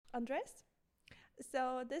Undressed.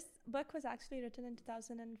 So this book was actually written in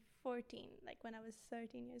 2014, like when I was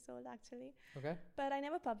 13 years old, actually. Okay. But I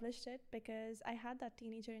never published it because I had that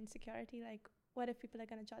teenager insecurity, like, what if people are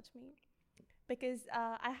going to judge me? Because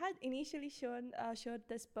I had initially showed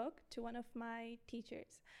this book to one of my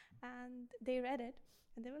teachers, and they read it,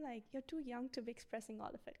 and they were like, "You're too young to be expressing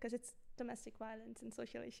all of it," because it's domestic violence and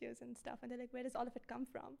social issues and stuff. And they're like, "Where does all of it come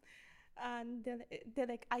from?" And they're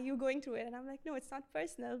like, "Are you going through it?" And I'm like, "No, it's not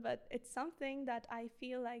personal, but it's something that I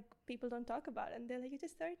feel like people don't talk about." And they're like, "You're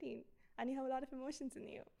just 13 and you have a lot of emotions in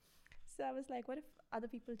you." So I was like, what if other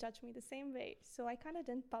people judge me the same way? So I kind of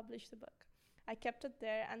didn't publish the book. I kept it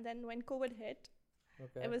there. And then when COVID hit,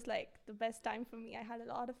 Okay. it was like the best time for me. I had a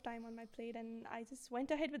lot of time on my plate, and I just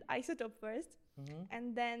went ahead with Isotope first. Mm-hmm.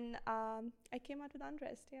 And then I came out with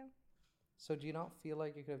Undressed, yeah. So do you not feel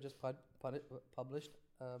like you could have just published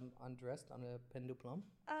Undressed on a Pen du Plum?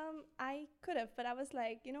 I could have, but I was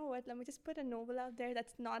like, you know what, let me just put a novel out there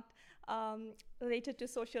that's not related to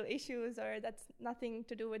social issues, or that's nothing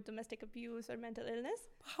to do with domestic abuse or mental illness.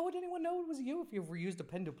 How would anyone know it was you if you've used a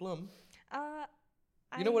Pen du Plum? Uh,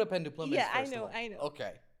 You know what a Pen du Plum is, yeah, first of all. I know.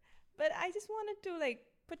 Okay. But I just wanted to like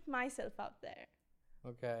put myself out there.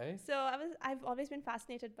 Okay. So I've always been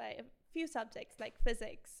fascinated by a few subjects like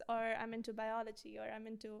physics, or I'm into biology, or I'm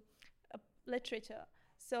into literature.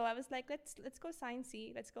 So I was like, let's go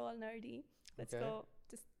sciencey, let's go all nerdy, let's Okay. go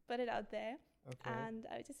just put it out there. Okay. And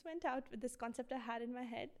I just went out with this concept I had in my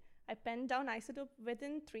head. I penned down Isotope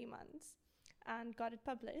within 3 months and got it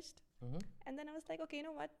published. Mm-hmm. And then I was like, okay, you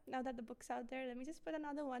know what? Now that the book's out there, let me just put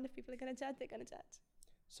another one. If people are gonna judge, they're gonna judge.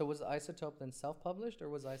 So was Isotope then self-published, or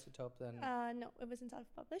was Isotope then? No, it wasn't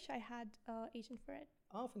self-published. I had an agent for it.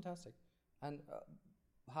 Oh, fantastic! And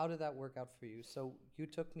how did that work out for you? So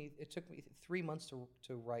it took me 3 months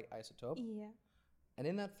to write Isotope. Yeah. And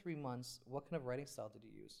in that 3 months, what kind of writing style did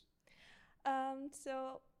you use?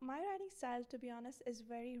 So my writing style, to be honest, is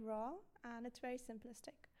very raw, and it's very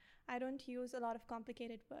simplistic. I don't use a lot of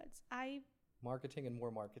complicated words. Marketing and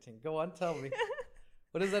more marketing. Go on, tell me.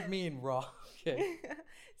 What does that mean, raw? Okay.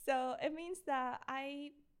 So it means that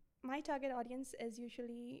my target audience is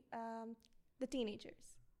usually the teenagers,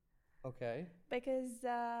 Okay. because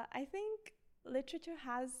I think literature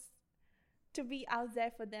has to be out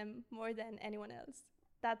there for them more than anyone else.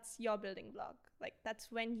 That's your building block. Like,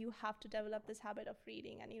 that's when you have to develop this habit of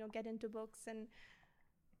reading and, get into books. And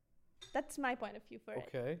that's my point of view for it.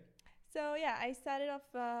 Okay. So yeah, I started off,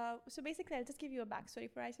 so basically I'll just give you a backstory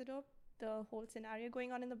for Isotope, the whole scenario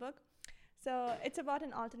going on in the book. So it's about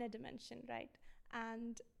an alternate dimension, right?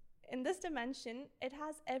 And in this dimension, it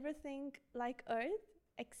has everything like Earth,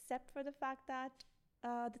 except for the fact that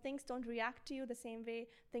the things don't react to you the same way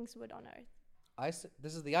things would on Earth.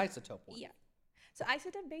 This is the Isotope one. Yeah. So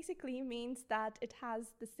isotope basically means that it has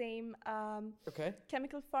the same Okay.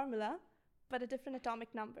 chemical formula, but a different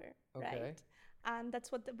atomic number, Okay. right? And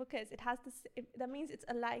that's what the book is. It has this. That means it's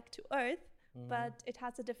alike to Earth, but it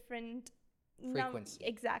has a different Frequency.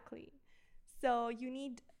 Exactly. So you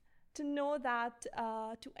need to know that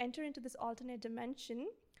to enter into this alternate dimension,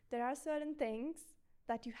 there are certain things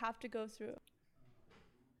that you have to go through.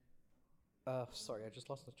 Sorry, I just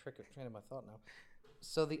lost the train of my thought now.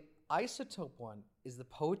 So the Isotope one is the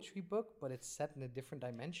poetry book, but it's set in a different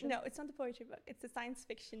dimension? No, it's not the poetry book. It's a science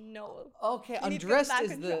fiction novel. Okay, You need to Undressed come back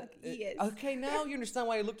is on the... track. Yes. Okay, now you understand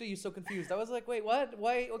why I looked at you so confused. I was like, wait, what?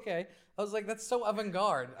 Why? Okay. I was like, that's so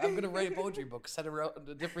avant-garde. I'm going to write a poetry book set around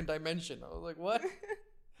a different dimension. I was like, what?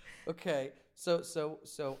 Okay, so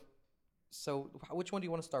which one do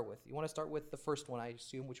you want to start with? You want to start with the first one, I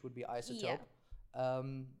assume, which would be Isotope.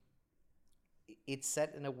 It's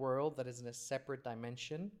set in a world that is in a separate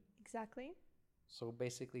dimension. Exactly. So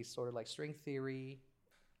basically sort of like string theory.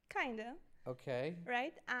 Kinda. Okay.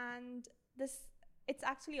 Right? And it's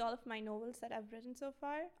actually all of my novels that I've written so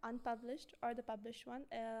far, unpublished or the published one,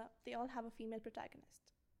 they all have a female protagonist.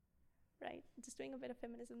 Right? Just doing a bit of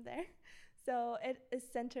feminism there. So it is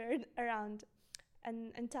centered around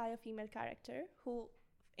an entire female character who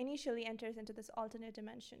initially enters into this alternate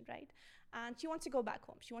dimension, right? And she wants to go back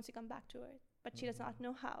home. She wants to come back to Earth, but she does not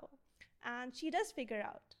know how. And she does figure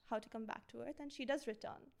out how to come back to Earth, and she does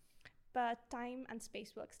return. But time and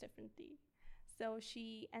space works differently. So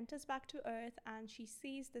she enters back to Earth, and she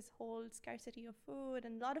sees this whole scarcity of food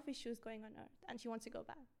and a lot of issues going on Earth, and she wants to go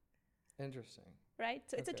back. Interesting. Right?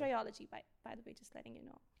 So it's a Okay. trilogy, by the way, just letting you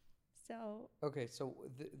know. So Okay, so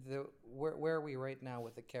where are we right now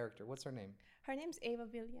with the character? What's her name? her name's Ava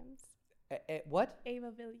Williams. What?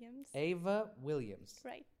 Ava Williams. Ava Williams.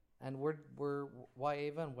 Right. And why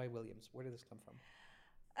Ava and why Williams? Where did this come from?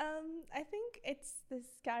 I think it's this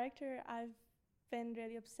character I've been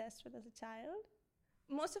really obsessed with as a child.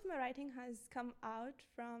 Most of my writing has come out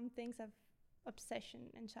from things of obsession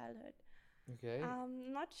in childhood. Okay.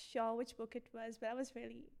 I'm not sure which book it was, but I was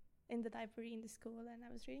really in the library in the school and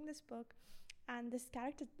I was reading this book, and this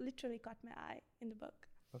character literally caught my eye in the book.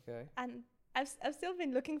 Okay. And I've still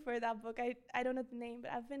been looking for that book. I don't know the name,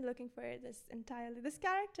 but I've been looking for this entirely. This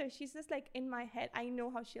character, she's just like in my head. I know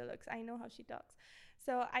how she looks. I know how she talks.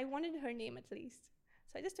 So I wanted her name at least.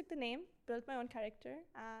 So I just took the name, built my own character,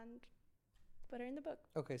 and put her in the book.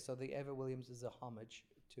 Okay, so the Ava Williams is a homage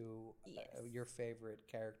to Yes. your favorite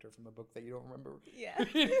character from a book that you don't remember. Yeah.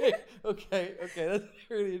 Okay, that's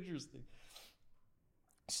really interesting.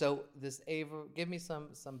 So this Ava, give me some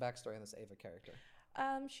backstory on this Ava character.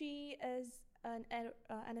 She is an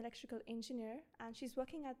electrical engineer, and she's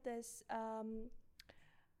working at this.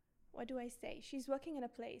 What do I say? She's working in a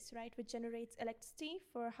place, right, which generates electricity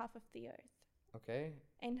for half of the Earth Okay.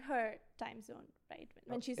 in her time zone, right?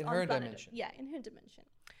 When she's in on her planet dimension. Earth. Yeah, in her dimension,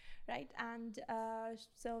 right? And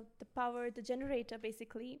so the generator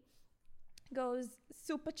basically goes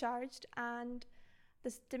supercharged, and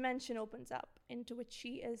this dimension opens up into which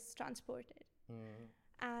she is transported.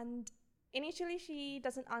 And initially she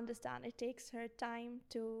doesn't understand. It takes her time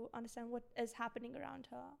to understand what is happening around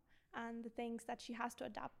her and the things that she has to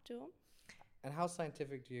adapt to. And how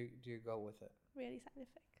scientific do you go with it? Really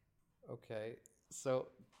scientific. Okay. So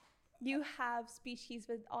You have species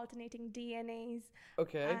with alternating DNAs,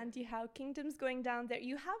 okay. and you have kingdoms going down there.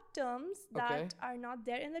 You have terms that Okay. are not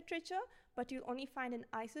there in literature, but you only find an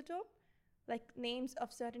isotope, like names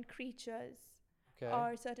of certain creatures Okay.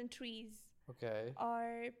 or certain trees Okay.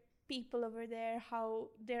 or people over there, how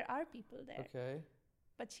there are people there. Okay.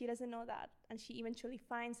 But she doesn't know that, and she eventually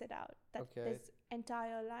finds it out that Okay. there's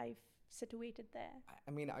entire life situated there.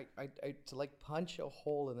 I mean, I to like punch a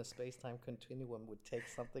hole in the space-time continuum would take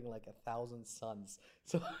something like 1,000 suns.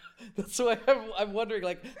 So that's why I'm wondering,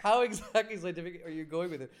 like, how exactly scientific are you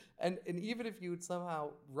going with it? And even if you would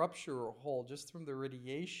somehow rupture a hole, just from the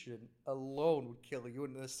radiation alone would kill you,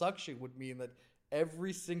 and the suction would mean that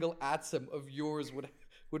every single atom of yours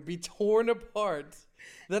would be torn apart.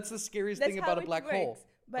 That's the scariest That's thing how about a it black works. hole.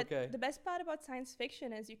 But Okay. the best part about science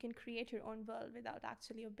fiction is you can create your own world without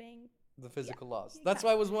actually obeying. The physical Yeah. laws. That's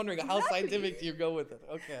why I was wondering how Exactly. scientific do you go with it?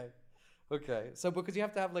 Okay. So because you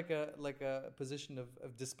have to have like a position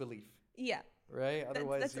of disbelief, Yeah, right?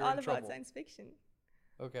 Otherwise that's you're all in about trouble. science fiction.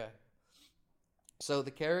 Okay. So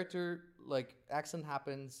the character, like, accident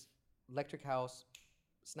happens, electric house,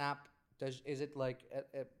 snap. Is it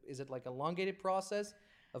like elongated process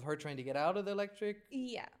of her trying to get out of the electric?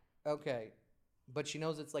 Yeah, Okay, but she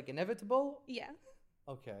knows it's like inevitable. yeah.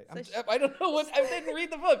 Okay, So I don't know what. I didn't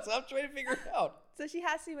read the book, so I'm trying to figure it out. So she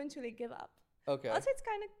has to eventually give up. Okay. Also, it's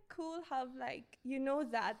kind of cool how, like, you know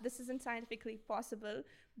that this isn't scientifically possible,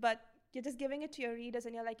 but you're just giving it to your readers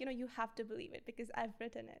and you're like, you have to believe it because I've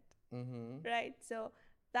written it, Mm-hmm. right? So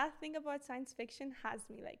that thing about science fiction has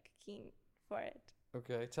me, like, keen for it.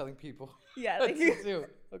 Okay, telling people Yeah, what like, to do.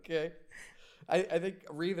 Okay. I think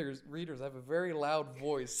readers have a very loud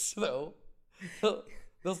voice, though.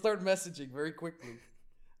 They'll start messaging very quickly.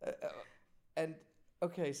 And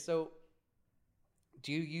okay, so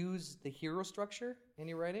do you use the hero structure in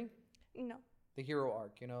your writing? no. The hero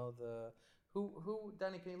arc, who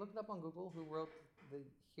Danny, can you look it up on Google? Who wrote the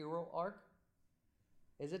hero arc?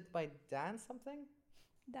 Is it by Dan something?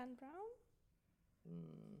 Dan Brown?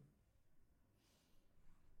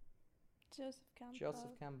 Joseph Campbell.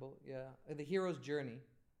 Joseph Campbell, yeah. The hero's journey.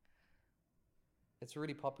 It's a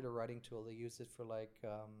really popular writing tool. They use it for like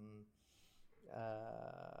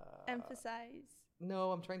Emphasize.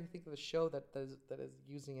 No, I'm trying to think of a show that is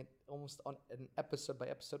using it almost on an episode by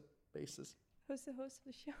episode basis. Who's the host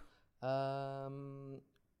of the show?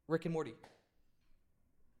 Rick and Morty.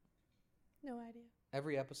 No idea.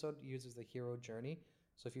 Every episode uses the hero journey.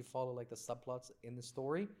 So if you follow like the subplots in the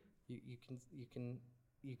story, you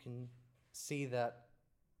can see that.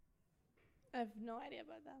 I have no idea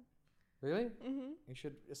about that. Really? Mm-hmm. You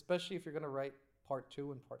should, especially if you're gonna write part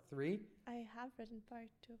 2 and part 3. I have written part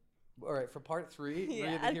 2. All right, for part 3, Yeah,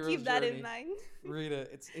 read the I'll hero's keep that journey. in mind. Read it.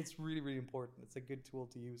 It's really, really important. It's a good tool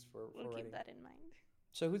to use for We'll writing. keep that in mind.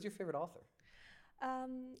 So who's your favorite author?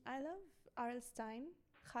 I love R.L. Stein,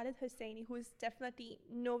 Khalid Hosseini, who is definitely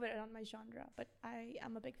nowhere around my genre, but I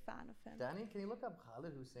am a big fan of him. Danny, can you look up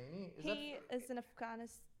Khalid Hosseini? He is an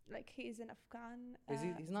he's an Afghan. He's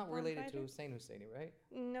not Afghan related writer. to Hussein Husseini, right?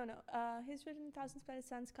 No. He's written Thousand Spotted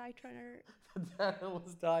Sun, Sky Turner. Dan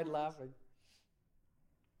almost died laughing.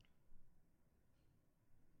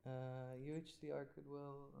 UHCR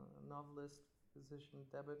Goodwill, novelist, physician,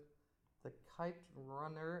 debit. The Kite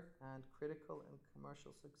Runner and critical and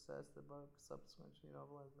commercial success. The book subsequently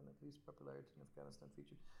novel has been at least popularity in Afghanistan,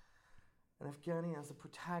 featured an Afghani as the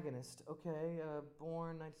protagonist. Okay,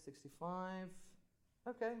 born 1965.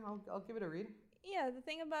 Okay, I'll give it a read. Yeah, the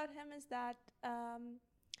thing about him is that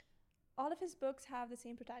all of his books have the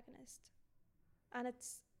same protagonist, and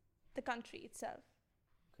it's the country itself.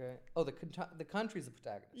 Okay. Oh, the country is the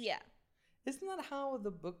protagonist. Yeah. Isn't that how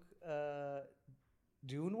the book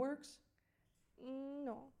Dune works?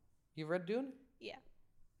 No. You've read Dune? Yeah.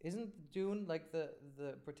 Isn't Dune like the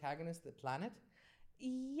protagonist, the planet?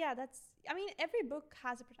 Yeah, I mean, every book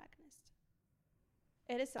has a protagonist.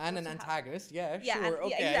 It is supposed And an to have. antagonist, yeah, Yeah, sure,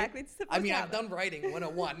 okay. yeah, exactly. It's supposed I mean, to I've have done writing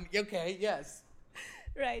 101. Okay, yes.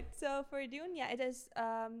 Right. So for Dune, yeah, it is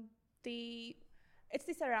it's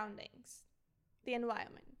the surroundings, the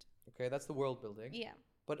environment. Okay, that's the world building. Yeah.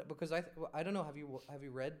 But because I don't know, have you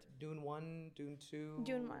read Dune 1, Dune 2?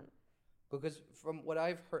 Dune 1. Because from what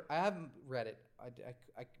I've heard, I haven't read it.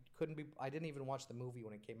 I couldn't be. I didn't even watch the movie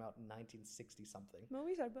when it came out in 1960 something.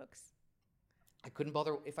 Movies or books? I couldn't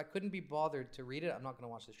bother. If I couldn't be bothered to read it, I'm not going to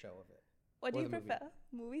watch the show of it. What do Or you the movie. prefer?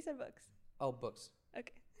 Movies or books? Oh, books.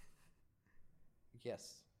 Okay.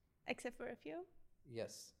 Yes. Except for a few.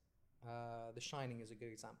 Yes. The Shining is a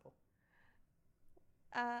good example.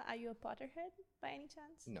 Are you a Potterhead by any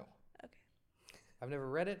chance? No. Okay. I've never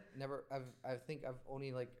read it. Never. I think I've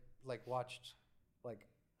only like watched like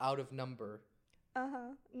out of number.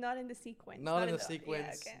 Not in the sequence. Not in the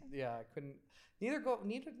sequence. Yeah, okay. Yeah, I couldn't. Neither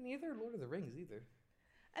Lord of the Rings either.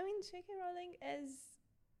 I mean, J.K. Rowling is.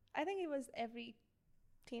 I think it was every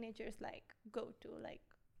teenager's like go-to, like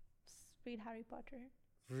read Harry Potter.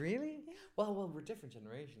 Really? Yeah. Well, we're different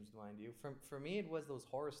generations, mind you. For me, it was those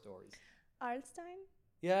horror stories. Arlstein.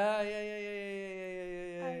 Yeah.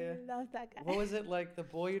 I love that guy. What was it like? The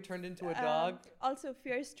boy who turned into a dog. Also,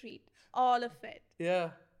 Fear Street. All of it. Yeah.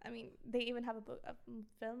 I mean, they even have a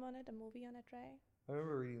film on it, a movie on it, right? I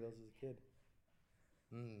remember reading those as a kid.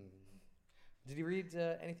 Did you read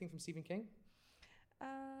anything from Stephen King?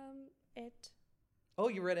 It. Oh,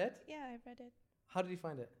 you read it? Yeah, I read it. How did you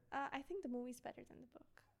find it? I think the movie's better than the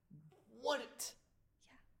book. What?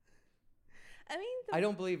 I mean, I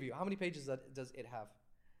don't believe you. How many pages does it have?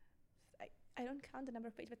 I don't count the number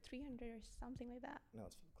of pages, but 300 or something like that. No,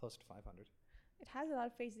 it's close to 500. It has a lot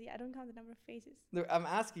of phases. Yeah, I don't count the number of phases. I'm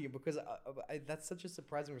asking you because that's such a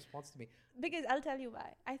surprising response to me. Because I'll tell you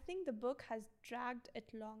why. I think the book has dragged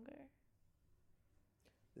it longer.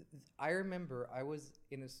 I remember I was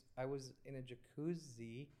in a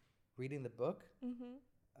jacuzzi reading the book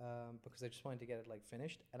because I just wanted to get it like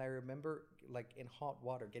finished, and I remember like in hot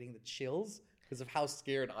water getting the chills because of how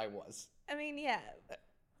scared I was. I mean, yeah.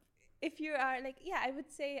 If you are like, yeah, I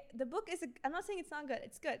would say the book is. I'm not saying it's not good.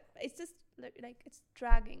 It's good. It's just like it's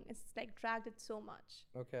dragging. It's like dragged it so much.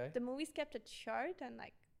 Okay. The movies kept it short and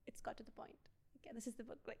like it's got to the point. Okay, this is the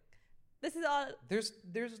book. Like, this is all.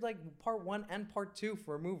 There's like part 1 and part 2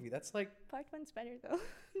 for a movie. That's like part 1's better though.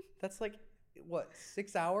 That's like what,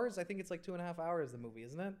 6 hours? I think it's like 2.5 hours. The movie,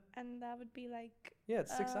 isn't it? And that would be like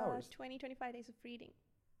it's 6 hours. 25 days of reading.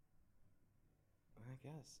 I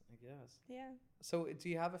guess. Yeah. So do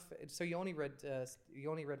you have so you only read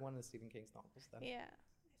one of the Stephen King's novels then? Yeah,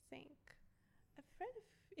 I think I've read.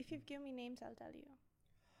 If you've given me names, I'll tell you.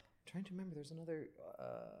 I'm trying to remember. There's another.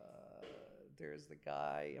 There's the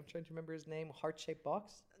guy. I'm trying to remember his name. Heart-shaped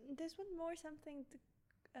box. There's one more something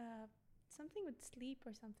something with sleep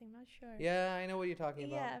or something. I'm not sure. Yeah, I know what you're talking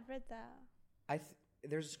about. Yeah, I've read that.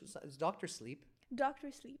 There's Doctor Sleep.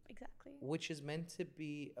 Doctor Sleep, exactly. Which is meant to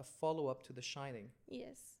be a follow-up to The Shining.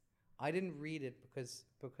 Yes. I didn't read it because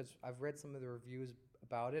I've read some of the reviews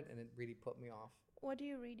about it and it really put me off. What do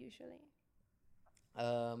you read usually?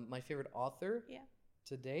 My favorite author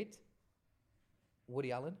to date,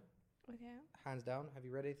 Woody Allen. Okay. Hands down. Have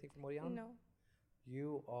you read anything from Woody Allen? No.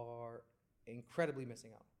 You are incredibly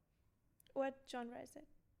missing out. What genre is it?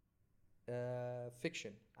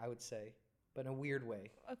 Fiction, I would say, but in a weird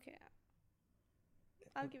way. Okay.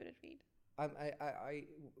 I'll give it a read.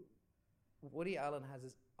 Woody Allen has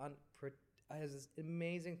this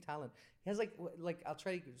amazing talent. He has like I'll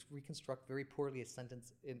try to reconstruct very poorly a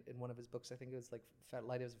sentence in one of his books. I think it was like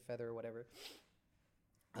Light as a Feather or whatever.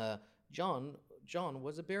 John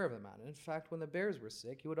was a bear of a man. In fact, when the bears were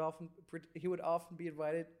sick, he would often be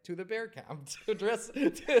invited to the bear camp to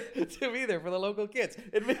to be there for the local kids.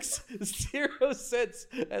 It makes zero sense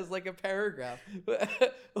as like a paragraph,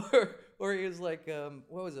 or he was like,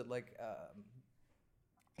 what was it like?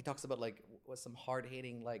 He talks about like some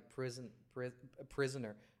hard-hitting like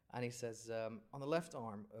prisoner, and he says on the left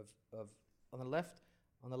arm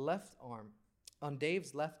On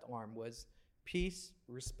Dave's left arm was peace,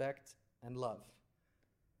 respect, and love.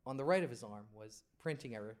 On the right of his arm was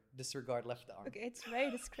printing error, disregard left arm. Okay, it's very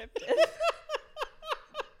descriptive.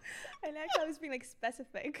 I like how it's being like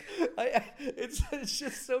specific. It's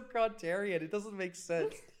just so contrarian. It doesn't make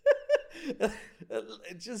sense.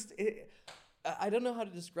 I don't know how to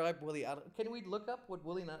describe Willie Allen. Can we look up what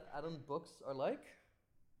Willie Allen books are like?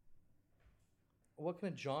 What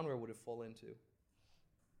kind of genre would it fall into?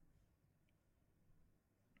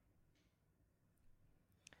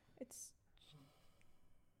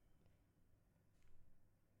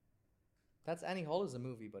 That's Annie Hall as a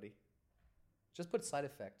movie, buddy. Just put side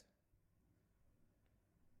effect.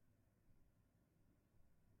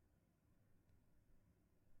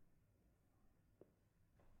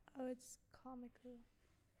 Oh, it's comical.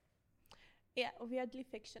 Yeah, weirdly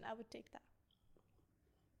fiction. I would take that.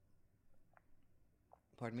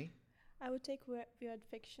 Pardon me? I would take weird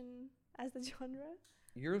fiction as the genre.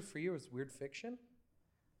 For you, it's weird fiction?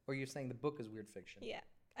 Or you're saying the book is weird fiction? Yeah.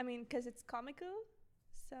 I mean, because it's comical,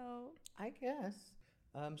 so... I guess.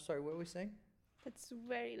 Sorry, what were we saying? It's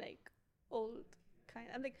very, like, old kind.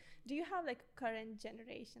 I'm like, do you have, like, current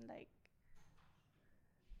generation, like,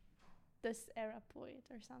 this era poet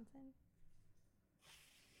or something?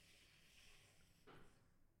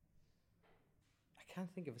 I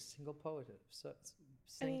can't think of a single poet.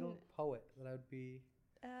 Poet that I would be...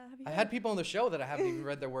 Have you I had people on the show that I haven't even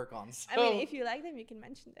read their work on. So I mean, if you like them, you can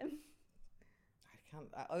mention them. I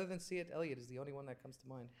can't. Other than C.T. Eliot is the only one that comes to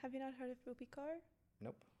mind. Have you not heard of Ruby Kaur?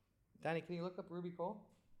 Nope. Danny, can you look up Ruby Kaur?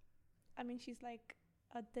 I mean, she's like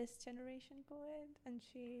a this generation poet, and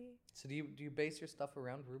she... So do you base your stuff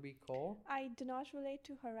around Ruby Kaur? I do not relate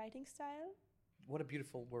to her writing style. What a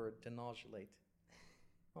beautiful word, denodulate.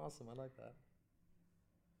 Awesome, I like that.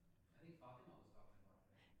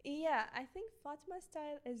 Yeah, I think Fatma's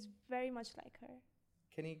style is very much like her.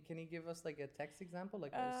 Can you give us like a text example,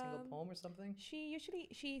 like a single poem or something? She is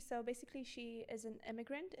an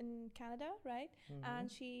immigrant in Canada, right? Mm-hmm.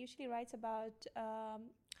 And she usually writes about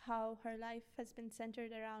how her life has been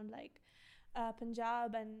centered around like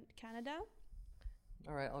Punjab and Canada.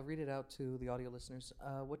 All right, I'll read it out to the audio listeners.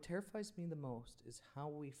 What terrifies me the most is how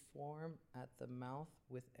we form at the mouth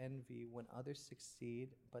with envy when others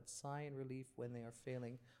succeed, but sigh in relief when they are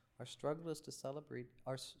failing. Our struggle to celebrate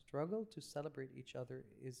each other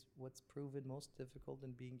is what's proven most difficult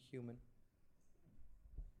in being human.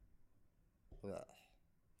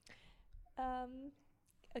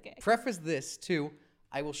 Okay. Preface this too.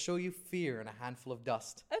 I will show you fear and a handful of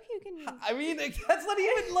dust. Okay, you can. I mean, that's not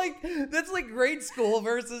even like that's like grade school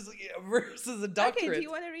versus a doctorate. Okay, do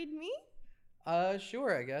you want to read me?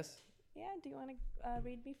 Sure, I guess. Yeah. Do you want to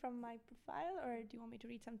read me from my profile, or do you want me to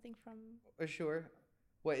read something from? Sure.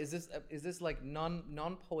 What is this? Is this like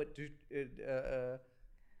non-poet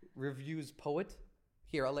reviews poet?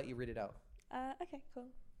 Here, I'll let you read it out. Okay, cool.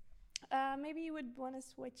 Maybe you would want to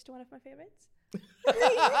switch to one of my favorites.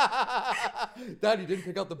 Dad, you didn't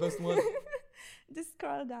pick out the best one. Just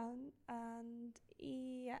scroll down and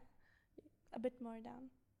yeah, a bit more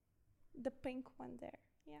down. The pink one there,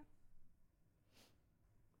 yeah.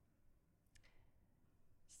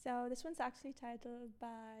 So this one's actually titled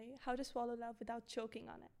by How to Swallow Love Without Choking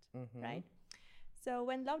on It, mm-hmm. right? So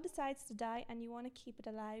when love decides to die and you want to keep it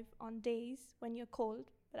alive on days when you're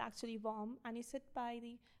cold but actually warm, and you sit by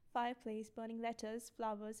the fireplace burning letters,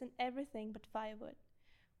 flowers, and everything but firewood,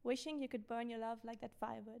 wishing you could burn your love like that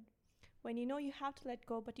firewood. When you know you have to let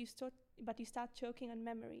go, but you start choking on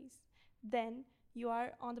memories, then you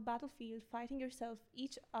are on the battlefield fighting yourself,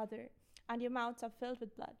 each other, and your mouths are filled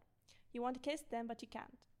with blood. You want to kiss them, but you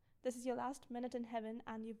can't. This is your last minute in heaven,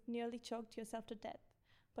 and you've nearly choked yourself to death.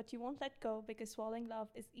 But you won't let go because swallowing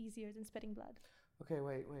love is easier than spitting blood. Okay,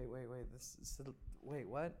 wait. Wait,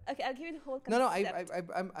 what? Okay, I'll give you the whole concept. No,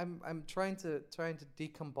 I'm trying to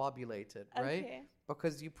decombobulate it, right? Okay.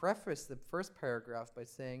 Because you preface the first paragraph by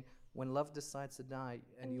saying, when love decides to die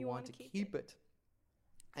and you want to keep it.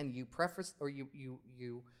 And you preface, or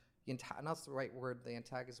not the right word, the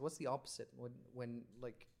antagonist. What's the opposite when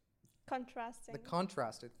like... Contrasting. The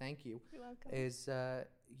contraster, thank you. You're welcome. Is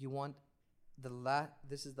you want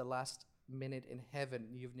this is the last minute in heaven.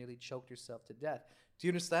 You've nearly choked yourself to death. Do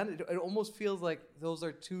you understand? It almost feels like those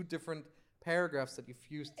are two different paragraphs that you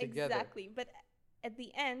fused together. Exactly, but at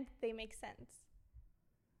the end, they make sense.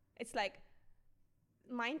 It's like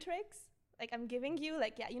mind tricks. Like I'm giving you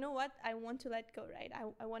like, yeah, you know what? I want to let go, right?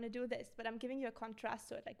 I want to do this, but I'm giving you a contrast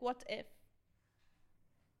to it. Like, what if?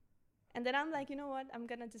 And then I'm like, you know what? I'm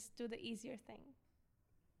going to just do the easier thing.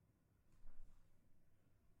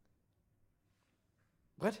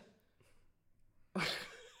 What?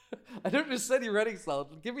 I don't understand your writing style.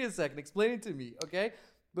 Give me a second. Explain it to me, okay?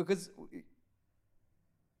 Because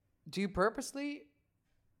do you purposely?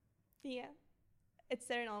 Yeah. It's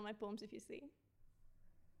there in all my poems, if you see.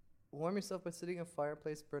 Warm yourself by sitting in a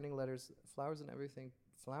fireplace, burning letters, flowers and everything.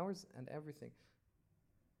 Flowers and everything.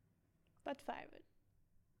 But firewood.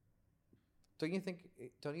 Don't you think?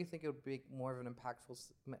 Don't you think it would be more of an impactful,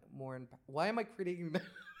 why am I critiquing?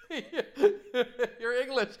 Your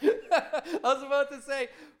English. I was about to say.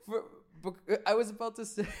 I was about to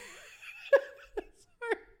say.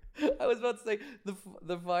 Sorry. I was about to say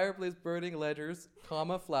the fireplace, burning letters,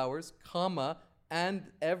 comma flowers, comma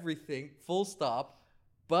and everything. Full stop.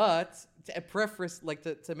 But a preface, like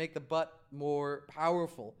to make the but more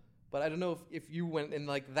powerful. But I don't know if you went in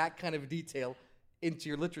like that kind of detail into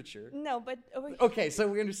your literature. No, but Okay, so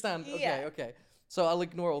we understand. Yeah. Okay. So I'll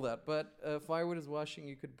ignore all that. But firewood is washing.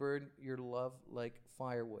 You could burn your love like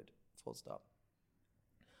firewood. Full stop.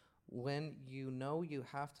 When you know you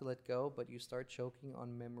have to let go, but you start choking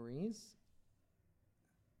on memories.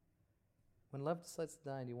 When love decides to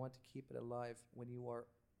die and you want to keep it alive, when you are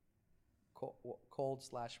cold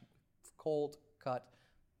cut,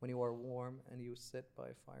 when you are warm and you sit by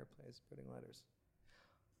a fireplace putting letters.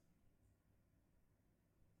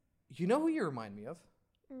 You know who you remind me of?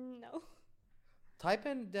 no. Type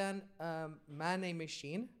in then Man a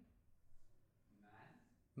Machine.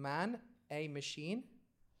 Man a Machine.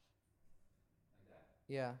 Like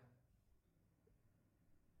that? Yeah.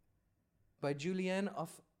 By Julien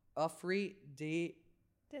Offry de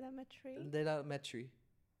la Mettrie.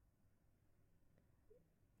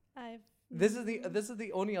 This is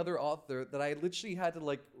the only other author that I literally had to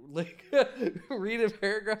like read a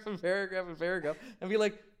paragraph and be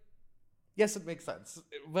like, yes, it makes sense,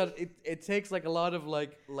 but it takes like a lot of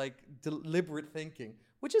like deliberate thinking,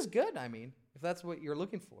 which is good. I mean, if that's what you're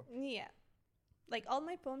looking for. Yeah, like all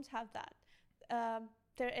my poems have that.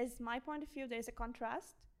 There is my point of view. There is a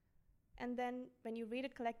contrast, and then when you read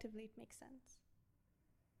it collectively, it makes sense.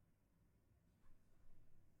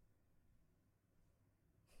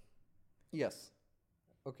 Yes.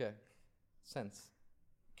 Okay. Sense.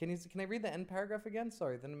 Can I read the end paragraph again?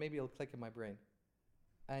 Sorry, then maybe it'll click in my brain.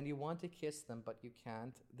 And you want to kiss them, but you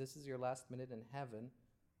can't. This is your last minute in heaven,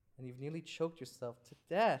 and you've nearly choked yourself to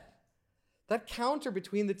death. That counter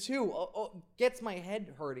between the two gets my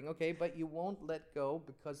head hurting, okay? But you won't let go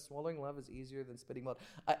because swallowing love is easier than spitting blood.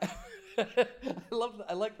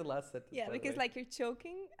 I like the last sentence. Yeah, because like you're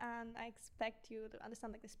choking, and I expect you to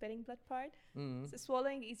understand like the spitting blood part. So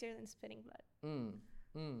swallowing easier than spitting blood.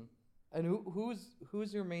 And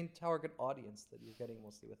who's your main target audience that you're getting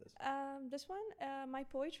mostly with this? This one, my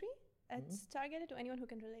poetry. It's targeted to anyone who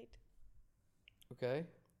can relate. Okay.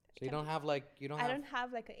 So you don't have like I don't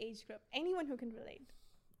have like an age group. Anyone who can relate.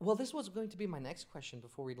 Well, this was going to be my next question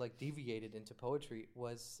before we like deviated into poetry.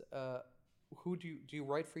 Was who do you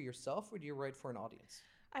write for yourself or do you write for an audience?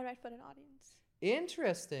 I write for an audience.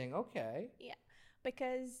 Interesting. Okay. Yeah,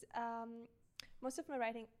 because most of my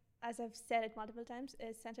writing, as I've said it multiple times,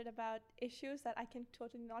 is centered about issues that I can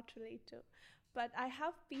totally not relate to. But I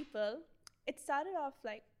have people. It started off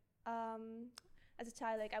like. As a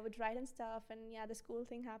child, like I would write and stuff, and yeah, the school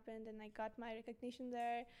thing happened, and I got my recognition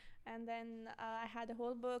there, and then I had the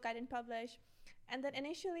whole book. I didn't publish, and then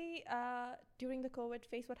initially during the COVID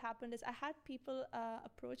phase, what happened is I had people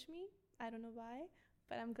approach me. I don't know why,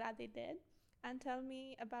 but I'm glad they did, and tell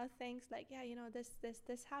me about things like, yeah, you know, this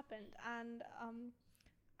happened, and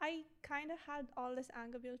I kind of had all this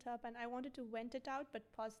anger built up, and I wanted to vent it out, but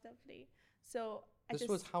positively. So this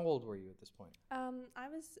was, how old were you at this point? I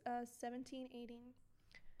was 17, 18.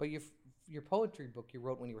 But your poetry book you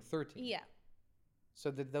wrote when you were 13. Yeah. So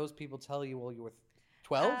did those people tell you while you were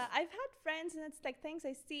 12? I've had friends, and it's like things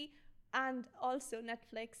I see, and also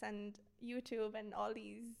Netflix and YouTube and all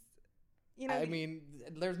these, you know. I mean,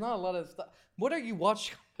 there's not a lot of stuff. What are you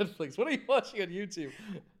watching on Netflix? What are you watching on YouTube?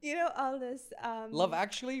 You know, all this. Love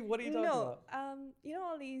Actually? What are you talking about? You know,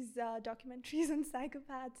 all these documentaries on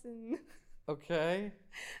psychopaths and. Okay.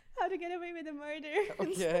 How to get away with a murder.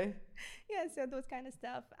 Okay. Yeah, so those kind of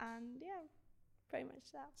stuff, and yeah, pretty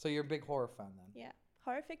much that. So you're a big horror fan then? Yeah,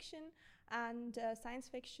 horror fiction and science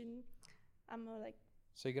fiction. I'm a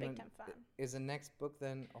big time fan. Is the next book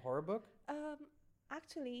then a horror book?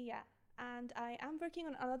 Actually, yeah. And I am working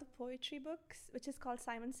on another poetry book, which is called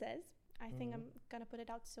Simon Says. I think I'm gonna put it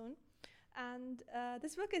out soon. And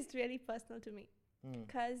this book is really personal to me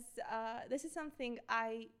because this is something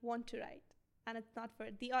I want to write. And it's not for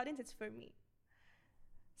the audience, it's for me.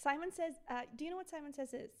 Simon Says, do you know what Simon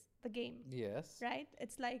Says is? The game. Yes. Right?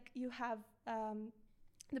 It's like you have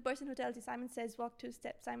the person who tells you, Simon Says, walk 2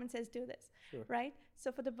 steps, Simon Says, do this, Sure. right?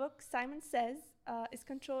 So for the book, Simon Says is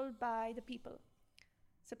controlled by the people.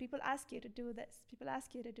 So people ask you to do this, people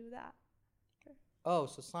ask you to do that. Oh,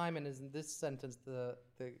 so Simon is in this sentence The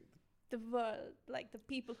world, like the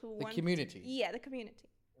people who the want community. Yeah, the community,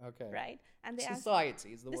 Okay. right? And they ask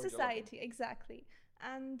Society is the the word. you're looking society, exactly.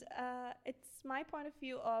 And it's my point of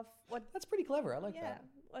view of what for. That's pretty clever. I like yeah,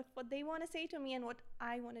 what they want to say to me and what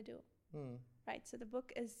I want to do, that. right? So the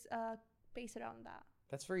book is based around that.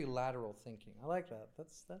 That's very lateral thinking. I like that.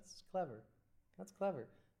 That's clever. That's clever.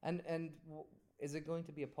 And is it going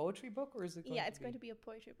to be a poetry book or is it going Yeah, to it's going to be a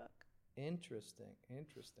poetry book. Interesting.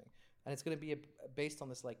 And it's going to be based on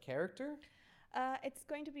this like character? It's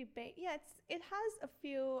going to be it has a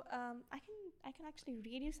few I can actually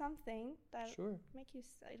read you something that Sure.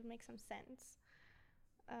 it'll make some sense.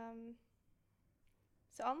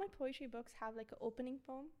 So all my poetry books have like an opening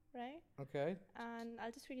poem, right? Okay. And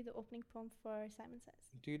I'll just read you the opening poem for Simon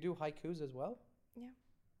Says. Do you do haikus as well? Yeah.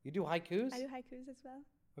 You do haikus? I do haikus as well.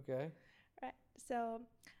 Okay. Right. So,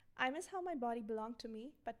 I miss how my body belonged to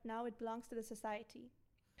me, but now it belongs to the society.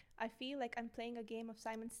 I feel like I'm playing a game of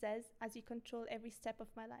Simon Says as you control every step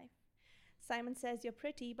of my life. Simon says you're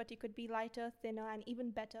pretty, but you could be lighter, thinner, and even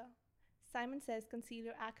better. Simon says conceal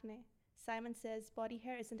your acne. Simon says body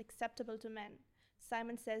hair isn't acceptable to men.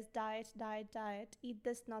 Simon says diet, diet, diet. Eat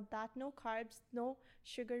this, not that. No carbs, no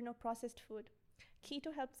sugar, no processed food.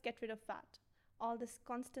 Keto helps get rid of fat. All this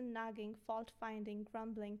constant nagging, fault-finding,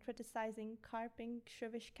 grumbling, criticizing, carping,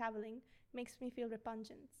 shrivish cavilling makes me feel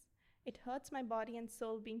repugnance. It hurts my body and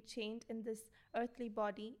soul being chained in this earthly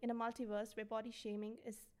body in a multiverse where body shaming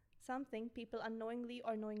is something people unknowingly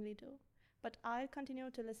or knowingly do. But I'll continue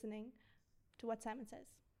to listening to what Simon says.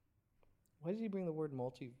 Why did you bring the word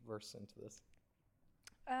multiverse into this?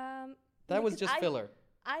 That was just filler.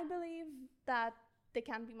 I believe that there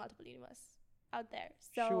can be multiple universes out there.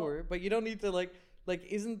 So Sure, but you don't need to like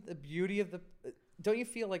isn't the beauty of the don't you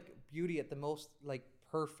feel like beauty at the most like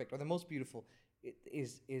perfect or the most beautiful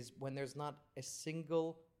is when there's not a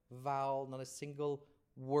single vowel, not a single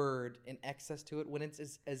word in excess to it, when it's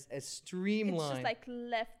as streamlined. It's just like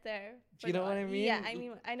left there. Do you know what I mean? Yeah,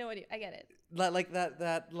 I know I get it. Like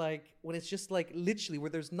that like when it's just like literally where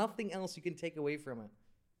there's nothing else you can take away from it.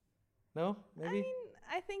 No? Maybe? I mean,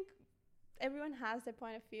 I think everyone has their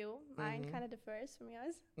point of view. Mine kind of differs from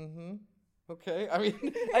yours. Mm-hmm. Okay. I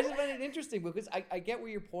mean, I just find it interesting because I get where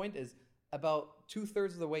your point is about 2/3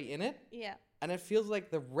 of the way in it. Yeah. And it feels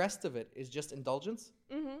like the rest of it is just indulgence.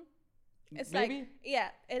 Mm-hmm. It's Maybe? like, yeah,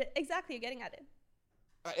 exactly, you're getting at it.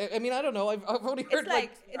 I mean, I don't know. I've only heard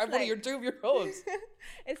I've only heard 2 of your poems.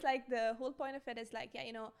 It's like the whole point of it is like, yeah,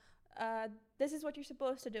 you know, this is what you're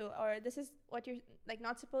supposed to do, or this is what you're like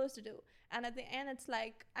not supposed to do. And at the end, it's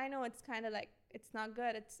like, I know it's kind of like it's not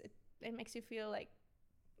good. It makes you feel like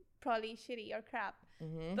probably shitty or crap,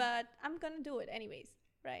 but I'm gonna do it anyways,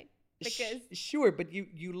 right? Because sure, but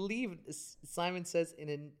you leave Simon Says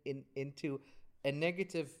into a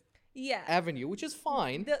negative avenue, which is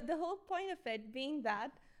fine. The whole point of it being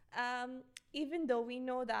that even though we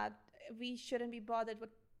know that we shouldn't be bothered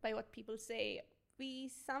by what people say, we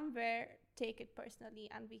somewhere take it personally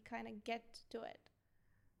and we kind of get to it.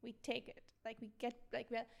 We take it like we get like,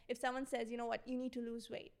 well, if someone says, you know what, you need to lose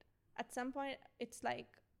weight, at some point it's like,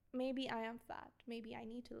 maybe I am fat, maybe I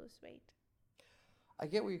need to lose weight. I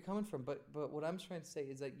get where you're coming from, but what I'm trying to say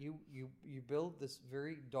is that you build this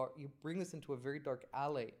very dark, you bring this into a very dark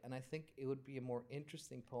alley, and I think it would be a more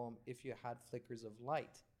interesting poem if you had flickers of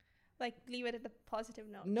light. Like leave it at the positive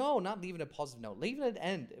note. No, not leaving a positive note. Leaving it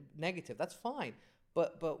end negative. That's fine.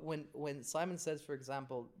 But when Simon says, for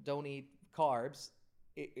example, don't eat carbs,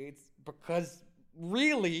 it's because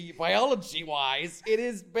really biology-wise, it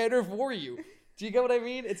is better for you. Do you get what I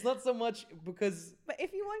mean? It's not so much because. But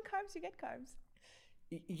if you want carbs, you get carbs.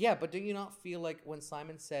 Yeah, but do you not feel like when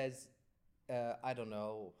Simon says, I don't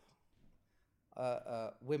know,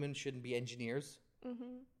 women shouldn't be engineers,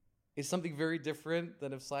 is something very different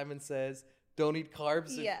than if Simon says, don't eat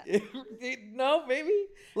carbs? Yeah. No, maybe?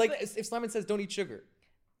 Like, but if Simon says, don't eat sugar.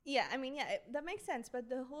 Yeah, I mean, yeah, that makes sense. But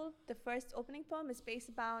the first opening poem is based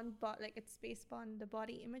upon, it's based upon the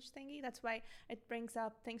body image thingy. That's why it brings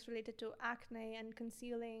up things related to acne and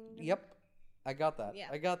concealing. Yep. I got that. Yeah.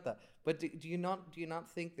 I got that. But do you not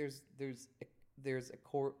think there's a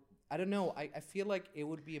core? I don't know. I feel like it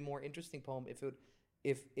would be a more interesting poem if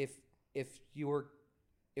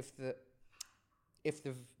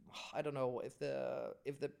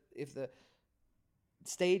the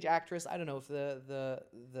stage actress, I don't know, if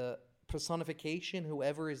the personification,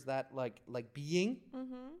 whoever is that like being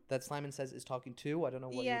Mm-hmm. that Simon says is talking to. I don't know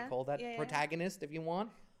what you Yeah. would call that, Yeah. protagonist, if you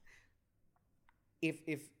want.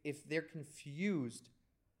 If they're confused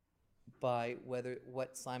by whether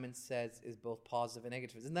what Simon says is both positive and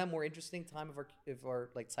negative, isn't that more interesting time of our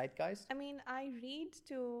like zeitgeist? I mean, I read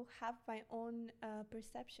to have my own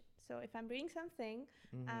perception. So if I'm reading something,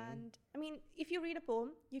 Mm-hmm. and I mean, if you read a poem,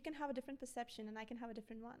 you can have a different perception, and I can have a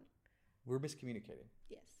different one. We're miscommunicating.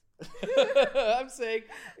 Yes. I'm saying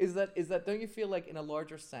is that don't you feel like in a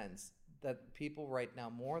larger sense that people right now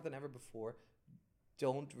more than ever before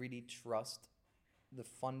don't really trust the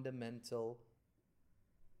fundamental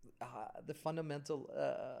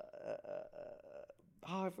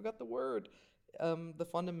I forgot the word, the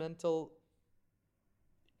fundamental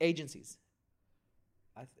agencies.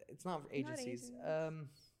 It's not agencies.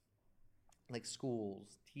 Like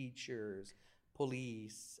schools, teachers,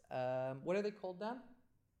 police. What are they called, Dan?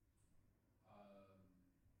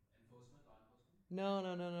 Enforcement, law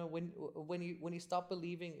enforcement. No. When you stop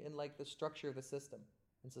believing in like the structure of the system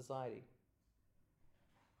in society.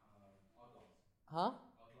 Outlaws. Huh?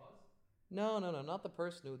 Outlaws. No, not the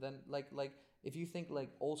person who then like if you think like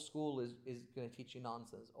old school is gonna teach you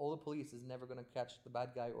nonsense, all the police is never gonna catch the bad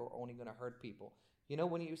guy or only gonna hurt people. You know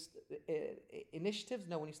when you initiatives.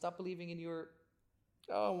 No, when you stop believing in your,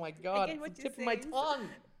 oh my God, get it's what the you're tip of my saying.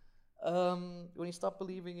 tongue. When you stop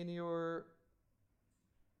believing in your,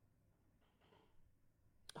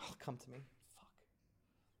 oh, come to me. Fuck.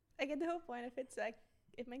 I get the whole point of it. So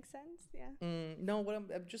it makes sense. Yeah. No, what I'm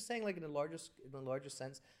just saying, like in a larger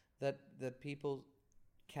sense, that people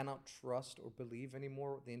cannot trust or believe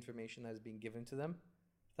anymore the information that is being given to them.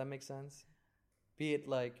 If that makes sense. Be it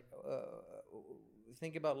like,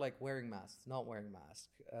 think about like wearing masks, not wearing masks.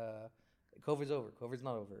 COVID's over. COVID's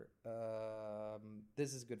not over.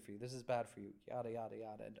 This is good for you. This is bad for you. Yada yada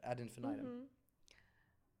yada. Ad infinitum. Mm-hmm.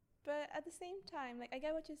 But at the same time, like I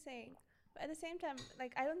get what you're saying. But at the same time,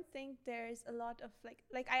 like I don't think there's a lot of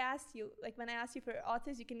like I asked you, like when I asked you for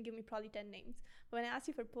authors, you can give me probably 10 names. But when I asked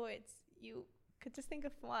you for poets, you could just think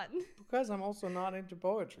of one. Because I'm also not into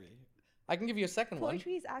poetry. I can give you a second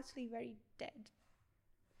Poetry is actually very dead.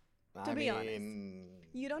 one. To be honest.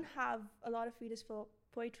 You don't have a lot of readers for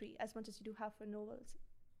poetry as much as you do have for novels.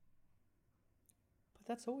 But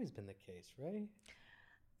that's always been the case, right?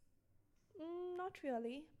 Not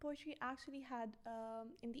really. Poetry actually had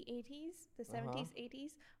in the 80s, the 70s,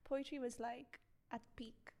 80s, poetry was like at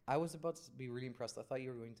peak. I was about to be really impressed. I thought you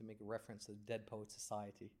were going to make a reference to Dead Poet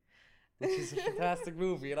Society, which is a fantastic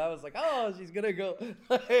movie, and I was like, "Oh, she's gonna go."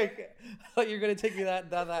 Like, I thought you were gonna take me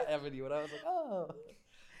that avenue, and I was like, "Oh,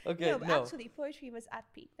 okay." No, but actually, poetry was at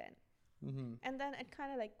peak then, Mm-hmm. and then it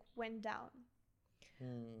kind of like went down.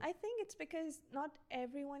 I think it's because not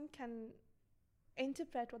everyone can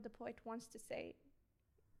interpret what the poet wants to say.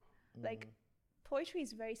 Like, poetry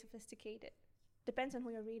is very sophisticated. Depends on who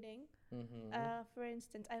you're reading. For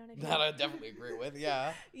instance, I don't know if That I definitely agree with.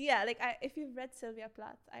 Yeah. yeah, like if you've read Sylvia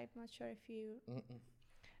Plath, I'm not sure if you.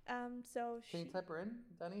 So Can you type her in,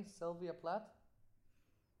 Danny? Sylvia Plath.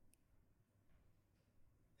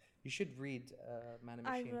 You should read Man and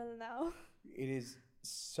I Machine. will now. It is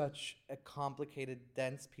such a complicated,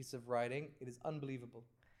 dense piece of writing. It is unbelievable.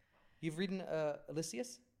 You've read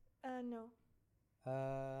Odysseus? No.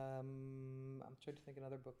 I'm trying to think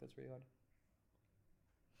another book that's really hard.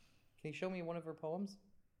 Can you show me one of her poems?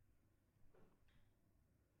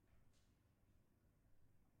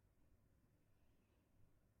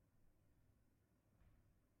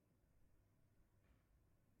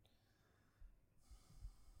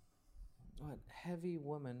 What? Heavy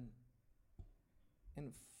woman.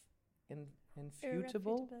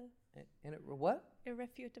 Infutable? What?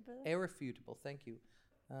 Irrefutable. Irrefutable, thank you.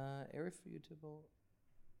 Irrefutable,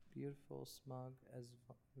 beautiful, smug as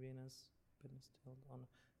Venus, been distilled on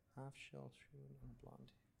a half shell, shrewd and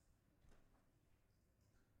blonde.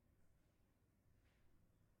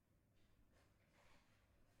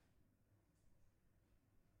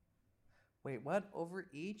 Wait, what? Over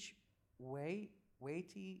each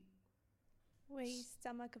weighty. Waist,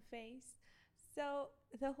 stomach, a face. So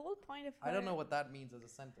the whole point of I don't know what that means as a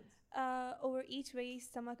sentence. over each waist,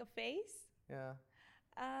 stomach, a face. Yeah.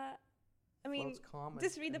 I mean, Floats calm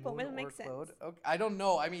just and- read the and poem; moon it'll make o'erflowed. sense. Okay, I don't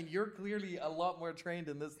know. I mean, you're clearly a lot more trained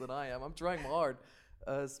in this than I am. I'm trying hard.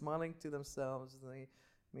 Smiling to themselves, the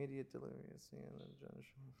immediate delirious and the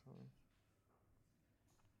judge.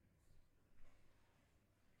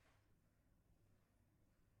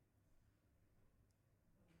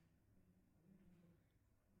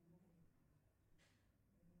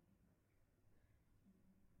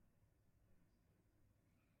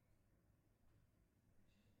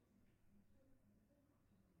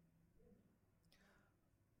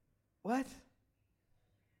 What?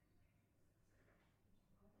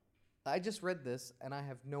 I just read this and I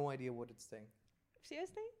have no idea what it's saying.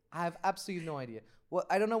 Seriously? I have absolutely no idea. Well,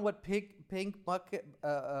 I don't know what pink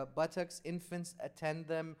buttocks infants attend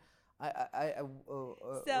them.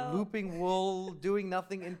 So- Looping wool, doing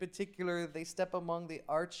nothing in particular. They step among the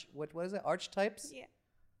what was it? Archetypes? Yeah.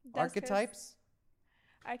 Archetypes?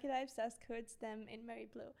 Archetypes, dust codes them in Mary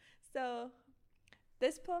Blue. So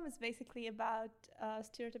this poem is basically about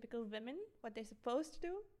stereotypical women, what they're supposed to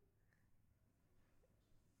do.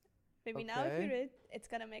 Maybe now if Okay. you read, it's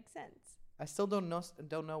gonna make sense. I still don't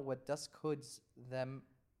know what dusk hoods them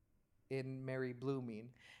in Mary Blue mean.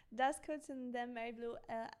 Dust codes in them Mary Blue.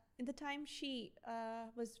 In the time she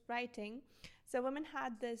was writing, so women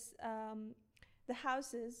had this the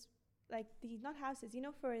houses, like the not houses,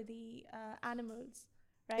 for the animals,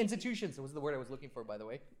 right? Institutions was the word I was looking for, by the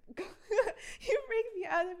way. You freaked me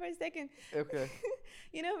out there for a second. Okay.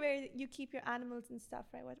 Where you keep your animals and stuff,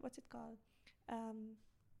 right? What's it called?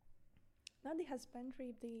 Not the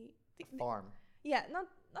husbandry, the Farm. yeah, not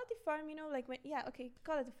the farm. Like when okay,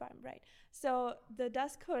 call it the farm, right? So the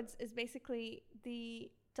dusk hoods is basically the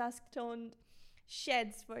dusk toned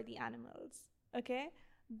sheds for the animals. Okay,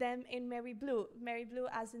 them in Mary Blue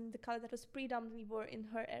as in the color that was predominantly worn in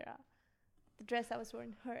her era, the dress that was worn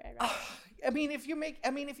in her era. If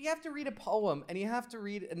you have to read a poem and you have to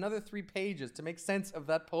read another 3 pages to make sense of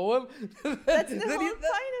that poem, That's the whole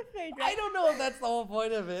point of it, right? I don't know if that's the whole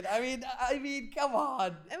point of it. I mean, come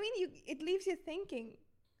on. It leaves you thinking.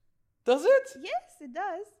 Does it? Yes, it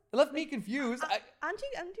does. It left me confused. Aren't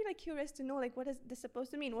you like curious to know like what is this supposed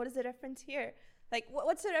to mean? What is the reference here? Like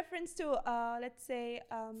what's the reference to let's say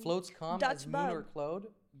Floats calm Dutch as moon or bum. cloud,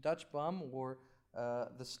 Dutch bum, or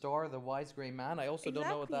the star, the wise gray man. I also don't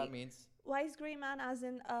know what that Exactly. means. Wise grey man as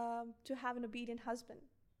in to have an obedient husband.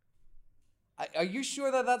 Are you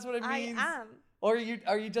sure that that's what it means? I am. Or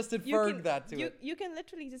are you just inferring that to it? You can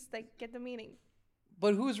literally just like get the meaning.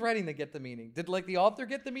 But who's writing to get the meaning? Did like the author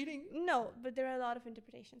get the meaning? No, but there are a lot of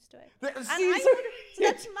interpretations to it. See, I so so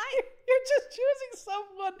that's my You're just choosing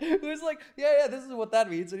someone who's like, yeah, this is what that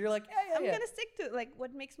means, and you're like, I'm yeah. gonna stick to like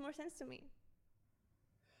what makes more sense to me.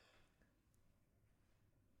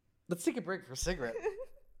 Let's take a break for a cigarette.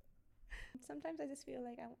 Sometimes I just feel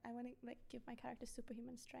like I want to like give my character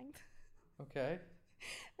superhuman strength. Okay.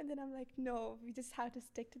 And then I'm like, no, we just have to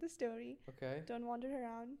stick to the story. Okay. Don't wander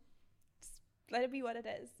around. Just let it be what it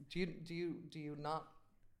is. Do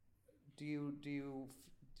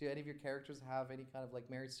any of your characters have any kind of like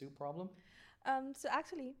Mary Sue problem? So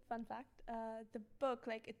actually, fun fact, the book,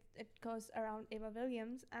 like it goes around Ava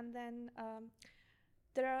Williams, and then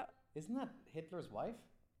there are Isn't that Hitler's wife?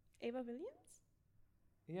 Ava Williams?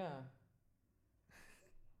 Yeah.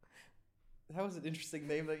 That was an interesting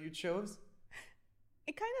name that you chose.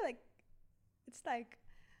 It kind of like, it's like,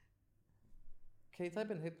 Can you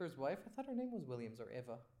type in Hitler's wife? I thought her name was Williams or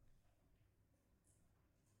Eva.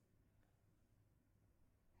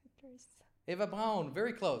 Hitler's Eva Braun,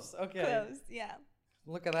 very close. Okay. close, yeah.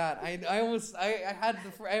 Look at that. I had I have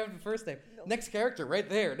the first name. No. Next character right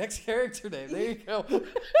there. Next character name. There you go.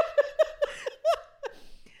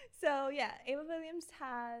 So yeah, Ava Williams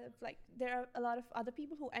have like, there are a lot of other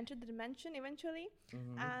people who enter the dimension eventually,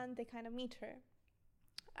 and they kind of meet her.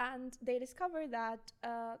 And they discover that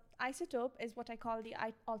isotope is what I call the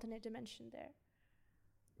alternate dimension there.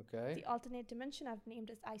 Okay. The alternate dimension I've named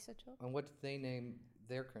as isotope. And what did they name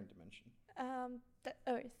their current dimension? The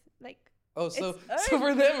Earth, like Oh, so It's so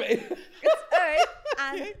for them. it's Earth,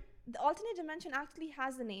 and the alternate dimension actually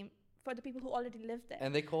has a name for the people who already live there.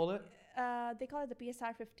 And they call it They call it the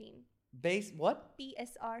PSR 15. base what?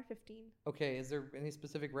 PSR 15. Okay, is there any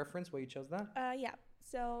specific reference why you chose that? Yeah.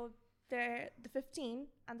 So the 15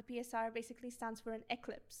 and the PSR basically stands for an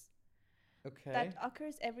eclipse Okay. that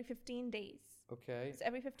occurs every 15 days. Okay. So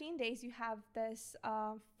every 15 days you have this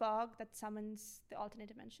fog that summons the alternate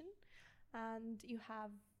dimension, and you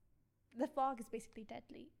have the fog is basically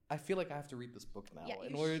deadly. I feel like I have to read this book now Yeah,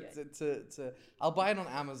 in you order should. to I'll buy it on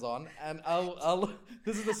Amazon and I'll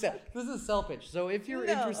this is a sell pitch. So if you're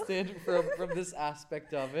No. interested from this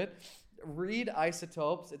aspect of it, read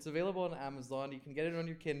Isotopes. It's available on Amazon. You can get it on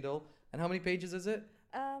your Kindle. And how many pages is it?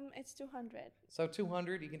 It's 200. So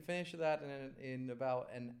 200. You can finish that in about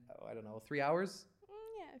 3 hours.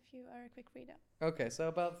 Yeah, if you are a quick reader. Okay, so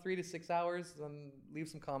about 3 to 6 hours. And leave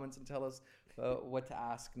some comments and tell us what to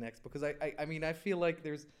ask next, because I mean I feel like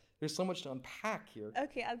there's so much to unpack here.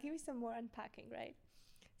 Okay, I'll give you some more unpacking, right?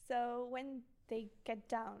 So when they get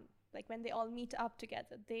down, like when they all meet up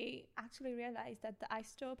together, they actually realize that the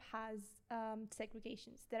isotope has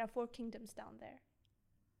segregations. There are 4 kingdoms down there.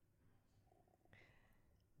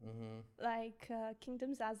 Like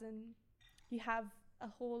kingdoms, as in you have a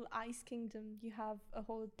whole ice kingdom, you have a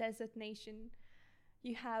whole desert nation,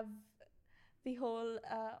 you have the whole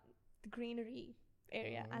the greenery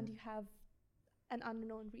area, and you have an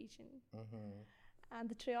unknown region. And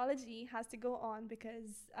the trilogy has to go on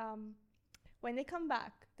because when they come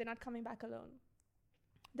back, they're not coming back alone.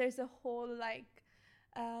 There's a whole like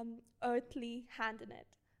earthly hand in it.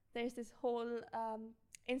 There's this whole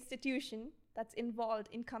institution that's involved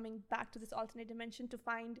in coming back to this alternate dimension to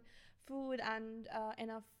find food and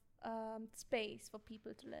enough space for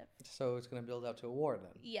people to live. So it's going to build up to a war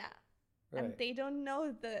then. Yeah. Right. And they don't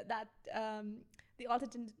know that the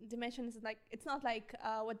alternate dimension is like, it's not like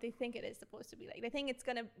what they think it is supposed to be like. They think it's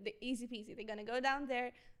gonna be easy peasy. They're gonna go down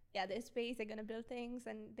there. Yeah, there's space. They're gonna build things,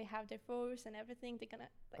 and they have their force and everything. They're gonna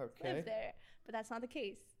live there. But that's not the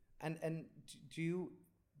case. And do you?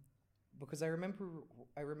 Because I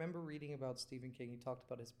remember reading about Stephen King. He talked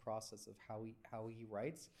about his process of how he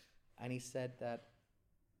writes, and he said that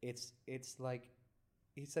it's like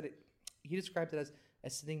he said it. He described it as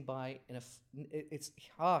sitting by in a.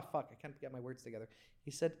 I can't get my words together.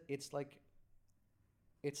 He said it's like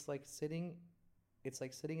sitting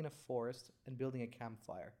in a forest and building a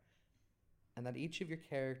campfire, and that each of your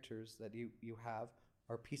characters that you have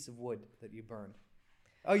are a piece of wood that you burn.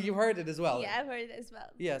 Oh, you heard it as well. Yeah, I've heard it as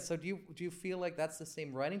well. Yeah, so do you feel like that's the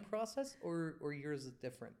same writing process, or yours is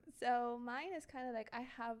different? So mine is kind of like I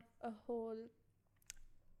have a whole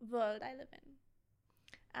world I live in.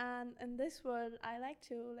 And in this world, I like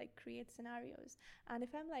to like create scenarios. And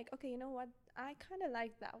if I'm like, okay, you know what? I kind of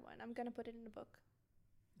like that one. I'm going to put it in a book.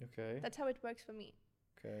 Okay. That's how it works for me.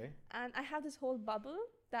 Okay. And I have this whole bubble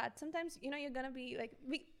that sometimes, you're going to be like,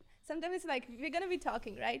 sometimes it's like, we're going to be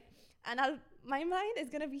talking, right? And my mind is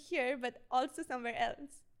going to be here, but also somewhere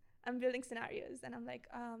else. I'm building scenarios and I'm like,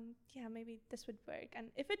 yeah, maybe this would work.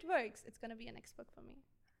 And if it works, it's going to be a next book for me.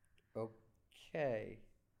 Okay.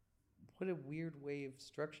 What a weird way of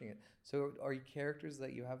structuring it. So are you characters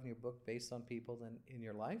that you have in your book based on people then in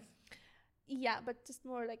your life? Yeah, but just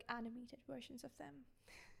more like animated versions of them.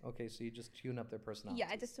 Okay, so you just tune up their personality.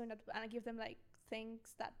 Yeah, I just tune up and I give them like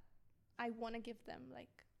things that I want to give them. Like,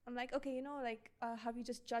 I'm like, okay, how you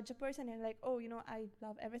just judge a person and like, oh, I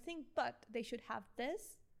love everything, but they should have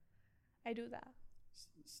this. I do that.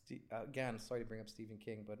 Again, sorry to bring up Stephen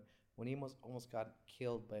King, but when he almost got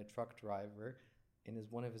killed by a truck driver, in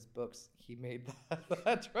one of his books, he made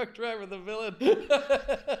that truck driver the villain.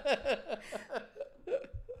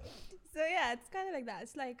 So yeah, it's kind of like that.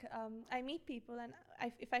 It's like I meet people, and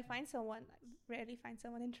if I find someone, I rarely find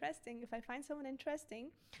someone interesting. If I find someone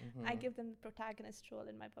interesting, I give them the protagonist role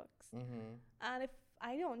in my books. And if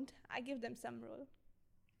I don't, I give them some role.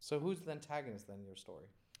 So who's the antagonist then in your story?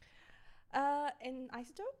 In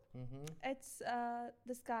Isotope, it's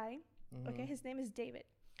this guy. Okay, his name is David.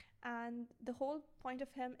 And the whole point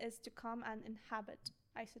of him is to come and inhabit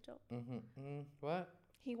Isotope. What?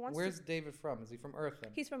 He wants. Where's David from? Is he from Earth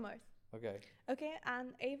then? He's from Earth. Okay. Okay, and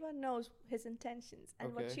Ava knows his intentions,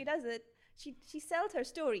 and what she does she sells her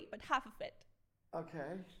story, but half of it.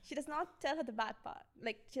 Okay. She does not tell her the bad part.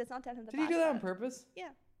 Like she does not tell him the. Did bad you do that part. on purpose? Yeah.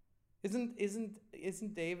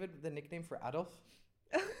 Isn't David the nickname for Adolf?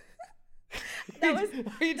 That was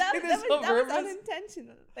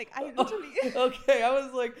unintentional. Like I literally. Okay, I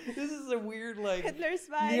was like, this is a weird like Hitler's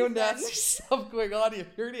vibes. neo-Nazi stuff going on. You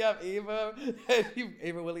already have Ava, and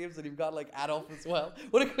Ava Williams, and you've got like Adolf as well.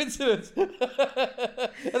 What a coincidence! And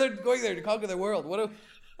they're going there to conquer the world.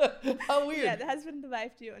 How weird. Yeah, that has been the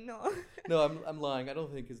vibe to you. No. No, I'm lying. I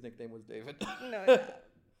don't think his nickname was David. No,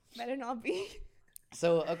 better not be.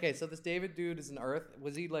 So this David dude is in Earth.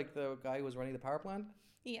 Was he like the guy who was running the power plant?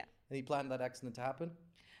 Yeah. And he planned that accident to happen?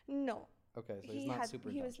 No. Okay, so he's not super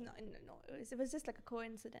intelligent. No. It was just like a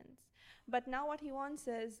coincidence. But now what he wants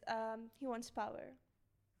is he wants power,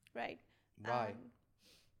 right? Why?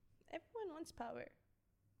 Everyone wants power.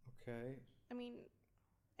 Okay. I mean,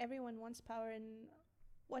 everyone wants power in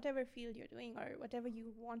whatever field you're doing or whatever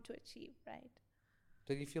you want to achieve, right?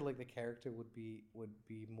 Do you feel like the character would be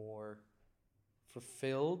more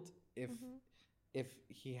fulfilled if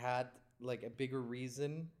he had like a bigger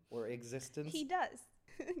reason or existence? He does.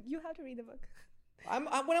 You have to read the book.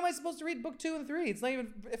 When am I supposed to read book 2 and 3? It's not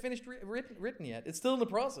even finished written yet. It's still in the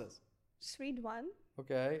process. Just read 1.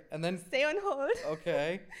 Okay, and then stay on hold.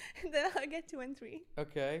 Okay. And then I'll get 2 and 3.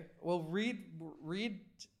 Okay. Well, read.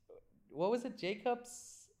 What was it?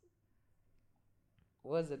 Jacob's.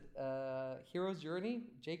 What was it? Hero's Journey.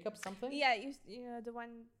 Jacob something. Yeah, the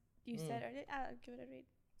one you said earlier. I'll give it a read.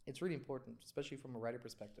 It's really important, especially from a writer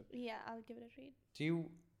perspective. Yeah, I'll give it a read.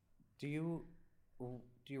 Do you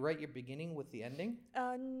do you write your beginning with the ending?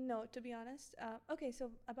 No, to be honest. Okay,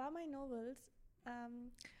 so about my novels,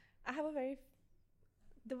 I have a very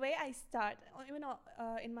the way I start, or even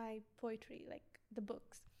in my poetry, like the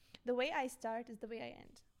books, the way I start is the way I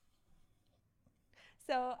end.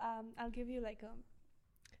 So I'll give you like a.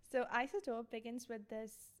 So Isotope begins with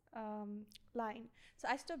this line. So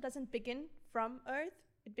Isotope doesn't begin from Earth;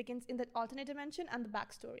 it begins in the alternate dimension and the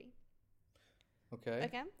backstory. Okay.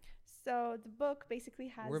 Okay. So the book basically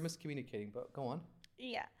has. We're miscommunicating, but go on.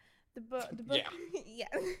 Yeah. The book. The book. Yeah. Yeah.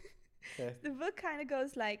 Okay. The book kind of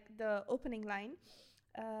goes like the opening line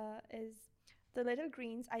is the little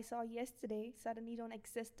greens I saw yesterday suddenly don't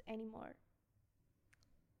exist anymore.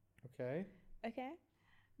 Okay. Okay.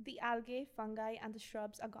 The algae, fungi, and the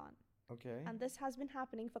shrubs are gone. Okay. And this has been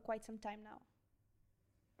happening for quite some time now.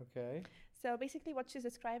 Okay. So basically, what she's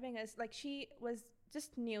describing is like she was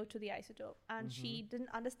just new to the isotope and she didn't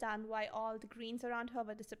understand why all the greens around her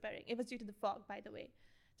were disappearing. It was due to the fog, by the way,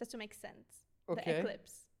 just to make sense. Okay. The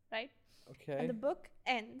eclipse, right? Okay. And the book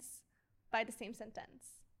ends by the same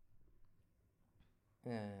sentence.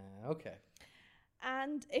 Okay.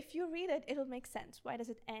 And if you read it, it'll make sense. Why does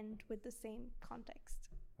it end with the same context?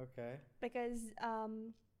 Okay. Because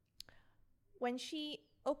when she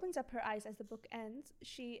opens up her eyes as the book ends,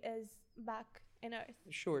 she is back in Earth.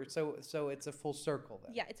 Sure. So it's a full circle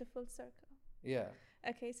then. Yeah, it's a full circle. Yeah.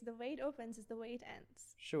 Okay, so the way it opens is the way it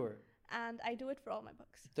ends. Sure. And I do it for all my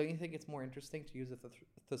books. Don't you think it's more interesting to use a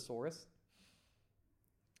thesaurus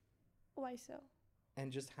Why so?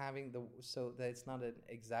 and just having so that it's not an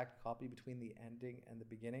exact copy between the ending and the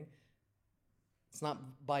beginning? It's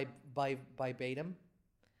not by verbatim.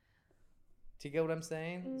 Do you get what I'm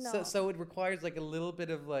saying? No. So it requires like a little bit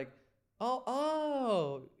of like,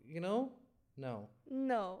 oh, No.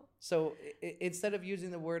 No. So instead of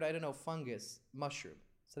using the word, I don't know, fungus, mushroom,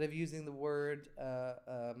 instead of using the word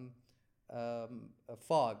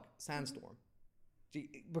fog, sandstorm.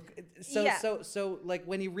 So like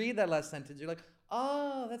when you read that last sentence, you're like,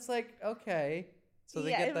 oh, that's like, okay. So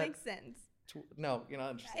they yeah, get it that. makes sense. No, you're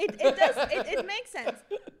not interested. It does. It makes sense.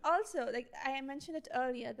 Also, like I mentioned it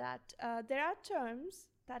earlier, that there are terms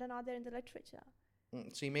that are not there in the literature.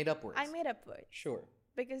 So you made up words. I made up words. Sure.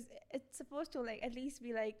 Because it's supposed to like at least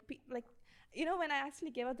be like when I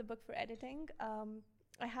actually gave out the book for editing,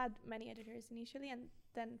 I had many editors initially, and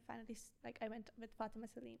then finally I went with Fatima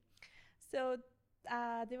Salim. So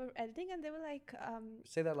they were editing and they were like,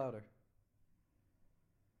 say that louder.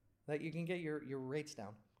 That you can get your rates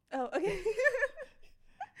down. oh, okay.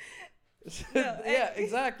 Yeah,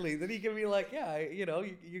 exactly. Then you can be like,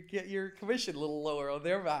 you get your commission a little lower on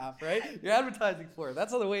their behalf, right? You're advertising for it.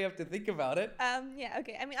 That's the way you have to think about it. Yeah,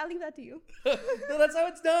 okay. I mean, I'll leave that to you. No, that's how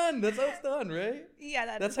it's done. That's how it's done, right?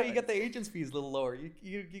 Yeah, that's how you get the agent's fees a little lower.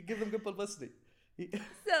 You give them good publicity.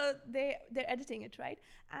 So they're editing it, right?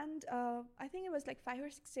 And I think it was like 5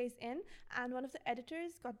 or 6 days in, and one of the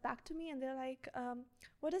editors got back to me and they're like,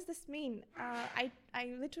 what does this mean? I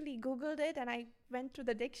literally Googled it and I went through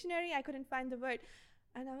the dictionary. I couldn't find the word.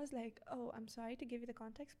 And I was like, oh, I'm sorry to give you the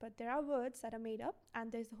context, but there are words that are made up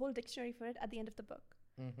and there's a whole dictionary for it at the end of the book.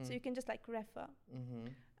 Mm-hmm. So you can just like refer. Mm-hmm.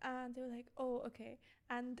 And they were like, oh, okay.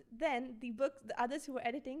 And then the others who were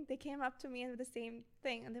editing, they came up to me and with the same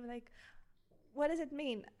thing. And they were like, what does it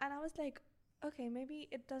mean? And I was like, okay, maybe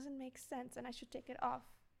it doesn't make sense and I should take it off,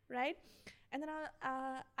 right? And then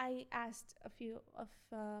I asked a few of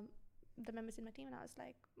the members in my team and I was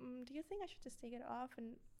like, do you think I should just take it off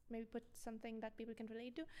and maybe put something that people can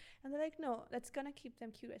relate to? And they're like, no, that's gonna keep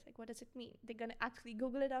them curious. Like, what does it mean? They're gonna actually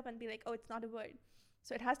Google it up and be like, oh, it's not a word.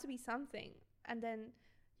 So it has to be something. And then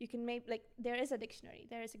you can make, like, there is a dictionary,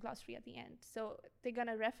 there is a glossary at the end. So they're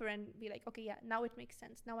gonna refer and be like, okay, yeah, now it makes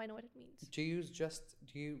sense. Now I know what it means. Do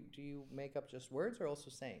you make up just words or also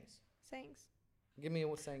sayings? Sayings. Give me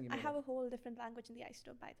a saying you made I have up. a whole different language in the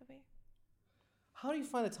isotope, by the way. How do you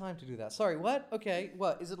find the time to do that? Sorry, what? Okay,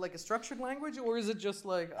 what? Is it like a structured language or is it just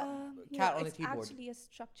like a cat on a keyboard? It's actually a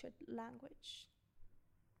structured language.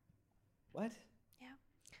 What?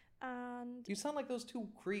 And you sound like those two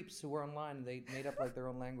creeps who were online and they made up like their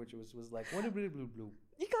own language. It was like, what blue blue blue.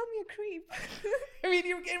 You called me a creep. I mean,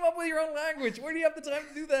 you came up with your own language. Where do you have the time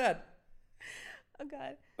to do that? Oh,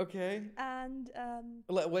 God. Okay. And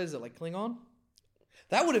what is it, like Klingon?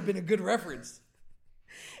 That would have been a good reference.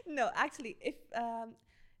 No, actually,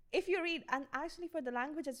 if you read, and actually for the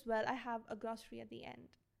language as well, I have a glossary at the end.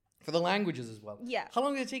 For the languages as well? Yeah. How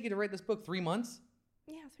long did it take you to write this book? 3 months?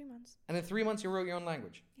 Yeah, 3 months. And in 3 months you wrote your own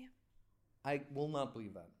language? Yeah. I will not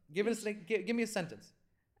believe that. Give me a sentence.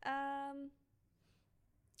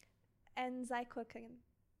 Enzai cooking.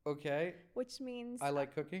 Okay. Which means... I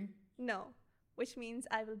like cooking? No. which means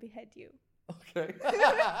I will behead you. Okay.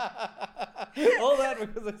 All that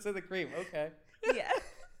because I said the cream. Okay. Yeah.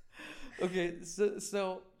 Okay.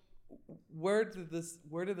 So where did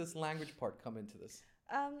this language part come into this?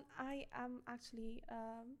 I am actually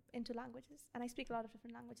into languages, and I speak a lot of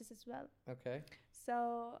different languages as well. Okay.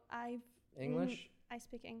 So I've English. I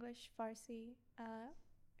speak English, Farsi,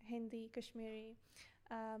 Hindi, Kashmiri,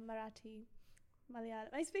 Marathi,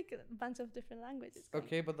 Malayalam. I speak a bunch of different languages.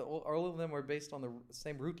 Okay, but all of them are based on the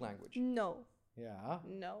same root language. No, Yeah.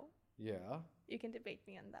 no. Yeah. You can debate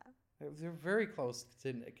me on that. They're very close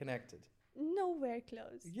connected. Nowhere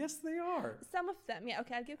close. Yes, they are. Some of them, yeah.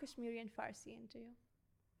 Okay, I'll give Kashmiri and Farsi into you.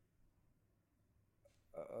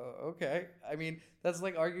 Okay. I mean, that's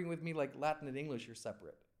like arguing with me like Latin and English are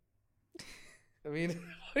separate. I mean,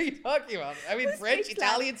 what are you talking about? I mean, Who French, speaks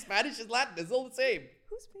Italian, Spanish, and Latin. It's all the same.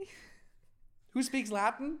 Who speaks? Who speaks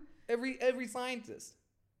Latin? Every scientist.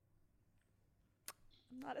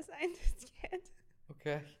 I'm not a scientist yet.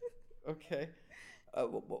 Okay. Okay.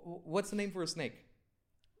 What's the name for a snake?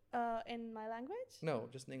 In my language? No,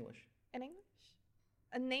 just in English. In English?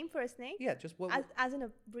 A name for a snake? Yeah, just what? As in a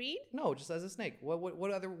breed? No, just as a snake.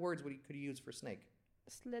 What other words could you use for snake?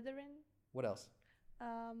 Slytherin? What else?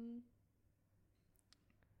 Um,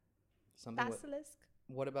 Something. basilisk?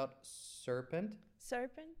 What about serpent?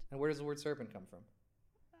 Serpent? And where does the word serpent come from?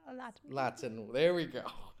 Latin. Latin. There we go.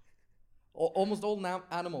 Almost all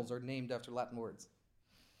animals are named after Latin words.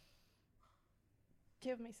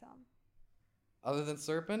 Give me some. Other than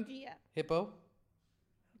serpent? Yeah. Hippo?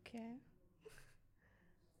 Okay.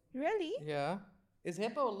 Really? Yeah. Is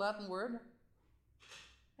hippo a Latin word?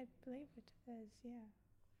 I believe it is, yeah.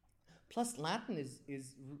 Plus, Latin is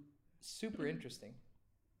super interesting.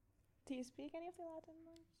 Do you speak any of the Latin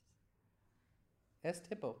words? Est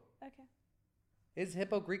hippo. Okay. Is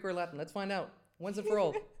hippo Greek or Latin? Let's find out. Once and for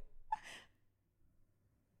all.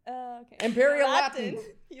 Okay. Imperial Latin.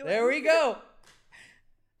 You There win. we go.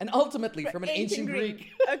 And ultimately from an ancient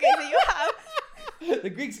Greek. Okay, so you have. The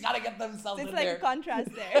Greeks gotta get themselves It's in like there. a contrast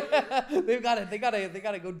there. They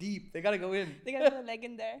gotta go deep. They gotta go in. They gotta put a leg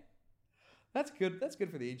in there. That's good. That's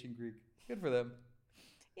good for the ancient Greek. Good for them.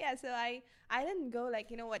 Yeah, so I didn't go like,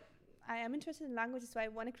 you know what, I am interested in languages, so I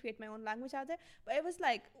want to create my own language out there. But it was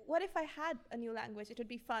like, what if I had a new language? It would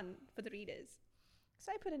be fun for the readers.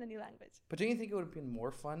 So I put in a new language. But don't you think it would have been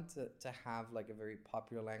more fun to have like a very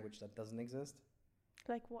popular language that doesn't exist?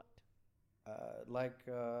 Like what?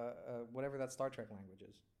 Whatever that Star Trek language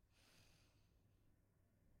is.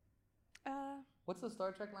 What's the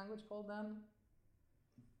Star Trek language called, Dan?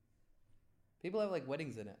 People have like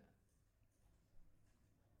weddings in it.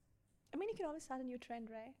 I mean, you can always start a new trend,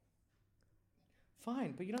 right?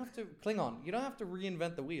 Fine, but you don't have to Klingon. You don't have to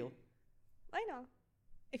reinvent the wheel. I know.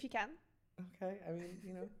 If you can. Okay, I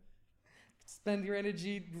mean, spend your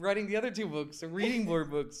energy writing the other two books or reading more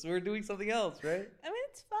books or doing something else, right? I mean,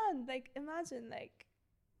 it's fun. Like, imagine, like,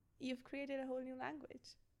 you've created a whole new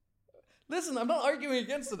language. Listen, I'm not arguing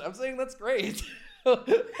against it. I'm saying that's great.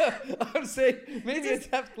 I'm saying maybe it's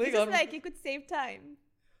have Klingon. It's just like you could save time.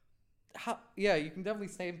 Yeah, you can definitely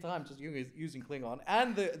save time just using Klingon.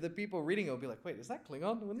 And the people reading it will be like, wait, is that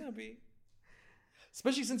Klingon? Wouldn't that be?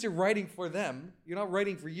 Especially since you're writing for them. You're not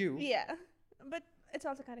writing for you. Yeah. But it's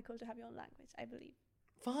also kind of cool to have your own language, I believe.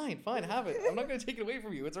 Fine, have it. I'm not going to take it away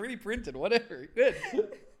from you. It's already printed, whatever. Good.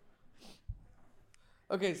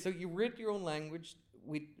 Okay, so you wrote your own language.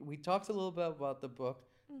 We talked a little bit about the book.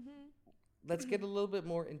 Mm-hmm. Let's get a little bit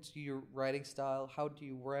more into your writing style. How do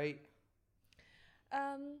you write?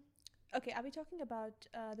 Okay, are we talking about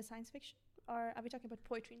the science fiction? Or are we talking about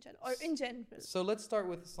poetry in general? Or in general? So let's start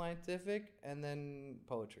with scientific and then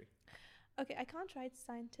poetry. Okay, I can't write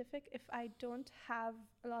scientific if I don't have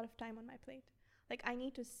a lot of time on my plate. Like, I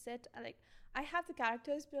need to sit, I have the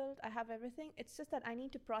characters built, I have everything. It's just that I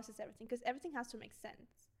need to process everything because everything has to make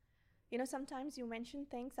sense. You know, sometimes you mention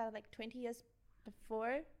things that are like 20 years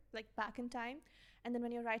before, like back in time. And then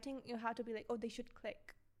when you're writing, you have to be like, oh, they should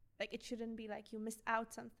click. Like, it shouldn't be like you missed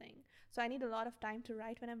out something. So I need a lot of time to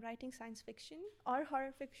write when I'm writing science fiction or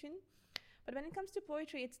horror fiction. But when it comes to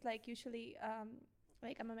poetry, it's like usually,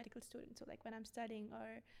 like I'm a medical student. So like when I'm studying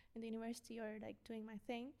or in the university or like doing my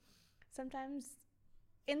thing, sometimes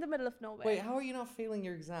in the middle of nowhere. Wait, how are you not failing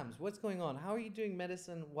your exams? What's going on? How are you doing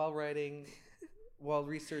medicine while writing, while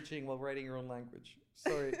researching, while writing your own language?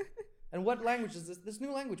 Sorry. And what language is this? This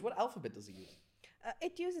new language, what alphabet does it use?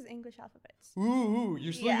 It uses English alphabets. Ooh,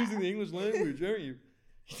 you're still using the English language, aren't you?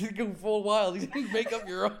 You didn't go full wild. You didn't make up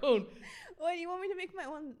your own. Well, you want me to make my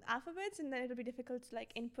own alphabets and then it'll be difficult to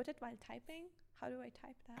like input it while typing? How do I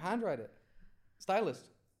type that? Handwrite it. Stylist.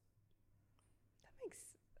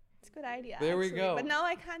 It's a good idea. There we actually. go. But now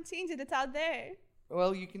I can't change it. It's out there.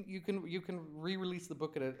 Well, you can re-release the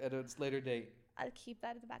book at its later date. I'll keep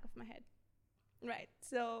that at the back of my head. Right.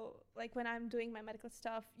 So, like, when I'm doing my medical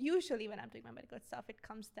stuff, usually when I'm doing my medical stuff, it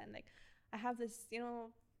comes then, like, I have this,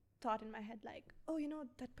 thought in my head, like, oh,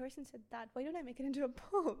 that person said that. Why don't I make it into a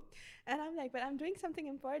poem? And I'm like, but I'm doing something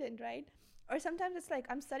important, right? Or sometimes it's like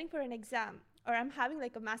I'm studying for an exam, or I'm having,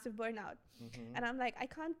 like, a massive burnout. Mm-hmm. And I'm like, I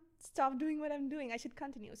can't stop doing what I'm doing. I should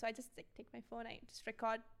continue. So I just, like, take my phone, I just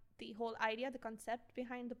record the whole idea, the concept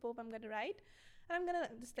behind the poem I'm going to write. And I'm going to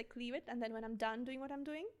just, like, leave it. And then when I'm done doing what I'm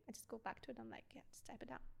doing, I just go back to it. I'm like, yeah, just type it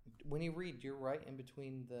down. When you read, do you write in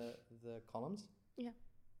between the columns? Yeah.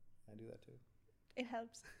 I do that too. It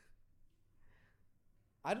helps.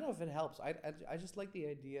 I don't know if it helps. I just like the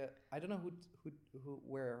idea. I don't know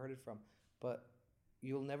where I heard it from, but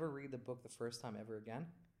you'll never read the book the first time ever again.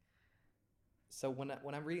 So when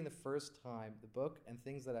I'm reading the first time the book and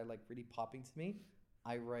things that are like really popping to me,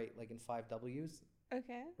 I write like in 5 W's.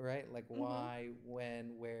 Okay. Right? Like why,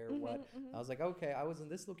 when, where, what. I was like, okay, I was in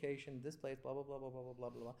this location, this place, blah, blah, blah, blah, blah, blah, blah,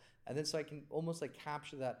 blah. And then so I can almost like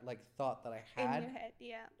capture that like thought that I had. In your head,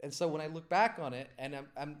 yeah. And so when I look back on it and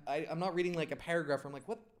I'm not reading like a paragraph, I'm like,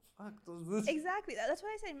 what the fuck does this? Exactly. That's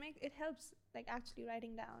why I say it helps, like actually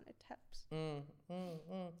writing down. It helps.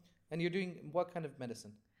 And you're doing what kind of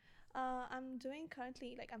medicine? I'm doing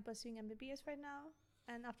currently, like I'm pursuing MBBS right now.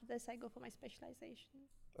 And after this, I go for my specialization.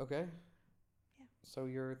 Okay. Yeah. So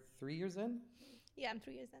you're 3 years in? Yeah, I'm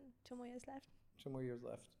 3 years in. 2 more years left. 2 more years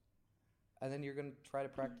left. And then you're going to try to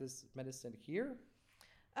practice medicine here?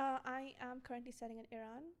 I am currently studying in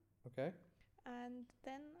Iran. Okay. And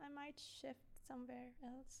then I might shift somewhere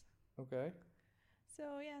else. Okay.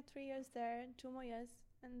 So yeah, 3 years there, 2 more years,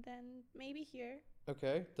 and then maybe here.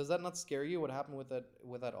 Okay. Does that not scare you? What happened with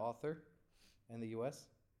that author in the U.S.?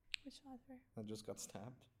 Which author? That just got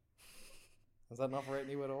stabbed. Does that not frighten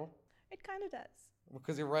you at all? It kind of does.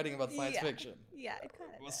 Because you're writing about science fiction. Yeah, it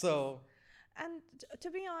kind of does. So. And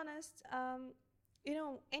to be honest,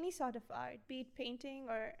 any sort of art, be it painting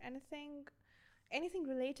or anything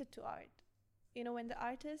related to art, when the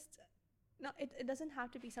artist, it doesn't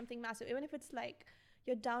have to be something massive. Even if it's like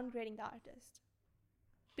you're downgrading the artist,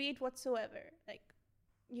 be it whatsoever, like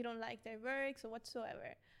you don't like their works or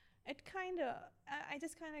whatsoever, I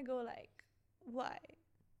just kind of go like, why?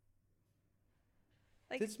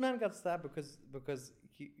 Like, this man got stabbed because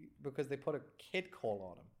they put a kid call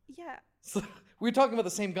on him. Yeah. So we're talking about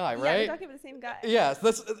the same guy, right? Yeah, we're talking about the same guy. Yes,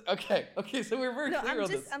 that's okay. Okay, so we're very clear on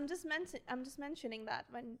this. I'm just mentioning that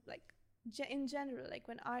when like in general, like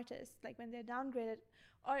when artists, like when they're downgraded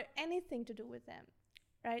or anything to do with them,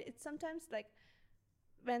 right? It's sometimes like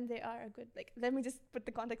when they are a good, like let me just put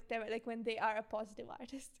the context there, like when they are a positive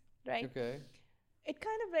artist, right? Okay. It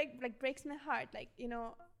kind of like breaks my heart, like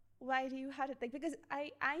why do you have it? Like because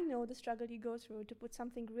I know the struggle you go through to put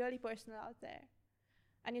something really personal out there.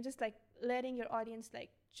 And you're just like letting your audience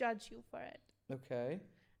like judge you for it. Okay.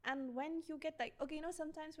 And when you get like, okay,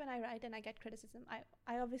 sometimes when I write and I get criticism,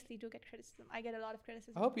 I obviously do get criticism. I get a lot of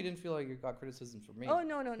criticism. I hope you didn't feel like you got criticism from me. Oh,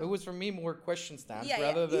 no. It was from me more question stands Yeah,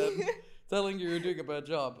 rather than telling you you're doing a bad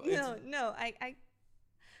job. No.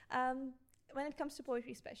 When it comes to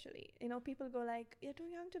poetry especially, people go like, you're too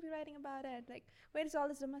young to be writing about it. Like, where does all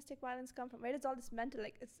this domestic violence come from? Where does all this mental,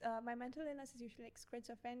 like, it's my mental illness is usually like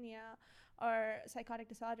schizophrenia or psychotic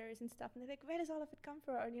disorders and stuff. And they're like, where does all of it come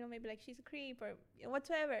from? Or, maybe like she's a creep or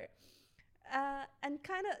whatsoever. And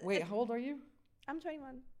kind of... Wait, how old are you? I'm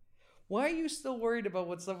 21. Why are you still worried about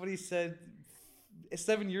what somebody said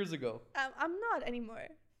 7 years ago? I'm not anymore.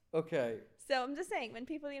 Okay. So I'm just saying, when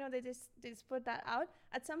people, they just put that out,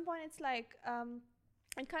 at some point it's like,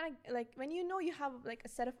 and kind of like when you have like a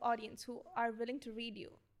set of audience who are willing to read you,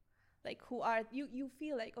 like who are, you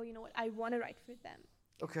feel like, oh, you know what, I want to write for them.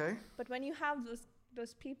 Okay. But when you have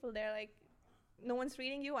those people there, like no one's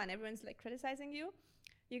reading you and everyone's like criticizing you,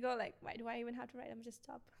 you go like, why do I even have to write? I'm just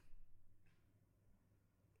stop.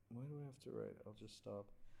 Why do I have to write? I'll just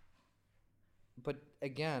stop. But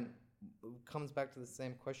again, comes back to the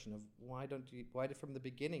same question of why from the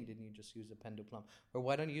beginning didn't you just use a pen de plume, or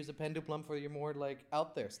why don't you use a pen de plume for your more like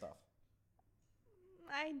out there stuff?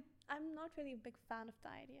 I'm not really a big fan of the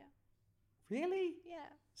idea. Really? Yeah.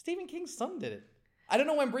 Stephen King's son did it. I don't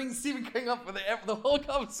know why I'm bringing Stephen King up for the whole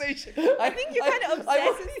conversation. I think you're kind of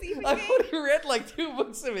obsessed with Stephen King. I've only read like 2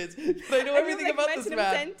 books of it, but I know everything about this man.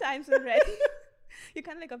 I've mentioned him 10 times already. You're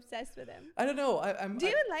kind of like obsessed with him. I don't know. Do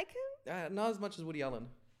you even like him? Not as much as Woody Allen.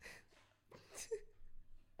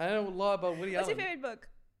 I know a lot about Woody Allen. What's your favorite book?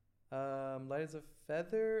 Light as a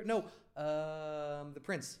Feather? No, The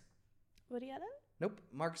Prince. Woody Allen? Nope.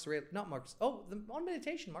 Marcus Aurelius. Not Marcus. Oh, On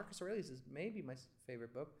Meditation. Marcus Aurelius is maybe my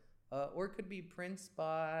favorite book. Or it could be Prince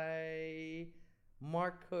by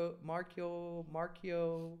Machiavelli.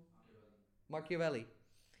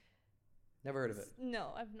 Never heard of it.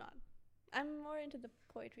 No, I've not. I'm more into the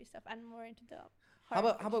poetry stuff and more into the. How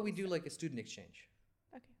about we do like a student exchange?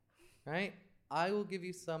 Okay. Right? I will give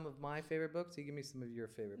you some of my favorite books. You give me some of your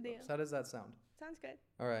favorite Deal. books. How does that sound? Sounds good.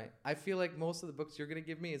 All right. I feel like most of the books you're going to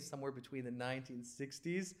give me is somewhere between the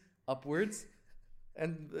 1960s upwards.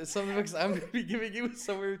 And some of the books I'm going to be giving you is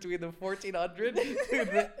somewhere between the 1400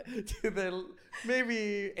 to the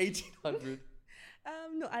maybe 1800.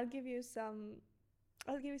 No, I'll give you some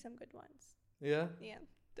good ones. Yeah? Yeah,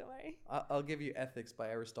 don't worry. I'll give you Ethics by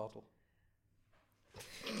Aristotle.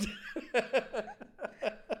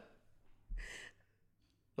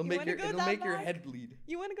 It'll make your head bleed.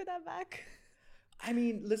 You want to go that back? I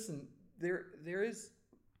mean, listen, there is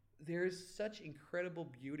such incredible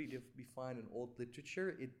beauty to be found in old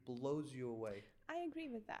literature. It blows you away. I agree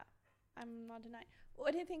with that. I'm not denying.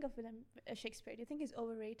 What do you think of William Shakespeare? Do you think he's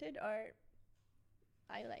overrated or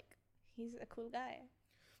he's a cool guy?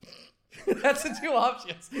 That's the two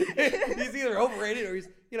options. He's either overrated or he's,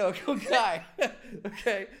 a cool guy.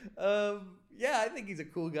 Okay. Yeah, I think he's a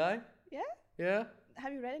cool guy. Yeah? Yeah.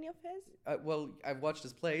 Have you read any of his? Well, I've watched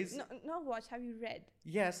his plays. No, not watch. Have you read?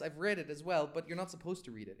 Yes, I've read it as well, but you're not supposed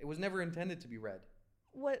to read it. It was never intended to be read.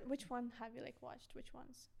 Which one have you watched? Which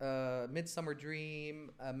ones? Midsummer Dream,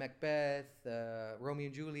 Macbeth, Romeo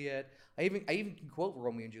and Juliet. I even can quote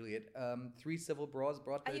Romeo and Juliet. Three civil brawls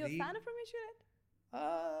brought by Are you thee. a fan of Romeo and Juliet?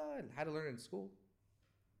 I had to learn it in school.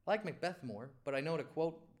 I like Macbeth more, but I know to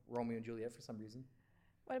quote Romeo and Juliet for some reason.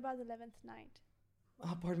 What about the 11th Night?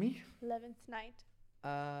 Pardon me? 11th Night.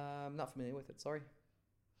 I'm not familiar with it. Sorry.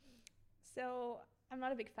 So I'm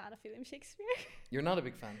not a big fan of William Shakespeare. You're not a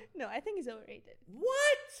big fan. No, I think he's overrated.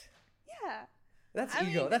 What? Yeah. That's I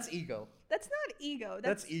ego. mean, That's ego. That's not ego.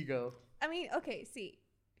 That's ego. I mean, okay, see,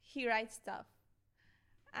 he writes stuff,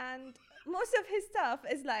 and most of his stuff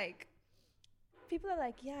is people are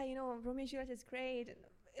like, yeah, Romeo and Juliet is great. And,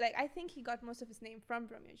 I think he got most of his name from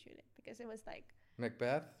Romeo and Juliet because it was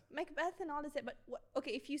Macbeth and all this. But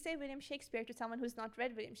okay, if you say William Shakespeare to someone who's not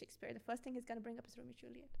read William Shakespeare, the first thing he's going to bring up is Romeo and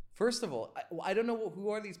Juliet. First of all, I don't know who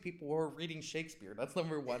are these people who are reading Shakespeare. That's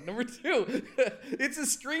number one. Number two, it's a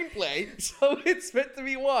screenplay, so it's meant to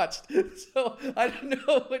be watched. So I don't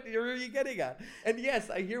know what you're getting at. And yes,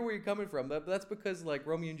 I hear where you're coming from. But that's because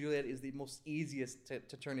Romeo and Juliet is the most easiest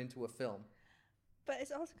to turn into a film. But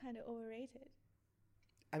it's also kind of overrated.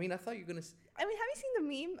 I mean, I thought you were going to... I mean, have you seen the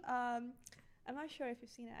meme? I'm not sure if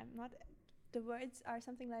you've seen it. The words are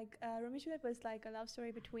something like, Romeo and Juliet was like a love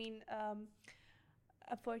story between a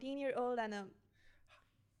 14-year-old and a...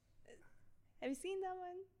 Have you seen that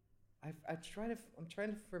one? I'm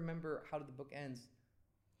trying to remember how the book ends.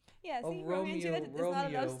 Yeah, see, Romeo and Juliet is not a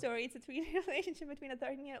love story. It's a 3-year relationship between a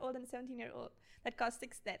 13-year-old and a 17-year-old that caused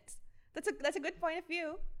 6 deaths. That's a good point of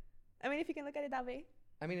view. I mean, if you can look at it that way.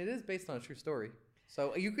 I mean, it is based on a true story.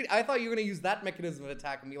 So I thought you were going to use that mechanism of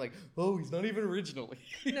attack and be like, oh, he's not even original.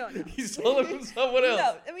 No. He's stolen from someone else.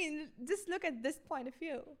 No, I mean, just look at this point of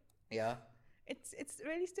view. Yeah. It's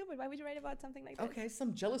really stupid. Why would you write about something like this? Okay,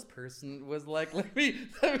 some jealous person was like, let me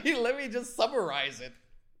just summarize it.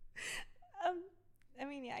 I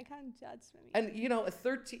mean, yeah, I can't judge. And a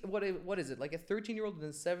 13, what is it? Like a 13-year-old and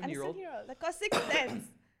a 7-year-old? And a 7-year-old. That caused 6 deaths.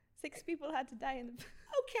 6 people had to die in the...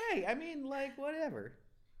 Okay, I mean, whatever.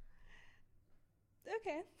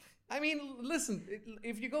 Okay. I mean, listen,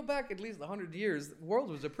 if you go back at least 100 years, the world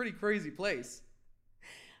was a pretty crazy place.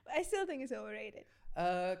 I still think it's overrated.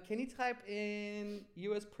 Can you type in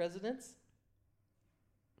U.S. presidents?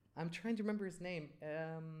 I'm trying to remember his name.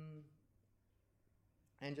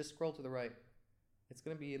 And just scroll to the right. It's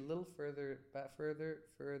going to be a little further. Where are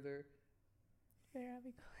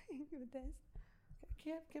we going with this?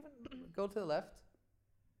 Go to the left.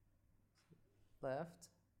 Left.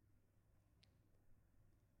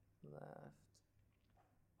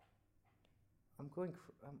 I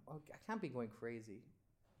can't be going crazy.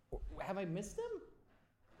 Have I missed him?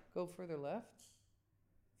 Go further left.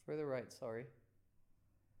 Further right, sorry.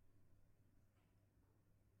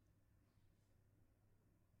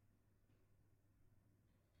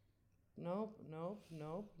 Nope.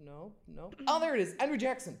 Oh, there it is. Andrew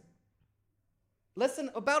Jackson.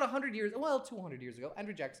 About 100 years, 200 years ago,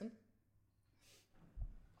 Andrew Jackson.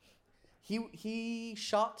 He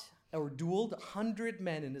shot or dueled 100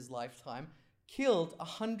 men in his lifetime, killed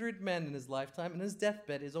 100 men in his lifetime, and his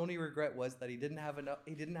deathbed, his only regret was that he didn't have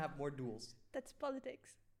more duels. That's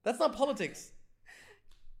politics. That's not politics.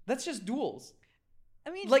 That's just duels. I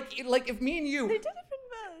mean, Like if me and they're you, two different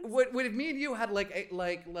books. what if me and you had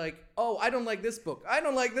oh, I don't like this book, I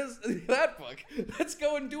don't like this that book, let's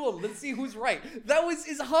go and duel, let's see who's right. That was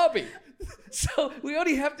his hobby. So we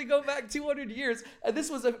only have to go back 200 years, and this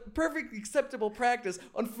was a perfectly acceptable practice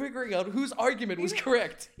on figuring out whose argument was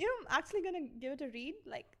correct. You know, I'm actually gonna give it a read,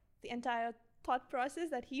 like the entire thought process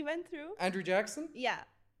that he went through. Andrew Jackson, Yeah,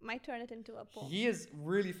 might turn it into a poem. he is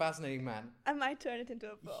really fascinating man. I might turn it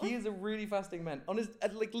into a poem. He is a really fascinating man. On his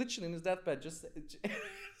like literally in his deathbed, just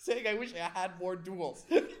saying, "I wish I had more duels."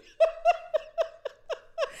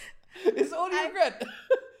 His only regret.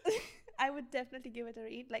 I would definitely give it a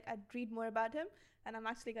read. Like, I'd read more about him, and I'm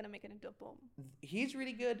actually gonna make it into a poem. He's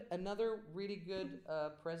really good. Another really good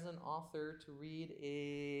president author to read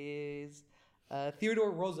is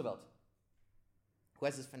Theodore Roosevelt, who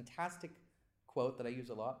has this fantastic quote that I use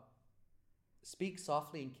a lot: "Speak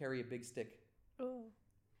softly and carry a big stick." Oh,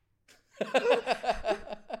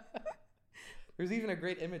 There's even a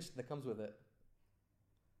great image that comes with it.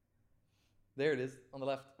 There it is on the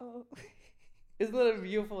left. oh. Isn't that a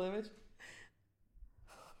beautiful image?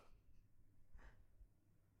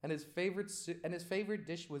 And his favorite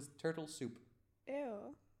dish was turtle soup.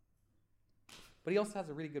 Ew. But he also has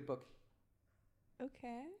a really good book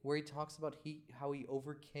Okay. where he talks about how he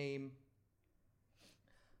overcame.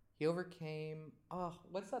 He overcame. Oh,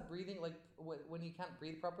 what's that breathing like when you can't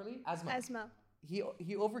breathe properly? Asthma. Asthma.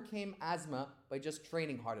 He overcame asthma by just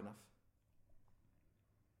training hard enough.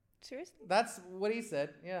 Seriously? That's what he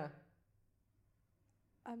said. Yeah.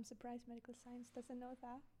 I'm surprised medical science doesn't know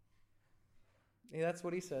that. Yeah, that's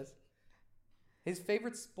what he says. His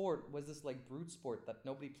favorite sport was this like brute sport that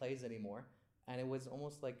nobody plays anymore, and it was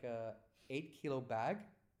almost like a 8-kilo bag,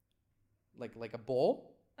 like a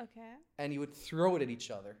ball, Okay. and you would throw it at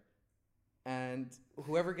each other, and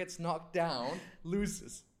whoever gets knocked down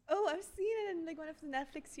loses. Oh, I've seen it in like one of the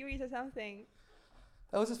Netflix series or something.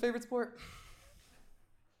 That was his favorite sport.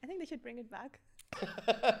 I think they should bring it back.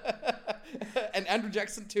 And Andrew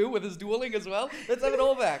Jackson too, with his dueling as well. Let's have it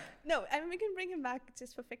all back. No, I mean, we can bring him back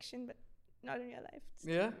just for fiction, but not in real life. Just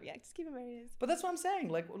Yeah? Yeah, just keep him where he is. But that's what I'm saying.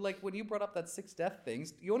 Like when you brought up that 6 death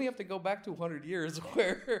things, you only have to go back to 100 years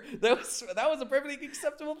where that was a perfectly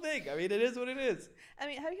acceptable thing. I mean, it is what it is. I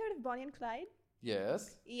mean, have you heard of Bonnie and Clyde?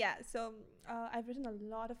 Yes. Yeah, so I've written a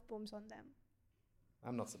lot of poems on them.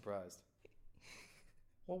 I'm not surprised.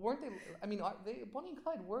 Well, weren't they? I mean, Bonnie and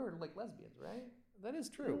Clyde were like lesbians, right? That is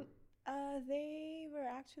true. They were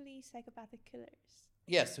actually psychopathic killers.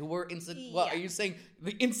 Yes, who were Well, Yeah. are you saying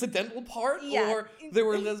the incidental part, Yeah. or they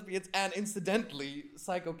were lesbians and incidentally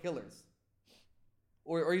psycho killers,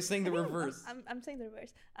 or are you saying the I think reverse? I'm saying the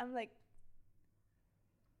reverse. I'm like,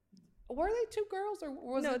 Were they 2 girls, or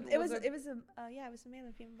was no, it? it was a male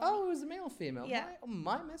and female. Oh, it was a male and female. Yeah.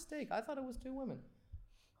 My mistake. I thought it was 2 women.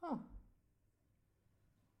 Huh.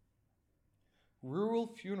 Rural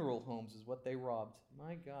funeral homes is what they robbed.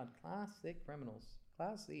 My God, classic criminals.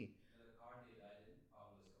 Class C. The car they died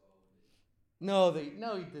in was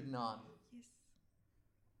No, he did not. Yes.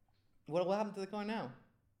 What happened to the car now?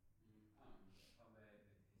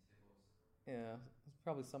 Yeah,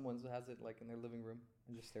 probably someone has it like in their living room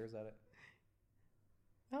and just stares at it.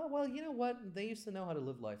 Oh well, you know what? They used to know how to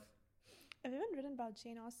live life. Have you ever written about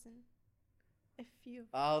Jane Austen? If you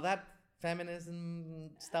Oh, that feminism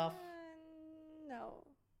stuff. No.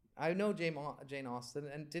 I know Jane Austen,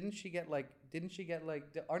 and didn't she get like?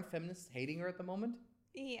 Aren't feminists hating her at the moment?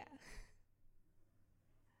 Yeah.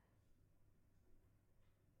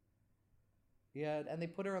 Yeah, and they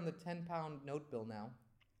put her on the £10 note bill now.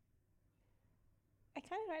 I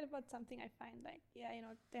kind of write about something I find like, yeah, you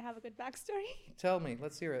know, they have a good backstory. Tell me,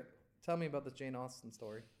 let's hear it. Tell me about the Jane Austen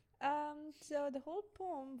story. So the whole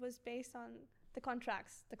poem was based on the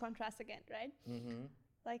contrast again, right? Mm-hmm.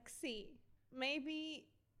 Like, see, maybe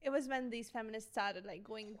it was when these feminists started like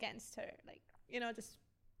going against her, like, you know, just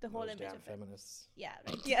the whole Those image damn of it. feminists. Yeah,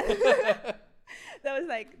 right. Yeah. That was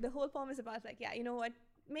like the whole poem is about like, yeah, you know what?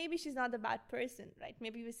 Maybe she's not the bad person, right?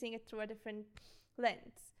 Maybe we're seeing it through a different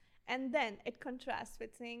lens. And then it contrasts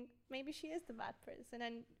with saying maybe she is the bad person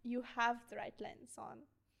and you have the right lens on.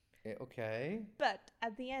 Okay. But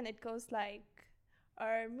at the end, it goes like,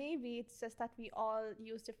 or maybe it's just that we all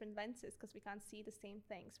use different lenses because we can't see the same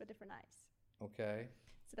things with different eyes. Okay.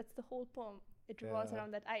 So that's the whole poem. It revolves Yeah.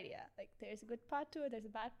 around that idea. Like, there's a good part to it, there's a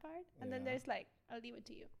bad part, and then Yeah. there's like, I'll leave it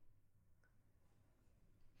to you.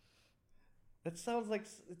 That sounds like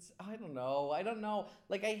I don't know.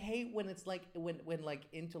 Like I hate when it's like when like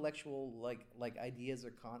intellectual like ideas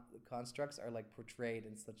or constructs are like portrayed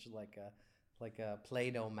in such like a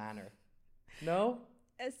Play-Doh manner. No?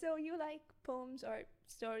 So you like poems or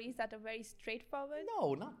stories that are very straightforward?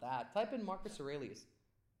 No, not that. Type in Marcus Aurelius.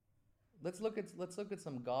 Let's look at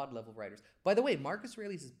some god level writers. By the way, Marcus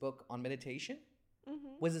Aurelius' book on meditation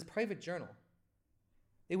was his private journal.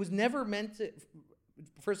 It was never meant to.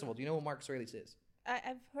 First of all, do you know who Marcus Aurelius is?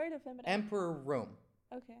 I've heard of him, but Emperor of Rome.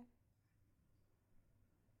 okay.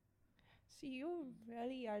 So you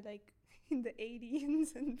really are like in the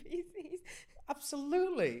 80s and BCs.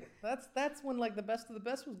 Absolutely. That's when like the best of the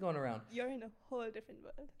best was going around. You're in a whole different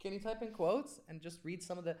world. Can you type in quotes and just read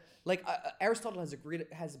some of the like Aristotle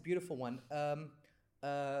has a beautiful one.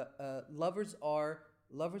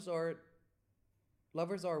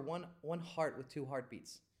 Lovers are one heart with two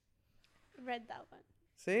heartbeats. Read that one.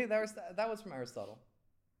 See, that was from Aristotle.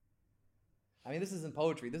 I mean, this isn't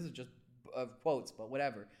poetry. This is just quotes, but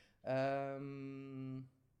whatever. You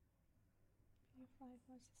fly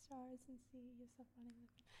towards the stars and see yourself running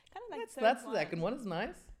with them. Kind of like the third That's one. the second one. Is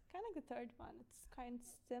nice. Kind of like the third one. It's kind of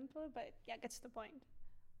simple, but yeah, gets to the point.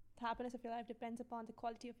 The happiness of your life depends upon the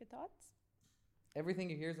quality of your thoughts. Everything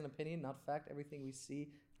you hear is an opinion, not fact. Everything we see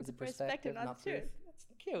is a Perspective, perspective, not not truth. truth. That's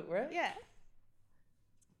cute, right? Yeah.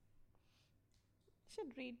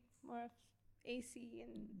 Should read more of AC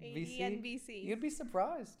and AD VC? and BC. You'd be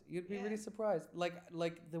surprised. You'd be Yeah. really surprised. Like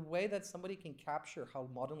the way that somebody can capture how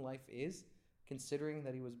modern life is, considering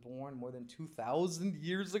that he was born more than 2,000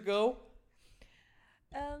 years ago.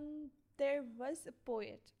 There was a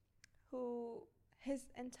poet who his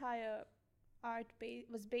entire art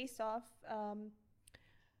was based off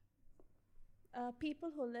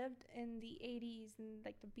people who lived in the 80s and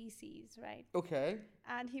like the BCs, right? Okay.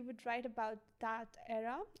 And he would write about that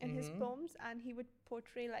era in his Mhm. poems, and he would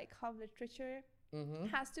portray like how literature Mm-hmm.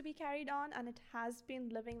 has to be carried on, and it has been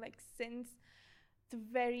living like since the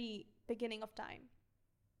very beginning of time.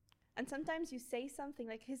 And sometimes you say something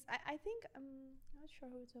like I think I'm not sure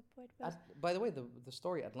who the poet was. By the way, the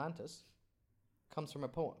story Atlantis comes from a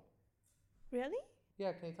poem. Really?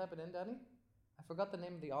 Yeah, can you type it in, Danny? I forgot the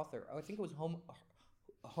name of the author. Oh, I think it was Homo?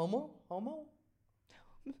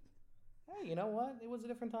 Hey, you know what? It was a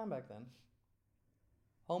different time back then.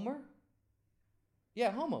 Homer?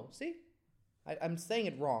 Yeah, Homo. See? I'm saying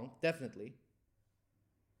it wrong, definitely.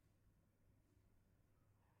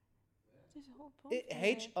 There's a whole poem. for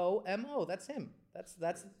it. Homo. That's him.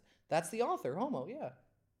 That's the author, Homo, yeah.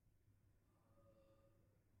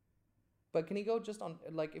 But can you go just on,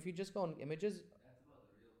 like, if you just go on images,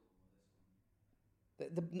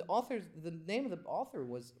 the author's, the name of the author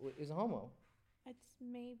is Homo. It's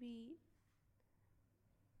maybe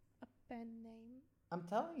a pen name. I'm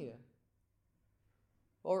telling you.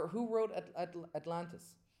 Or who wrote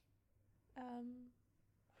Atlantis?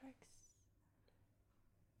 Rex.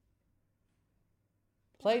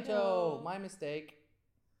 Plato. My mistake.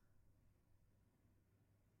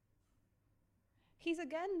 He's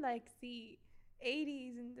again like the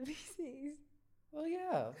 80s and the BCs. Well,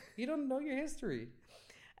 yeah. You don't know your history.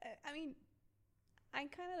 I mean, I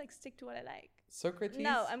kind of like stick to what I like. Socrates.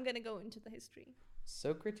 No, I'm gonna go into the history.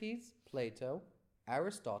 Socrates, Plato,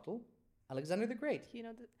 Aristotle, Alexander the Great. You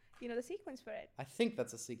know the sequence for it. I think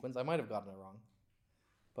that's a sequence. I might have gotten it wrong.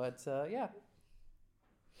 But yeah.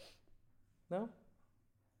 No?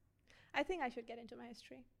 I think I should get into my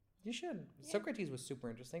history. You should. Yeah. Socrates was super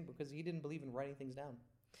interesting because he didn't believe in writing things down.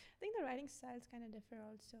 I think the writing styles kind of differ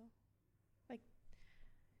also. Like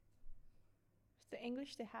the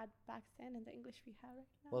English they had back then and the English we have right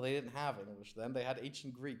now. Well, they didn't have English then. They had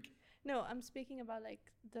ancient Greek. No, I'm speaking about like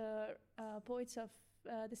the poets of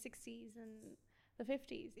the 60s and the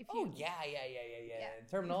 50s. If you Yeah. Yeah. And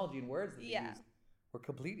terminology and words that they Yeah. used were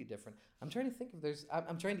completely different. I'm trying to think if there's.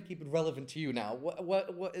 I'm trying to keep it relevant to you now.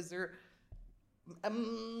 What is there?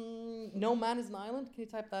 No Man is an Island. Can you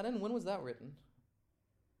type that in? When was that written?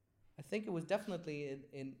 I think it was definitely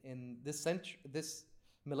in this century, this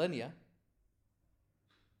millennia.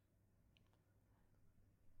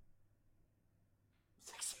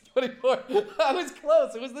 I was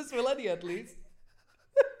close. It was this millennia at least.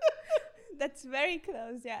 that's very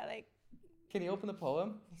close. Yeah, like Can you open the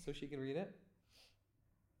poem so she can read it?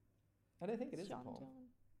 I don't think it is John a poem. Donne.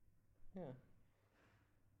 Yeah.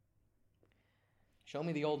 Show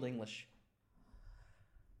me the Old English.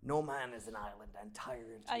 No man is an island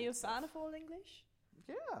entire into Are you a itself. fan of Old English?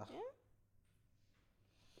 Yeah. Yeah.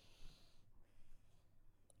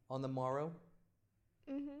 On the morrow.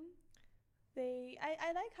 Mm-hmm.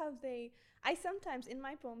 I like how I sometimes in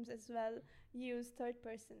my poems as well use third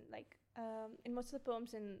person. Like in most of the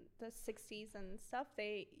poems in the 60s and stuff,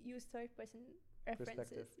 they use third person references.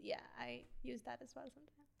 Perspective. Yeah, I use that as well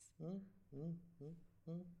sometimes.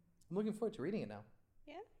 I'm looking forward to reading it now.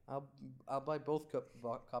 Yeah. I'll buy both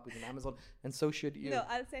copies on Amazon, and so should you. No,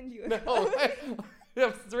 I'll send you. No,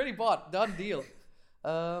 it's already bought. Done deal.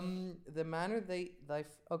 The manner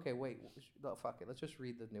okay, wait. No, fuck it. Let's just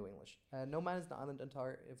read the New English. No man is an island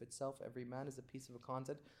entire of itself. Every man is a piece of a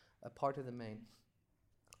continent, a part of the main.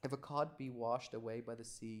 If a cod be washed away by the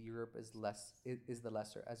sea, Europe is the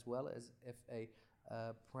lesser, as well as if a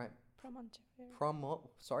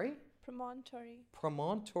Promontory.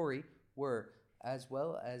 promontory were, as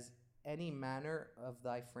well as any manner of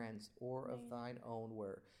thy friends or of thine own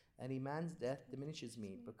were. Any man's death diminishes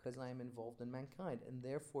me, because I am involved in mankind, and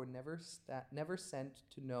therefore never sent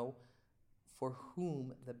to know for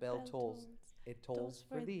whom the bell tolls. It tolls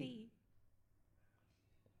for thee.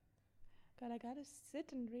 God, I gotta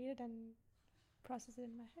sit and read it and process it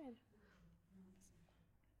in my head.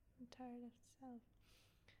 I'm tired of itself.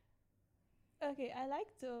 Okay, I like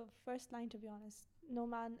the first line, to be honest. No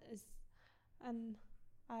man is an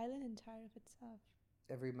island entire of itself.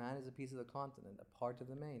 Every man is a piece of the continent, a part of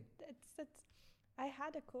the main. It's I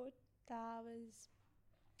had a quote that was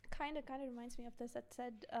kind of reminds me of this, that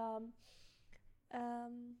said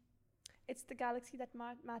it's the galaxy that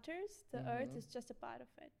matters, the earth is just a part of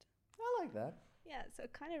it. I like that. Yeah, so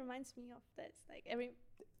it kind of reminds me of this, like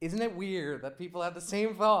Isn't it weird that people have the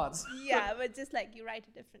same thoughts? yeah, but just like you write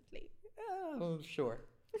it differently. Oh, sure.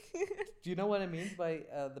 Do you know what it means by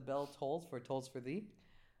the bell tolls for thee?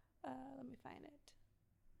 Let me find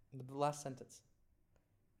it. The last sentence.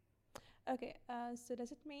 Okay, so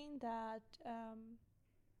does it mean that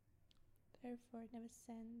therefore it never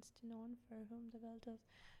sends to known for whom the bell tolls?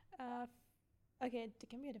 Okay, there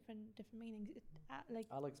can be a different meanings. Like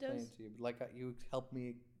I'll explain it to you. Like you helped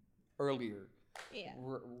me earlier. Yeah.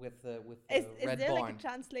 With the Is Red there Barn. like a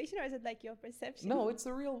translation, or is it like your perception? No, it's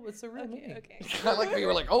a real meaning. Okay. I like how you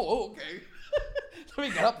were like, oh, okay. Let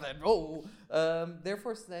me get up then. Oh,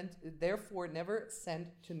 therefore never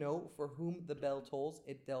sent to know for whom the bell tolls.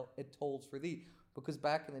 It tolls for thee. Because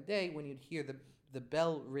back in the day, when you'd hear the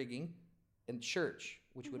bell ringing in church,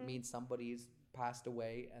 which would mean somebody's passed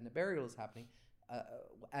away and a burial is happening,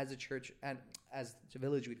 as a church and as the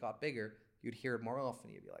village we got bigger, you'd hear it more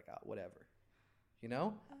often. You'd be like, oh, whatever, you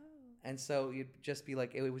know. Oh. And so you'd just be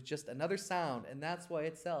like, it was just another sound, and that's why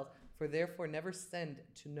it sells. For therefore never send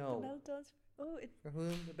to know. The bell tolls. Oh, it For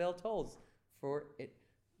whom the bell tolls, for it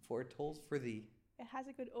tolls for thee. has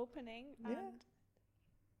a good opening. Yeah. And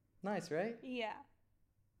Nice, right? yeah.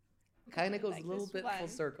 Kind of goes Like a little this bit full one.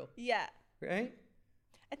 circle, Yeah. right?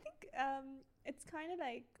 I think it's kind of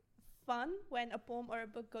like fun when a poem or a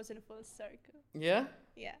book goes in a full circle. Yeah.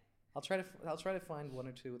 Yeah. I'll try to find one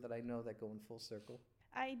or two that I know that go in full circle.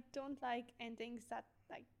 I don't like endings that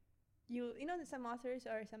like you know some authors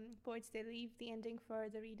or some poets, they leave the ending for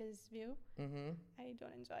the reader's view. Mm-hmm. I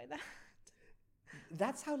don't enjoy that.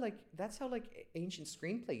 That's how ancient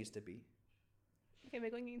screenplay used to be. Okay,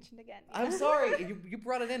 we're going ancient again. I'm sorry, you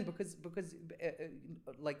brought it in because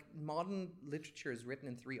like modern literature is written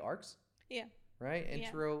in 3 arcs, Yeah. right? Yeah.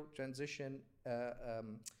 Intro, transition,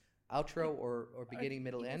 outro, or beginning,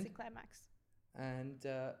 middle, It's end. a climax. And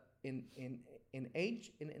in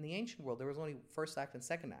the ancient world, there was only first act and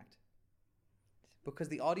second act, because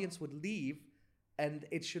the audience would leave, and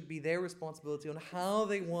it should be their responsibility on how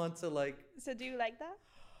they want to like. So do you like that?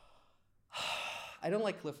 I don't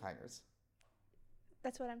like cliffhangers,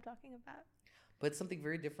 That's what I'm talking about. but it's something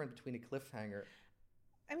very different between a cliffhanger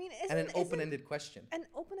I mean, and an open-ended question. An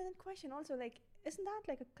open-ended question also, like, isn't that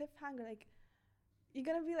like a cliffhanger? Like, you're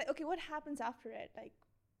gonna be like, okay, what happens after it? Like,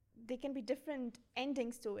 there can be different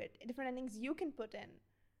endings to it, different endings you can put in.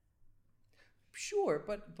 Sure,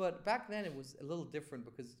 but back then it was a little different,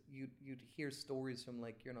 because you'd hear stories from,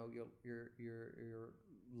 like, you know, your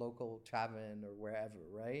local tavern or wherever,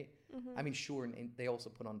 right? Mm-hmm. I mean, sure, and they also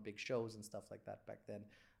put on big shows and stuff like that back then,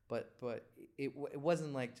 but it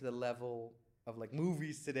wasn't like to the level of like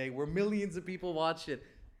movies today where millions of people watch it.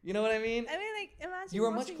 You know what I mean? I mean, like, imagine You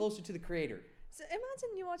are much closer to the creator. So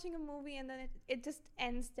imagine you watching a movie and then it just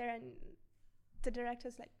ends there, and the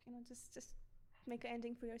director's like, you know, just make an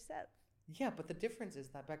ending for yourself. Yeah, but the difference is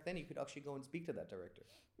that back then you could actually go and speak to that director.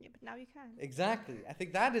 Yeah, but now you can. Exactly. I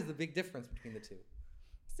think that is the big difference between the two.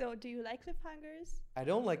 So do you like cliffhangers? I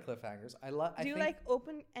don't like cliffhangers. Do you like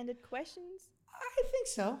open-ended questions I think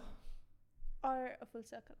so. or a full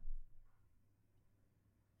circle?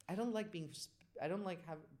 I don't like being. I don't like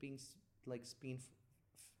being like spoon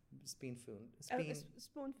Spoon-fed.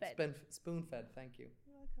 spoon fed. Thank you.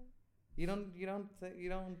 You're welcome. You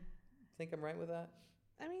don't think I'm right with that?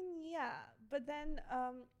 I mean, yeah, but then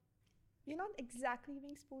you're not exactly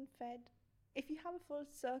being spoon-fed. If you have a full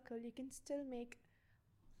circle, you can still make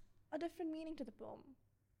a different meaning to the poem.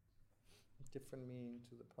 Different meaning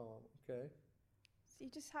to the poem. Okay. So you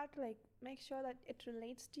just have to like make sure that it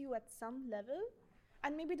relates to you at some level,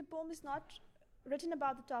 and maybe the poem is not written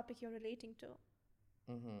about the topic you're relating to,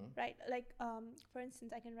 right? Like, for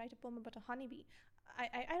instance, I can write a poem about a honeybee.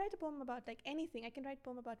 I write a poem about like anything. I can write a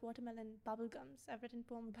poem about watermelon bubblegums. I've written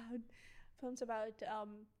poems about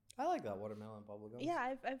I like that watermelon bubblegum.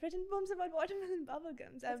 yeah, I've written poems about watermelon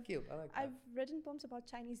bubblegums. That's cute. I like that. I've written poems about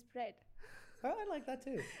Chinese bread. I like that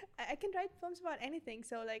too. I can write poems about anything.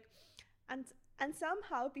 So like, and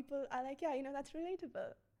somehow people are like, yeah, that's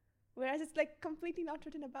relatable. Whereas it's like completely not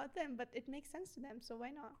written about them, but it makes sense to them. So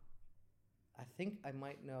why not? I think I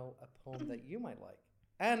might know a poem that you might like,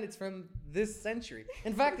 and it's from this century.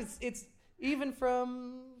 In fact, it's even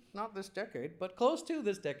from not this decade, but close to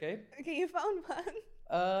this decade. Okay, you found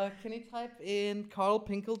one. Can you type in Carl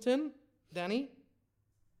Pinkelton, Danny?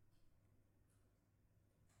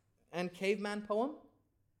 And caveman poem?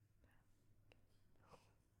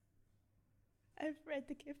 I've read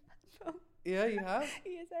the caveman poem. Yeah, you have?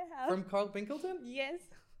 Yes, I have. From Carl Pinkelton? Yes.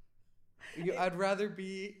 I'd rather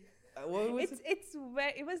be... what was it?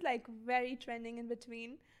 It was like very trending in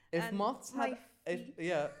between. If moths had...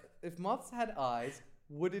 If moths had eyes,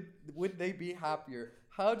 would they be happier?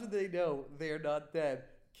 How do they know they're not dead?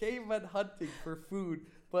 Cavemen hunting for food,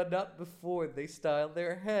 but not before they style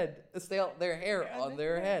their hair on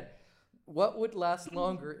their head. What would last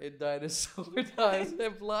longer in dinosaur times? A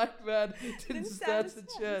blind man didn't stand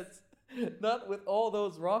a chance. Not with all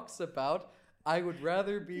those rocks about. I would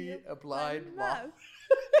rather be a blind moth.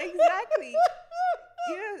 Exactly.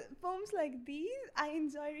 Poems like these, I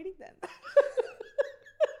enjoy reading them.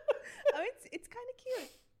 It's kind of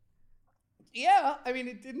cute. Yeah, I mean,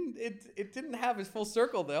 it didn't have its full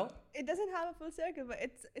circle though. It doesn't have a full circle, but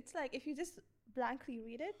it's like if you just blankly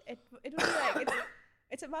read it, it will be like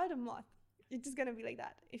it's about a moth. It's just gonna be like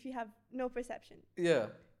that if you have no perception. Yeah.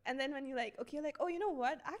 And then when you're like, oh, you know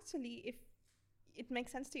what? Actually, if it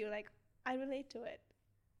makes sense to you, like I relate to it,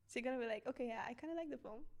 so you're gonna be like, okay, yeah, I kind of like the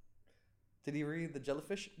poem. Did you read the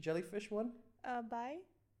jellyfish one? By?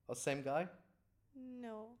 Oh, same guy?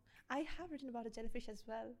 No. I have written about a jellyfish as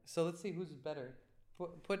well. So let's see who's better.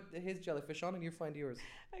 Put his jellyfish on and you find yours.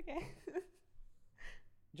 Okay.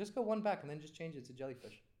 Just go one back and then just change it to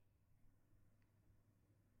jellyfish.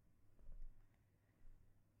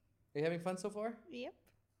 Are you having fun so far? Yep.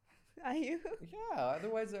 Are you? Yeah,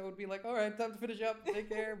 otherwise I would be like, all right, time to finish up. Take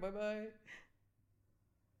care. Bye-bye.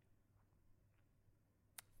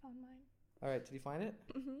 Found mine. All right, did you find it?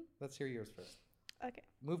 Mm-hmm. Let's hear yours first. Okay.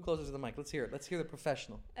 Move closer to the mic. Let's hear it. Let's hear the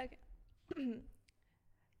professional. Okay.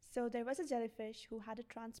 So there was a jellyfish who had a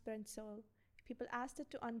transparent soul. People asked it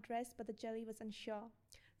to undress, but the jelly was unsure.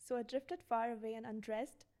 So it drifted far away and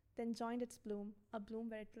undressed, then joined its bloom, a bloom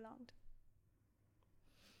where it belonged.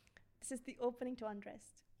 This is the opening to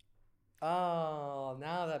Undressed. Oh,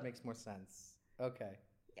 now that makes more sense. Okay.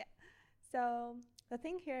 Yeah. So the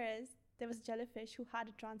thing here is there was a jellyfish who had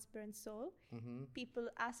a transparent soul. Mm-hmm. People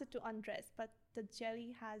asked it to undress, but the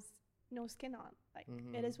jelly has no skin on. Like,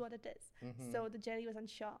 it is what it is. Mm-hmm. So the jelly was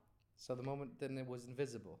unsure. So the moment then it was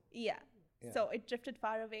invisible. Yeah. Yeah. So it drifted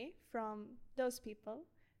far away from those people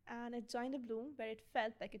and it joined a bloom where it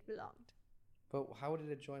felt like it belonged. But how did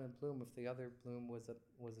it join a bloom if the other bloom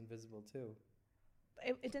was invisible too?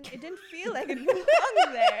 It didn't feel like it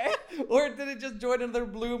belonged there. Or did it just join another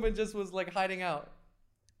bloom and just was like hiding out?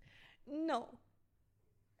 No.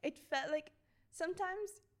 It felt like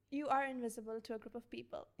sometimes you are invisible to a group of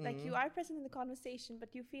people. Mm-hmm. Like you are present in the conversation,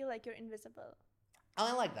 but you feel like you're invisible.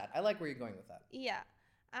 I like that. I like where you're going with that. Yeah.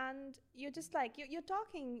 And you're just like, you're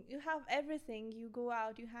talking, you have everything, you go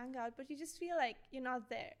out, you hang out, but you just feel like you're not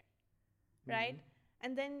there. Right?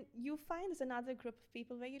 And then you find there's another group of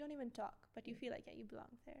people where you don't even talk, but you feel like, yeah, you belong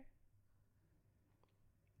there.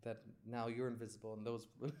 That now you're invisible and those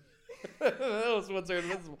those ones are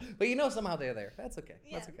invisible. But you know somehow they're there. That's okay.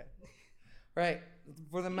 Yeah. That's okay. Right.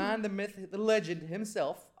 For the man, the myth, the legend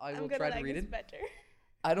himself, I will try to read it. Better.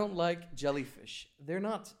 I don't like jellyfish. They're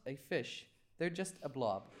not a fish. They're just a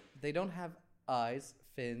blob. They don't have eyes,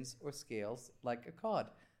 fins, or scales like a cod.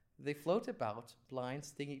 They float about, blind,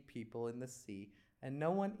 stingy people in the sea, and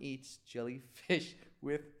no one eats jellyfish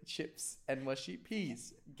with chips and mushy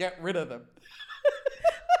peas. Get rid of them.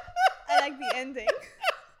 I like the ending.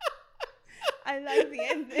 I like the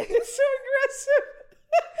ending. It's so aggressive.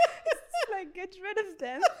 It's like, get rid of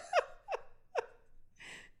them.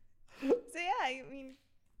 So yeah, I mean,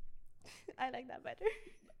 I like that better.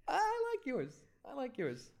 I like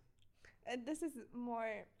yours. This is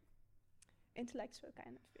more intellectual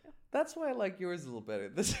kind of view. That's why I like yours a little better.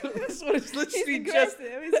 This one is He's literally just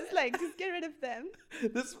aggressive. He's just like, just get rid of them.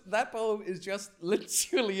 that poem is just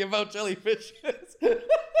literally about jellyfishes.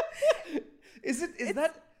 Is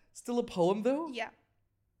that still a poem though? Yeah.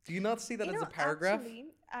 Do you not see that You as know, a paragraph? Actually,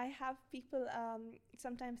 I have people,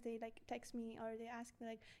 sometimes they like text me or they ask me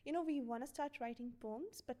like, we want to start writing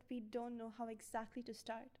poems, but we don't know how exactly to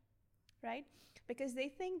start, right? Because they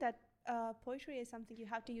think that poetry is something you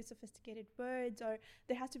have to use sophisticated words or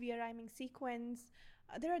there has to be a rhyming sequence.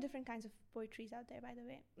 There are different kinds of poetries out there, by the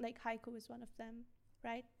way. Like haiku is one of them,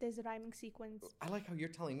 right? There's a rhyming sequence. I like how you're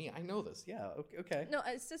telling me. I know this. Yeah. Okay. No,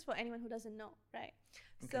 it's just for anyone who doesn't know, right?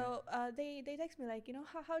 Okay. So they text me like,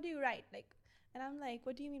 how do you write? Like, and I'm like,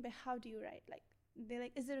 what do you mean by how do you write? Like, they're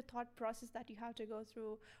like, is there a thought process that you have to go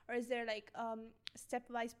through, or is there like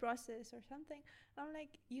stepwise process or something? And I'm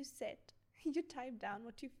like, you sit, you type down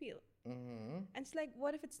what you feel. Mm-hmm. And it's like,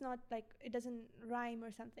 what if it's not like it doesn't rhyme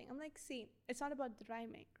or something? I'm like, see, it's not about the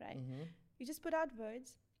rhyming, right? Mm-hmm. You just put out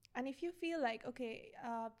words, and if you feel like, okay,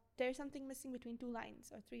 there's something missing between 2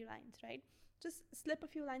 lines or 3 lines, right? Just slip a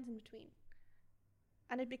few lines in between,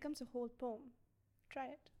 and it becomes a whole poem. Try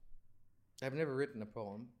it. I've never written a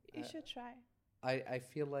poem. You should try. I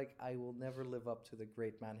feel like I will never live up to the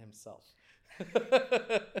great man himself. I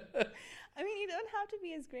mean, you don't have to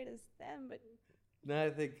be as great as them, but No, I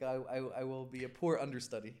think I will be a poor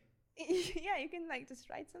understudy. yeah, you can like just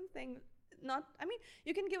write something.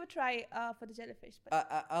 You can give a try for the jellyfish, but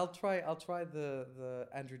I'll try the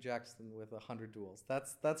Andrew Jackson with 100 duels.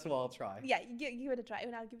 That's what I'll try. yeah, give it a try,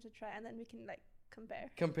 and I'll give it a try, and then we can like compare.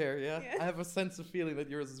 Compare, yeah? Yeah. I have a sense of feeling that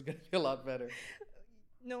yours is going to be a lot better.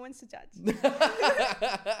 No one's to judge.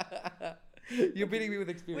 You're beating me with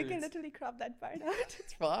We experience. can literally crop that part out.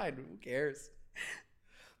 It's fine. Who cares?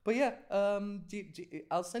 But yeah,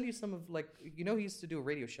 I'll send you some of like he used to do a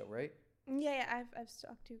radio show, right? Yeah, I've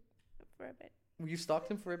stalked you for a bit. You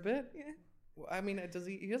stalked him for a bit. Yeah. Well, I mean, does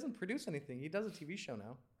he? He doesn't produce anything. He does a TV show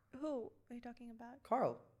now. Who are you talking about?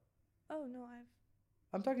 Carl. Oh no,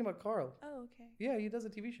 I'm talking about Carl. Oh okay. Yeah, he does a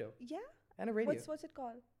TV show Yeah. and a radio. What's it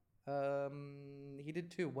called? He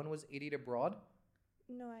did 2. One was Idiot Abroad.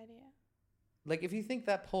 No idea. Like, if you think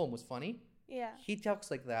that poem was funny, Yeah. he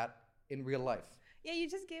talks like that in real life. Yeah, you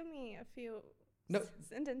just gave me a few No.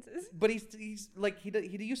 sentences. But he's like he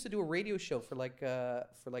used to do a radio show for like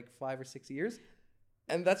 5 or 6 years,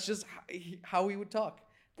 and that's just how he would talk.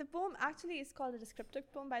 The poem actually is called a descriptive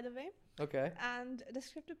poem, by the way. Okay. And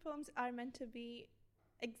descriptive poems are meant to be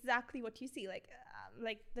exactly what you see.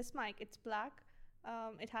 Like this mic, it's black.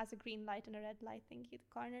 It has a green light and a red light thingy at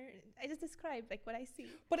the corner. I just describe like what I see.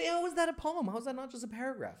 But how is that a poem? How is that not just a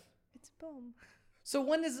paragraph? It's a poem. So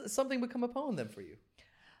when does something become a poem then for you?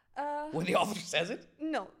 When the author says it?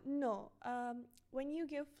 No. When you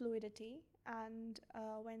give fluidity and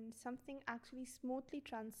when something actually smoothly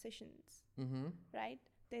transitions, Mm-hmm. right?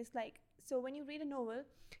 There's so when you read a novel,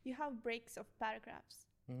 you have breaks of paragraphs.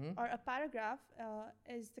 Mm-hmm. Or a paragraph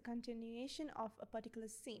is the continuation of a particular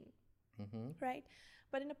scene, Mm-hmm. right?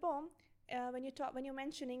 But in a poem, when you're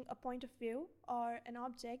mentioning a point of view or an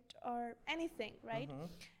object or anything, right? Mm-hmm.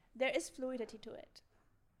 There is fluidity to it.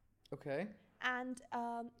 Okay. And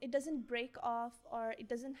it doesn't break off, or it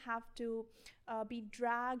doesn't have to be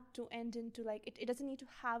dragged to end into it doesn't need to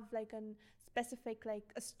have like a specific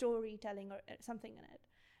a storytelling or something in it.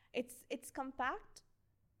 It's compact,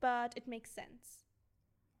 but it makes sense.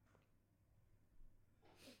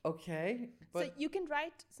 Okay. But So you can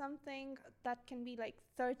write something that can be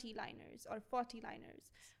 30 liners or 40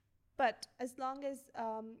 liners, but as long as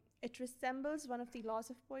it resembles one of the laws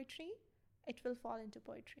of poetry, it will fall into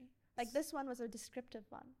poetry. This one was a descriptive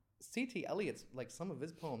one. C.T. Eliot's some of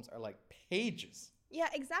his poems are pages. Yeah,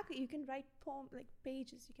 exactly. You can write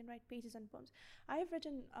pages. You can write pages on poems. I have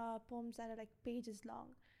written poems that are pages long,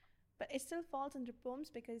 but it still falls under poems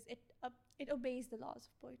because it obeys the laws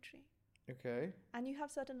of poetry. Okay. And you have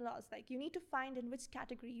certain laws. You need to find in which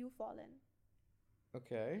category you fall in.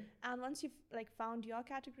 Okay. And once you've found your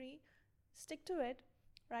category, stick to it,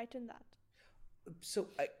 write in that. So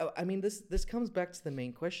I mean this comes back to the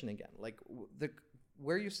main question again.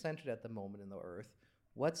 Where you're centered at the moment in the earth,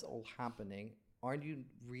 what's all happening? Aren't you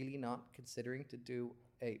really not considering to do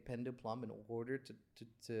a pen de plumb in order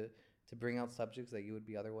to bring out subjects that you would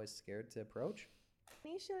be otherwise scared to approach?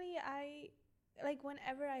 Initially,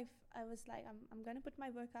 whenever I was I'm gonna put my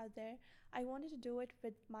work out there, I wanted to do it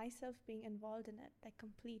with myself being involved in it,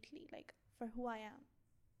 completely, for who I am.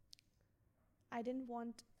 I didn't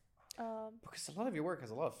want Because a lot of your work has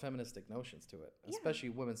a lot of feministic notions to it, Yeah. especially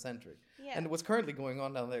women-centric. yeah. And what's currently going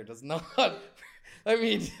on down there does not. I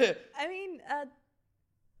mean,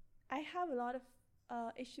 I have a lot of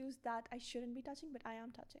issues that I shouldn't be touching, but I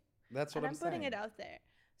am touching. That's what And I'm I'm putting saying. it out there.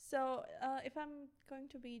 So if I'm going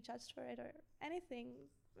to be judged for it or anything,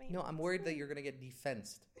 I mean, No, I'm it's worried that fine. you're gonna get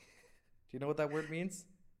defensed. Do you know what that word means?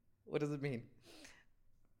 What does it mean?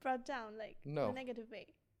 Brought down, like, No. in a negative way.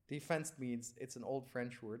 Defensed means it's an old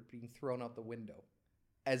French word being thrown out the window,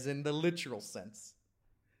 as in the literal sense.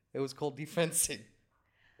 It was called defensing.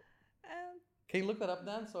 Can you look that up,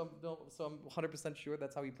 Dan? So I'm 100% sure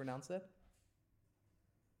that's how you pronounce it.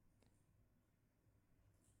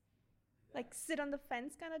 Like sit on the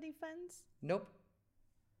fence kind of defense. Nope.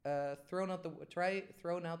 Thrown out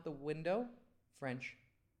the window. French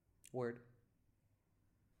word.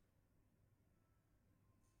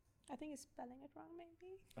 I think it's spelling it wrong,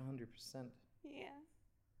 maybe. 100%. Yeah.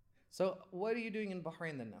 So what are you doing in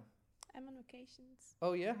Bahrain then now? I'm on vacations.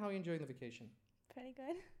 Oh yeah, how are you enjoying the vacation? Pretty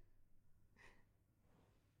good.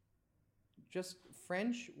 Just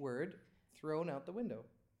French word thrown out the window.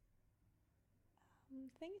 I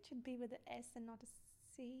think it should be with an S and not a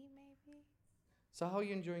C, maybe. So how are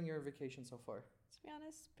you enjoying your vacation so far? To be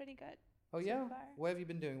honest, pretty good. Oh So yeah? far. What have you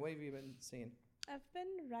been doing? What have you been seeing? I've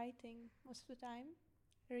been writing most of the time,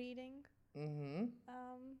 reading, Mm-hmm.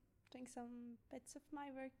 doing some bits of my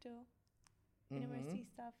work too, Mm-hmm. university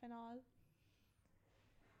stuff and all.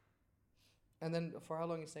 And then for how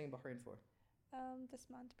long are you staying in Bahrain for? This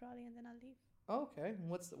month probably, and then I'll leave. Oh, okay.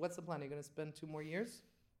 What's the plan? Are you gonna spend 2 more years?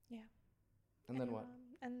 Yeah. And then what?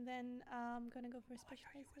 And then I'm gonna go for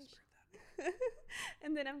specialization.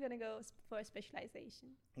 And then I'm gonna go for specialization.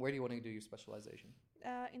 Where do you want to do your specialization?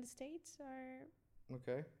 In the States or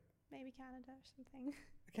Okay. maybe Canada or something.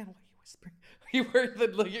 Again, why are you whispering? Are you worried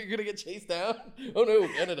that like you're gonna get chased down? Oh no,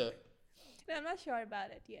 Canada. No, I'm not sure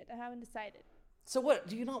about it yet. I haven't decided. So what?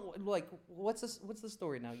 Do you not like? What's this? What's the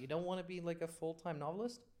story now? You don't want to be like a full-time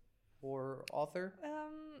novelist or author?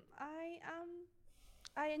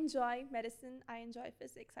 I enjoy medicine. I enjoy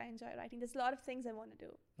physics. I enjoy writing. There's a lot of things I want to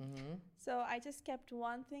do. Mm-hmm. So I just kept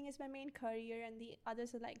one thing as my main career, and the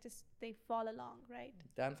others are like just they fall along, right?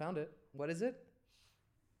 Dan found it. What is it?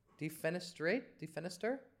 Defenestrate?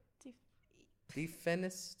 Defenester?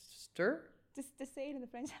 Defenester? Just say it in the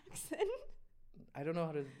French accent. I don't know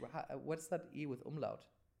how to. What's that E with umlaut?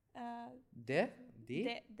 De,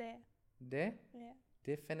 De? de, De? yeah,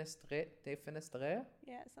 Defenestre? Defenestre?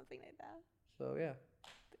 yeah, something like that. So yeah.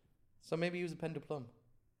 So maybe use a pen to plum.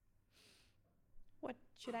 What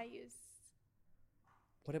should I use?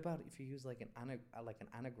 What about if you use like an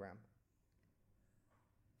anagram?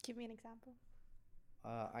 Give me an example.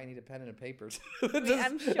 I need a pen and a paper.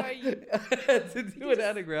 I'm sure you to do an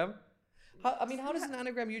anagram. How does an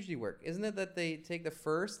anagram usually work? Isn't it that they take the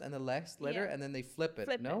first and the last letter Yeah. and then they flip it?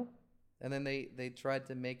 Flip No, and then they try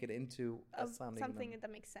to make it into a sounding something number.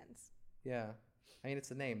 that makes sense. Yeah, I mean it's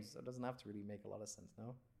a name, so it doesn't have to really make a lot of sense.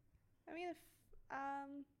 No. I mean, if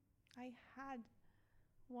I had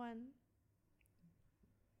one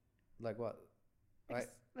Like what? like, Right.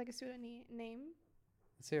 like a pseudonym name,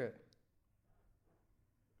 Let's hear it.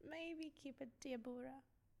 maybe keep it Diabura.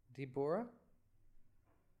 Deborah.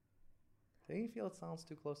 Don't you feel it sounds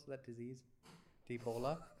too close to that disease?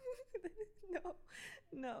 Debola.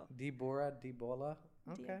 No. Deborah. Debola.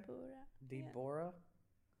 Okay. Diabura. Deborah.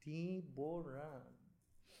 Deborah.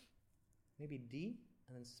 Maybe D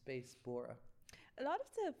and then space Bora. A lot of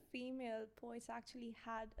the female poets actually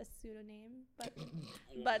had a pseudonym,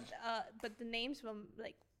 but the names were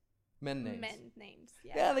like Men names. men names.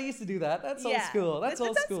 Yeah. Yeah, they used to do that. That's old Yeah. school. That's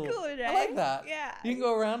old school. That's cool, right? I like that. Yeah. You can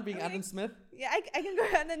go around being I mean, Adam Smith. Yeah, I can go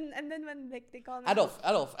around and then when like they call me Adolf.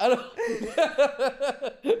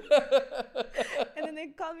 and then they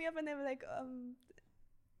call me up and they were like,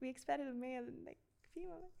 we expected a male and like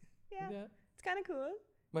female. Yeah. It's kind of cool.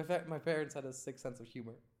 My parents had a sick sense of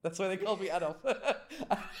humor. That's why they called me Adolf. I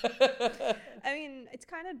mean, it's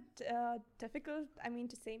kind of difficult. I mean,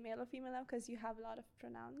 to say male or female now because you have a lot of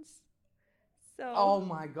pronouns. So. Oh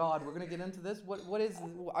my God, we're gonna get into this. What is?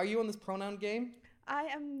 Are you on this pronoun game? I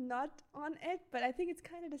am not on it, but I think it's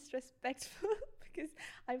kind of disrespectful because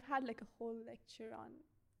I've had like a whole lecture on.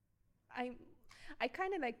 I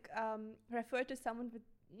kind of like refer to someone with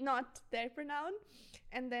not their pronoun,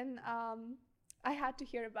 and then I had to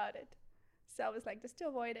hear about it, so I was like, just to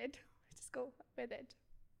avoid it, just go with it.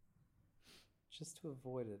 Just to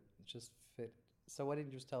avoid it, just fit. So why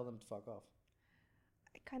didn't you just tell them to fuck off?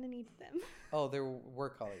 I kind of needed them. Oh, they were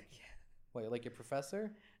work colleagues. Yeah. Wait, like your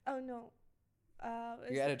professor? Oh no,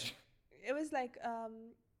 Your editor? It was like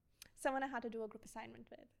someone I had to do a group assignment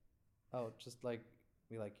with. Oh, just like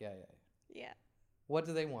be like, yeah. Yeah. What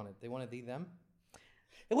do they want? They wanted them?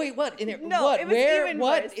 Wait, what? In it? No, what? it was Where? even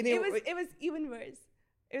What? worse. In It was even worse.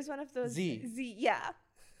 It was one of those Z. Yeah.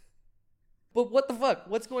 But what the fuck?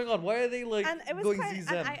 What's going on? Why are they like And it was going kind Z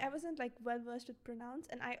and them? I wasn't like well versed with pronouns,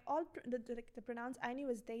 and I all the pronouns I knew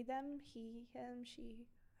was they, them, he, him, she,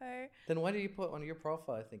 her. Then why do you put on your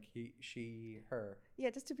profile? I think he, she, her. Yeah,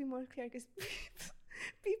 just to be more clear, because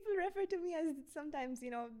people refer to me as sometimes, They,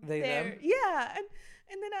 they're them? yeah,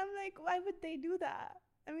 and then I'm like, why would they do that?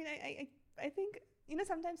 I mean, I think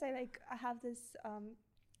sometimes I have this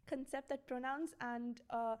concept that pronouns and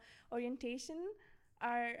orientation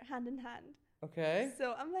are hand in hand. Okay.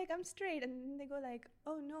 So I'm like, I'm straight, and then they go like,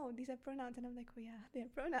 oh no, these are pronouns, and I'm like, oh yeah, they're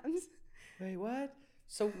pronouns. Wait, what?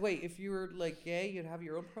 So wait, if you were like gay, you'd have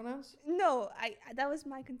your own pronouns? No, that was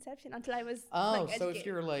my conception until I was Oh, like, so if educated.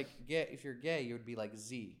 you're like gay, if you're gay, you would be like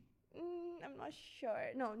Z. I'm not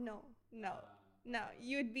sure. No,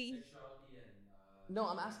 you'd be. Sexuality and No,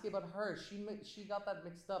 I'm asking about her. She got that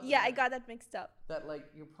mixed up. Yeah, I got that mixed up. that like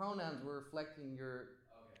your pronouns were reflecting your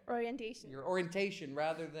Orientation. orientation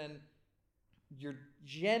rather than your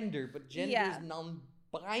gender, but gender Yeah. is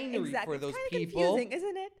non-binary Exactly. for those It's kind of people. confusing,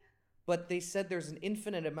 isn't it? But they said there's an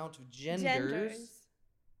infinite amount of genders.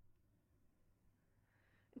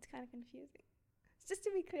 It's kind of confusing. Just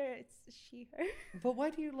to be clear, it's she, her. But why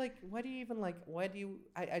do you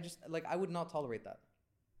I just like I would not tolerate that.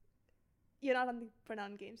 You're not on the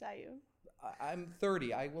pronoun games, are you? I'm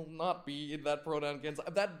 30. I will not be in that pronoun games.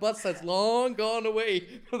 That bus has long gone away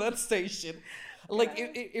from that station. Like Yeah.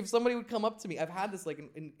 if somebody would come up to me, I've had this like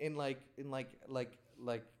in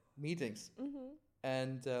meetings, Mm-hmm.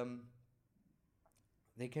 and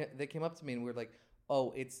they came up to me and were like,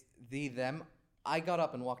 "Oh, it's them." I got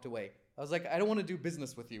up and walked away. I was like, "I don't want to do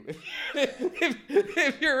business with you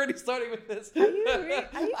if you're already starting with this." Are you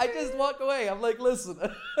I just walk away. I'm like, "Listen."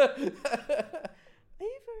 Are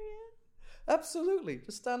you for real? Absolutely.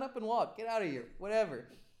 Just stand up and walk. Get out of here. Whatever.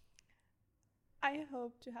 I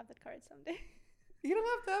hope to have that courage someday. You don't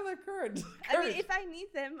have to have that courage. I mean, if I need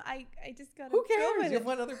them, I just gotta Who go cares? with You'll it.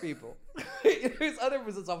 find other people. There's other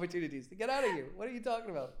business opportunities. Get out of here. What are you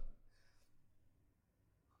talking about?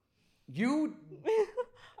 You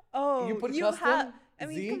Oh, You put you custom have. I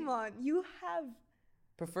mean, Z? come on. You have.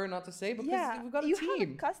 prefer not to say because Yeah, we've got a you team. have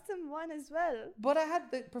a custom one as well. But I had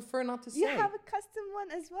the prefer not to say. You have a custom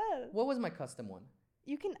one as well. What was my custom one?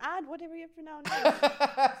 You can add whatever your pronoun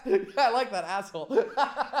is. I like that asshole. You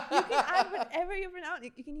can add whatever your pronoun.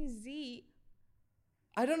 You can use Z.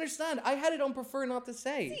 I don't understand. I had it on prefer not to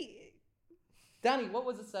say. Z. Danny, what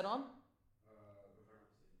was it set on?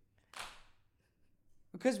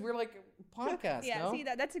 Because we're like a podcast, Yeah, no? see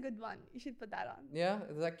that's a good one. You should put that on. Yeah?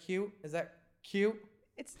 Is that cute? Is that cute?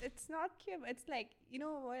 It's not cute. But it's like, you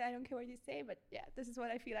know what? I don't care what you say, but yeah, this is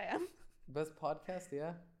what I feel I am. Best podcast,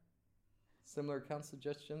 yeah. Similar account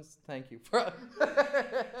suggestions. Thank you. For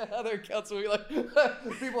other accounts will be like,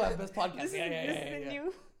 people have best podcast. This Yeah, is, yeah, this yeah, is yeah, the yeah.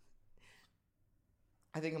 new.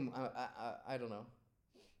 I think I don't know.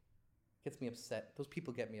 Gets me upset. Those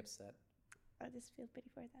people get me upset. I just feel pity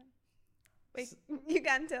for them. Wait, you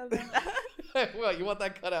can't tell them that. Well, you want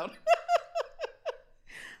that cut out?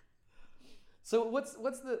 So what's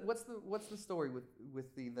the story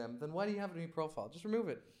with them? Then why do you have it in your profile? Just remove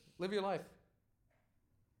it. Live your life.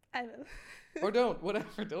 I will. Or don't,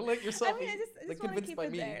 whatever. Don't let yourself I mean, be I just want to convinced keep by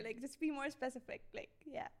it me. there. Like, just be more specific. Like,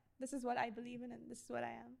 yeah, this is what I believe in, and this is what I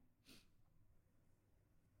am.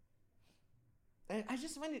 I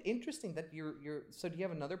just find it interesting that you're. So do you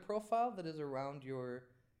have another profile that is around your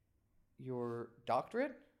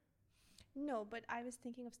doctorate? No, but I was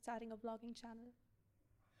thinking of starting a vlogging channel.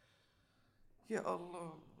 Yeah,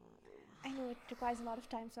 Allah. I know it requires a lot of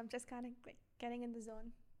time, so I'm just kind of like getting in the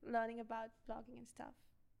zone, learning about vlogging and stuff.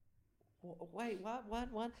 Wait, what?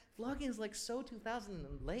 Vlogging is like so 2000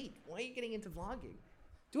 and late. Why are you getting into vlogging?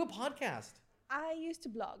 Do a podcast. I used to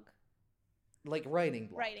blog, Like writing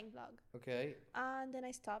blog. writing blog, Okay. and then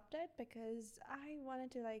I stopped it because I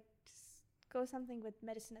wanted to like just go something with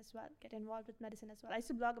medicine as well, get involved with medicine as well. I used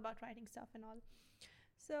to blog about writing stuff and all.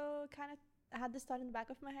 So kind of I had this thought in the back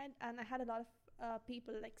of my head, and I had a lot of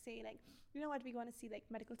people like say like, you know what, we want to see like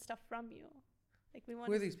medical stuff from you. Like we want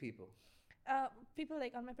Who are these people? people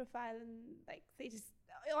like on my profile, and like they just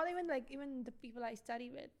or even the people I study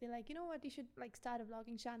with, they're like, you know what, you should like start a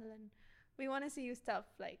vlogging channel, and we want to see you stuff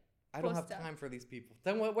like I don't have post stuff. time for these people.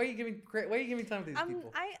 Then why are you giving time to these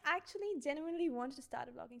people? I actually genuinely wanted to start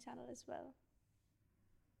a vlogging channel as well.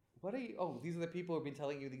 What are you? Oh, these are the people who've been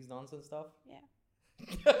telling you these nonsense stuff. Yeah.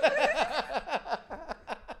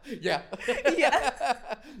 Yeah. Yeah.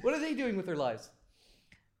 What are they doing with their lives?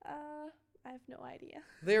 I have no idea.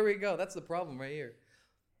 There we go. That's the problem right here.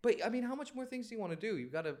 But I mean, how much more things do you want to do?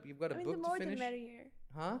 You've got a I mean, book the more to the finish. merrier.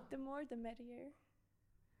 Huh? The more the merrier.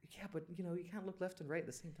 Yeah, but you know, you can't look left and right at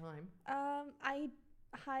the same time. I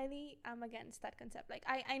highly am against that concept. Like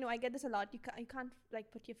I know I get this a lot. You can't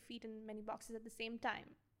like put your feet in many boxes at the same time.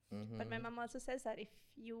 But my mom also says that if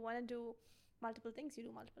you want to do multiple things, you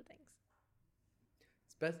do multiple things.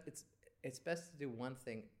 It's best to do one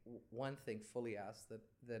thing fully assed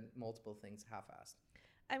than multiple things half-assed.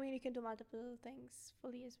 I mean, you can do multiple things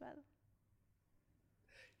fully as well.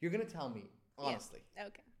 You're gonna tell me honestly, Yeah.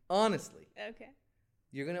 Okay. honestly, Okay.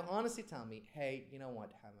 you're gonna honestly tell me, hey, you know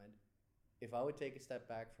what, Hamid, if I would take a step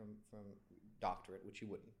back from doctorate, which you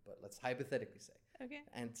wouldn't, but let's hypothetically say, Okay.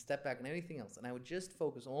 and step back on anything else, and I would just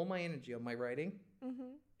focus all my energy on my writing,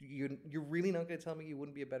 Mm-hmm. you're really not gonna tell me you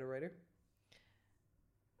wouldn't be a better writer?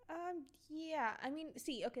 Yeah. I mean,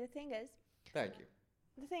 see. Okay. Thank you.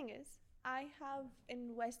 The thing is, I have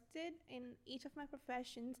invested in each of my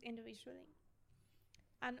professions individually,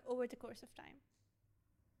 and over the course of time.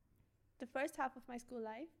 The first half of my school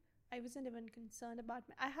life, I wasn't even concerned about.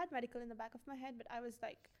 I had medical in the back of my head, but I was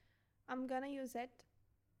like, I'm gonna use it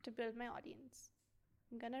to build my audience.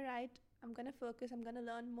 I'm gonna write. I'm gonna focus. I'm gonna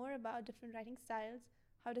learn more about different writing styles.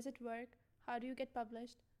 How does it work? How do you get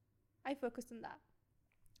published? I focused on that.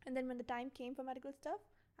 And then when the time came for medical stuff,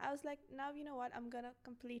 I was like, now you know what? I'm gonna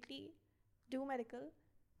completely do medical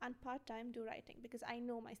and part-time do writing because I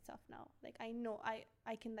know my stuff now. Like I know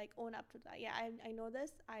I can like own up to that. Yeah, I know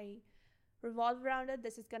this. I revolve around it.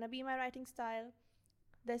 This is gonna be my writing style.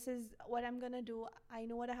 This is what I'm gonna do. I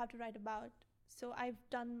know what I have to write about. So I've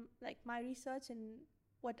done like my research and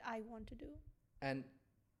what I want to do. And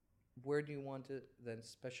where do you want to then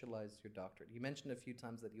specialize your doctorate? You mentioned a few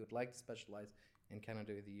times that you would like to specialize in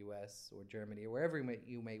Canada, or the US, or Germany, or wherever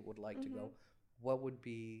you may would like to go. What would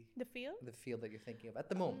be The field? the field that you're thinking of at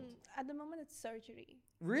the moment? At the moment, it's surgery.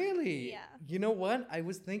 Really? Yeah. You know what? I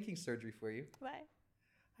was thinking surgery for you. Why?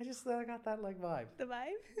 I just got that like vibe. The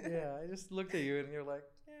vibe? Yeah, I just looked at you and you're like,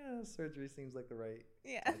 yeah, surgery seems like the right.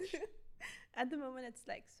 Yeah. touch. At the moment, it's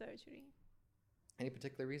like surgery. Any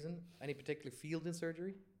particular reason? Any particular field in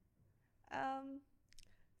surgery?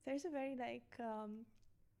 There's a very like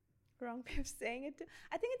wrong way of saying it.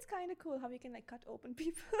 I think it's kind of cool how you can like cut open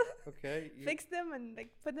people, Okay. fix them, and like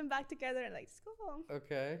put them back together and like just go home.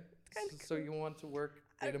 Okay. kinda So you want to work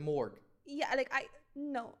in a morgue? Yeah, like I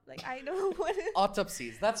don't want to.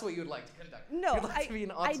 Autopsies. That's what you'd like to conduct. No, You'd like to be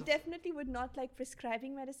an I autopsy. definitely would not like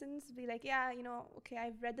prescribing medicines. Be like, yeah, you know, okay,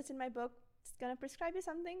 I've read this in my book. It's gonna prescribe you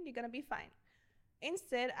something. You're gonna be fine.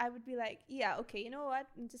 Instead, I would be like, yeah, okay, you know what?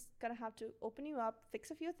 I'm just gonna have to open you up, fix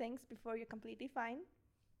a few things before you're completely fine,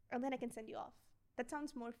 and then I can send you off. That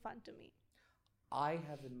sounds more fun to me. I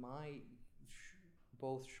have in my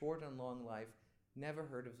both short and long life never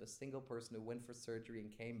heard of a single person who went for surgery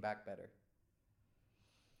and came back better.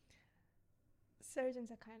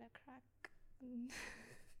 Surgeons are kind of crack.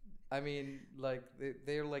 I mean, like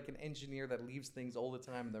they're like an engineer that leaves things all the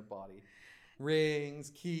time in their body.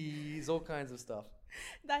 Rings, keys, all kinds of stuff.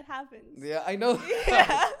 That happens. Yeah, I know.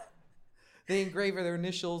 Yeah, They engrave their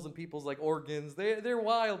initials and people's like organs. They're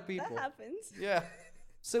wild people. that happens. Yeah.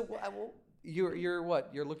 So you're what?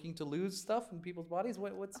 You're looking to lose stuff in people's bodies?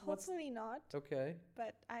 What's Hopefully not, okay?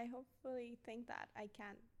 but I hopefully think that I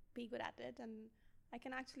can be good at it and I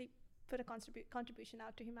can actually put a contribution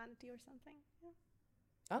out to humanity or something.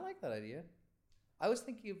 Yeah. I like that idea. I was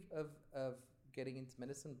thinking of getting into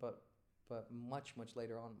medicine, but much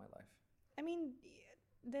later on in my life. I mean,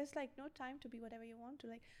 there's like no time to be whatever you want to.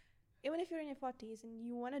 Like, even if you're in your 40s and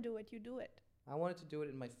you want to do it, you do it. I wanted to do it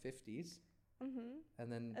in my 50s,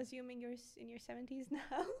 and then Assuming you're in your 70s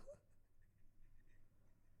now.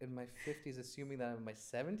 in my 50s, assuming that I'm in my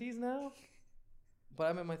 70s now, but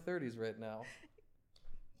I'm in my 30s right now.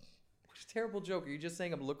 Which terrible joke. Are you just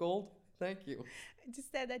saying I look old? Thank you. I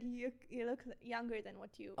just said that you look younger than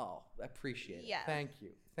what you. Oh, I appreciate it. Yeah. Thank you.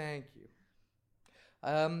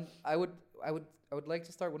 I would like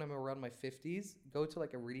to start when I'm around my 50s. Go to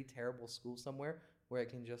like a really terrible school somewhere where I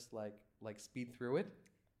can just like speed through it.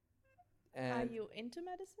 And Are you into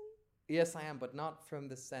medicine? yes, I am, but not from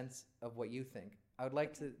the sense of what you think. I would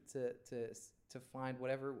like to find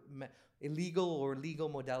whatever illegal or legal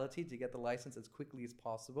modality to get the license as quickly as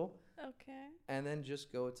possible, Okay. and then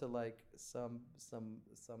just go to like some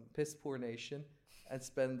piss poor nation and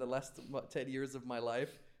spend the last 10 years of my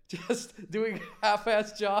life just doing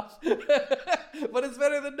half-ass jobs. But it's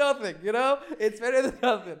better than nothing, you know? It's better than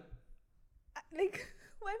nothing. Like,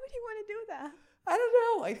 why would you want to do that? I don't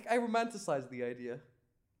know. I romanticize the idea.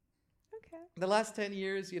 Okay. The last 10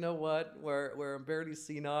 years, you know what? Where I'm barely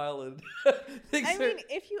senile and things I are... mean,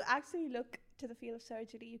 if you actually look to the field of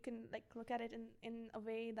surgery, you can like look at it in a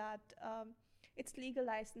way that it's legal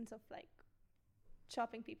license of like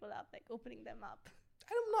chopping people up, like opening them up.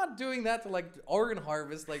 I'm not doing that to like organ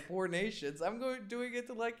harvest like poor nations. I'm doing it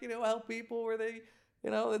to like, help people where they,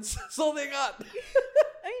 that's all they got.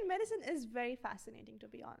 I mean, medicine is very fascinating, to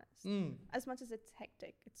be honest. Mm. As much as it's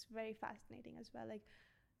hectic, it's very fascinating as well. Like,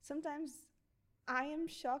 sometimes I am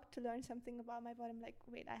shocked to learn something about my body. I'm like,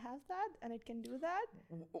 wait, I have that, and it can do that.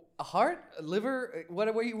 A heart, a liver.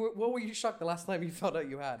 What were you shocked the last time you found out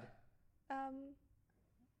you had?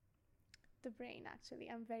 The brain, actually.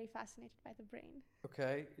 I'm very fascinated by the brain.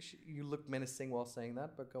 Okay, you look menacing while saying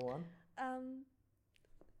that, but go on.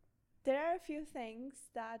 There are a few things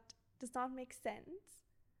that does not make sense,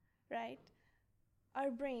 right? Our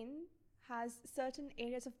brain has certain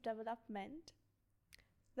areas of development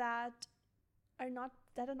that are not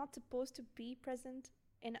supposed to be present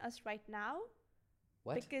in us right now.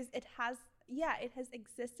 What? Because it has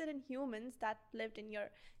existed in humans that lived in your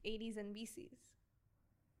 80s and BCs.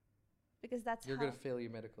 Because that's You're going to fail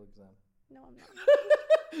your medical exam. No, I'm not.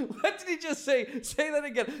 What did he just say? Say that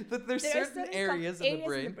again. That there's there certain areas in the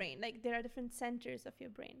brain. Like there are different centers of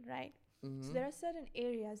your brain, right? Mm-hmm. So there are certain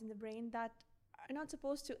areas in the brain that are not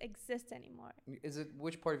supposed to exist anymore.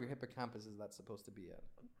 Which part of your hippocampus is that supposed to be at?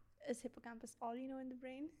 Is hippocampus all you know in the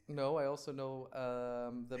brain? No, I also know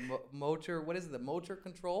the motor. What is it? The motor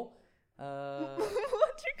control? Motor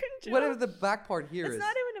control. Whatever the back part here is. It's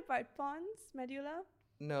not even a part. Pons, medulla.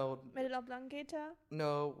 No. Medulla oblongata.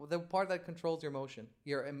 No, the part that controls your motion,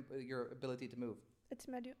 your ability to move. It's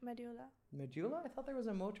medulla. Medulla? I thought there was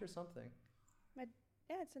a motor something.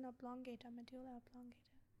 Yeah, it's an oblongata. Medulla oblongata.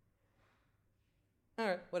 All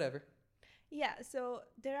right, whatever. Yeah, so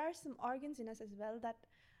there are some organs in us as well that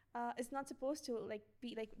is not supposed to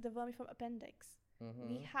be like the vermiform appendix. Mm-hmm.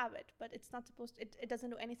 We have it, but it's not supposed to, it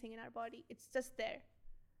doesn't do anything in our body. It's just there.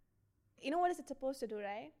 You know what is it supposed to do,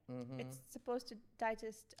 right? Mm-hmm. It's supposed to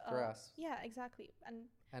digest grass. Yeah, exactly.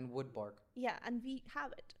 And wood bark. Yeah, and we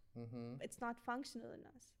have it. Mm-hmm. It's not functional in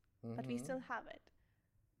us, mm-hmm. but we still have it.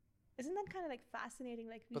 Isn't that kind of like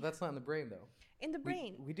fascinating? But that's not in the brain, though. In the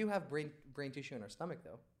brain. We do have brain tissue in our stomach,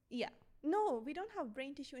 though. Yeah. No, we don't have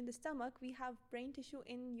brain tissue in the stomach. We have brain tissue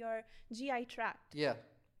in your GI tract. Yeah.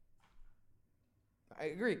 I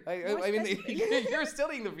agree. I mean, you're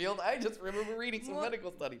studying the field. I just remember reading some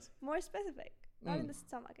medical studies. More specific. Not in the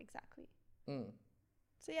stomach, exactly. Mm.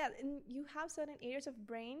 So yeah, you have certain areas of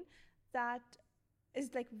brain that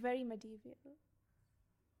is like very medieval.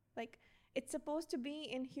 Like, it's supposed to be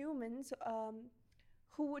in humans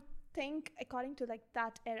who would think according to like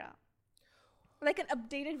that era. Like an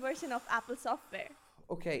updated version of Apple software.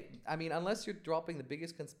 Okay, I mean, unless you're dropping the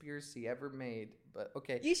biggest conspiracy ever made, but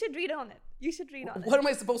okay. You should read on it. What am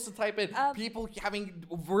I supposed to type in? People having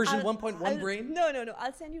version 1.1 brain? No.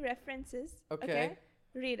 I'll send you references. Okay.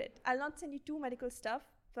 Read it. I'll not send you too medical stuff,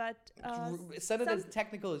 but send it as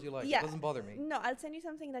technical as you like. Yeah. It doesn't bother me. No, I'll send you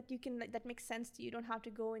something that you can that makes sense to you. You don't have to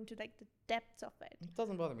go into like the depths of it. It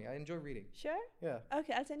doesn't bother me. I enjoy reading. Sure? Yeah.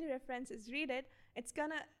 Okay, I'll send you references. Read it. It's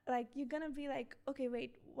gonna you're gonna be like, okay,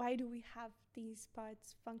 wait, why do we have these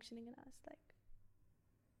parts functioning in us? Like,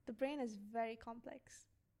 the brain is very complex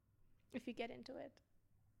if you get into it.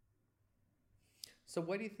 So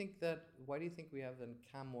why do you think we have then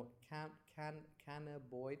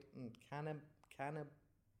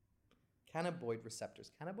cannabinoid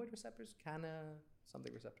receptors? Cannabinoid receptors?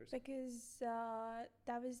 Something receptors? Because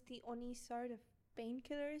that was the only sort of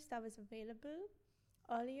painkillers that was available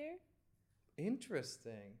earlier.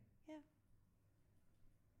 Interesting. Yeah.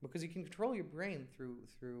 Because you can control your brain through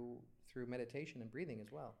meditation and breathing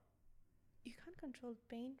as well. You can't control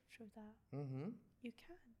pain through that. Mm-hmm. You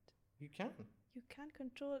can't. You can. You can't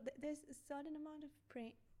control. There's a certain amount of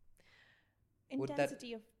brain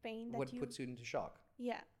intensity of pain that what puts you into shock.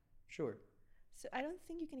 Yeah. Sure. So I don't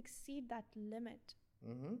think you can exceed that limit.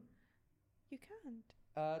 Mm-hmm. You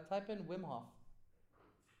can't. Type in Wim Hof.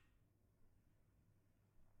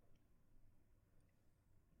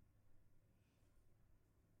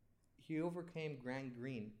 He overcame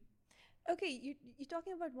gangrene. Okay, you're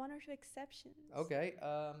talking about one or two exceptions. Okay.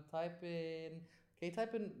 Type in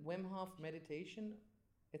Wim Hof meditation.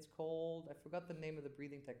 It's called, I forgot the name of the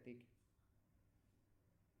breathing technique.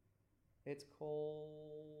 It's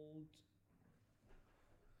called,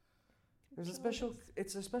 it's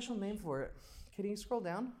a special name for it. Can you scroll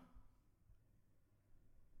down?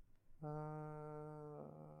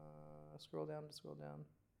 Scroll down.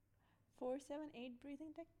 4-7-8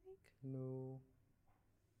 breathing technique? No.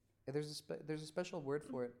 There's a special word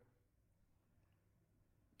for it.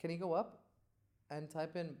 Can you go up and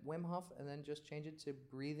type in Wim Hof and then just change it to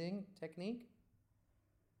breathing technique?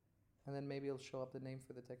 And then maybe it'll show up the name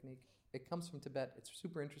for the technique. It comes from Tibet. It's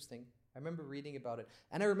super interesting. I remember reading about it,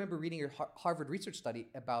 and I remember reading your Harvard research study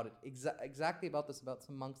about it, exactly about this, about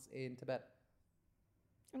some monks in Tibet.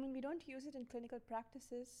 I mean, we don't use it in clinical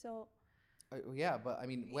practices, so Yeah, but I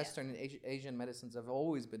mean, Yeah. Western and Asian medicines have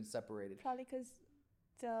always been separated. probably because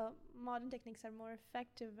the modern techniques are more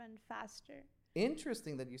effective and faster.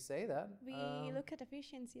 Interesting that you say that. We look at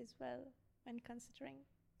efficiency as well when considering.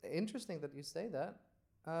 Interesting that you say that.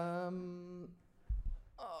 Oh.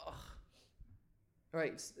 All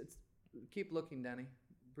right, keep looking, Danny.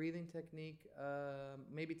 Breathing technique.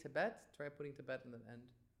 Maybe Tibet. Try putting Tibet in the end.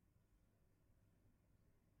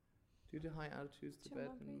 Due to high altitudes, Tibet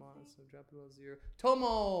Tomo and breathing. Mars have dropped below zero.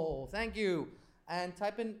 Tomo, thank you. And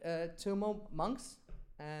type in Tomo monks.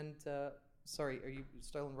 And sorry, are you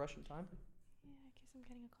still in Russian time? Yeah, I guess I'm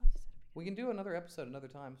getting a call. We can do another episode another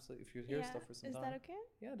time. So if you hear stuff for some Is time. that okay?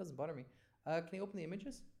 Yeah, it doesn't bother me. Can you open the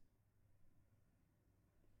images?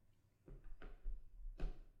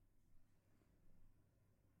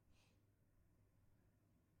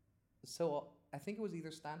 So I think it was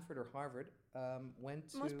either Stanford or Harvard. Went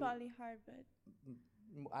to. Most probably Harvard.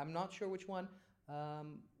 I'm not sure which one.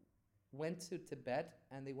 Went to Tibet,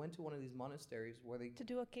 and they went to one of these monasteries where they To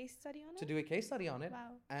do a case study on it? to do a case study on it.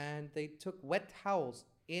 Wow. And they took wet towels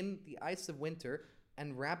in the ice of winter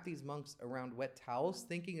and wrapped these monks around wet towels,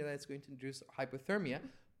 thinking that it's going to induce hypothermia.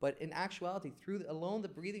 But in actuality, through alone the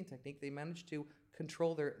breathing technique, they managed to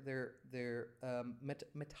control their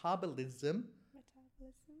metabolism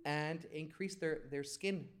Metabolism. and increase their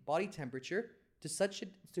skin body temperature to such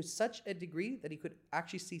a degree that he could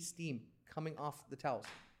actually see steam coming off the towels.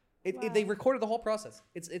 They Wow. recorded the whole process.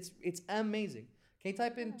 It's amazing. Can you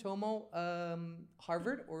type in Yeah. Tomo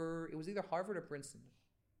Harvard, or it was either Harvard or Princeton?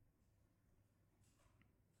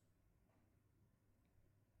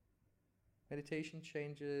 Meditation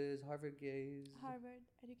changes, Harvard gaze. Harvard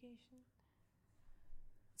education.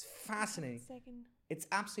 It's fascinating. Second. It's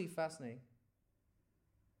absolutely fascinating.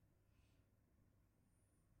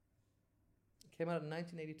 It came out in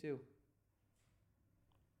 1982.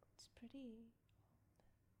 It's pretty.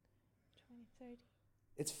 2030.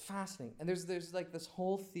 It's fascinating, and there's like this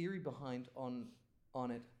whole theory behind on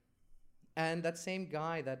it. And that same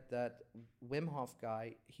guy, that Wim Hof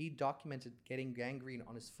guy, he documented getting gangrene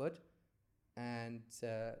on his foot, and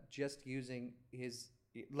just using his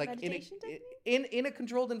Meditation in a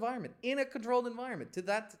controlled environment, to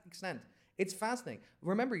that extent. It's fascinating.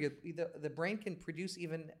 Remember, the brain can produce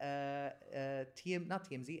even not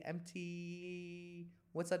TMZ, MT.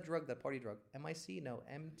 What's that drug? That party drug? MIC? No,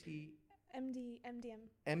 MDM.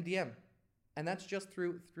 MDM, and that's just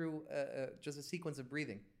through just a sequence of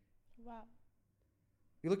breathing. Wow.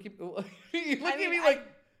 You look at you look I at me mean,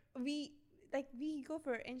 like we go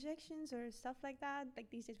for injections or stuff like that. Like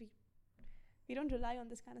these days, we don't rely on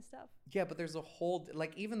this kind of stuff. yeah, but there's a whole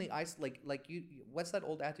like even the ice like you what's that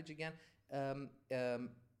old adage again?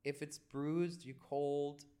 If it's bruised, you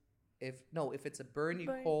cold. If it's a burn, you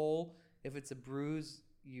Burn. cold. If it's a bruise,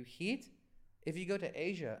 you heat. If you go to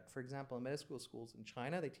Asia, for example, in medical schools in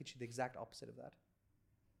China, they teach you the exact opposite of that.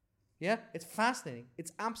 Yeah, it's fascinating.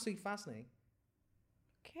 It's absolutely fascinating.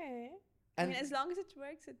 Okay. And I mean, as long as it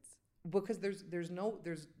works, it's because there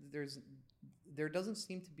doesn't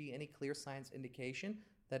seem to be any clear science indication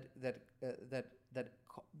that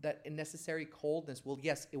a necessary coldness will,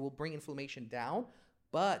 yes, it will bring inflammation down,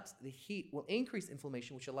 but the heat will increase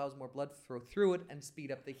inflammation, which allows more blood flow through it and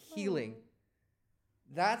speed up the healing. Oh,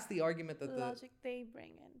 That's the argument that the logic they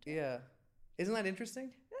bring in. yeah, isn't that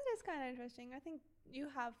interesting? That is kind of interesting. I think you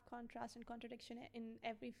have contrast and contradiction in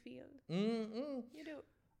every field. Mm-mm. You do.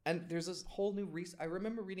 And there's this whole new I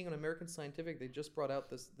remember reading on American Scientific, they just brought out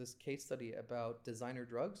this case study about designer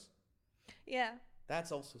drugs. Yeah.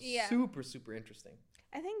 That's also Yeah. super interesting.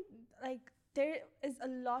 I think like there is a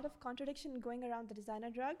lot of contradiction going around the designer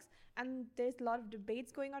drugs, and there's a lot of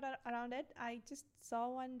debates going on around it. I just saw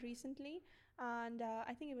one recently, and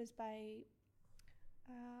I think it was by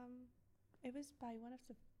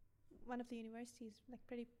one of the universities, like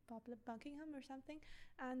pretty popular, Buckingham or something,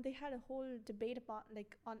 and they had a whole debate about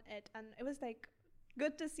on it, and it was like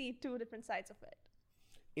good to see two different sides of it.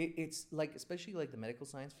 It's like, especially like the medical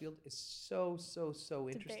science field is so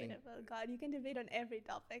interesting. Debatable. God, you can debate on every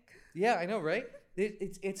topic. Yeah, I know, right?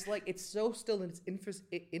 It's like it's so still in its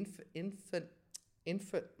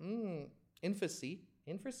infancy,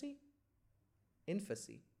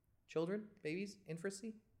 children, babies,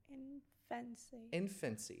 infancy.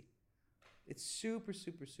 It's super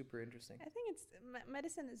interesting. I think it's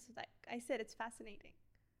medicine is, like I said, it's fascinating.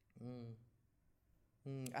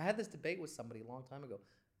 I had this debate with somebody a long time ago,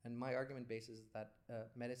 and my argument base is that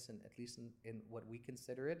medicine, at least in what we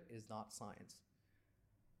consider it, is not science.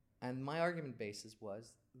 And my argument basis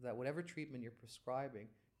was that whatever treatment you're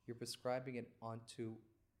prescribing it onto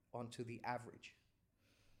the average,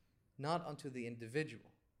 not onto the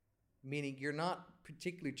individual. Meaning you're not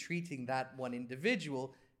particularly treating that one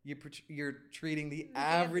individual, you're treating the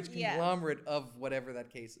average Yeah. conglomerate of whatever that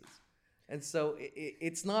case is. And so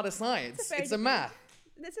it's not a science, fair it's a debate. math.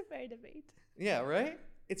 That's a fair debate. Yeah, right?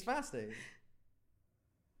 It's fascinating.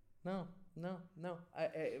 No.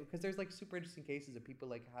 Because there's like super interesting cases of people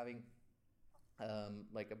like having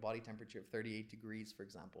like a body temperature of 38 degrees, for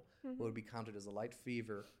example, Mhm. would be counted as a light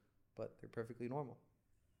fever, but they're perfectly normal.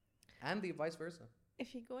 And the vice versa.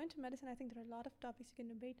 If you go into medicine, I think there are a lot of topics you can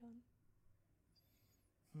debate on.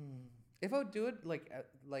 If I would do it, like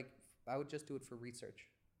I would just do it for research.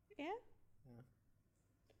 Yeah?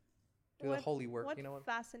 Do the holy work, What you know what?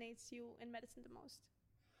 fascinates you in medicine the most?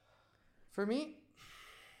 For me,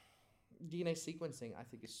 DNA sequencing, I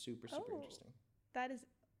think, is super Oh. interesting. That is,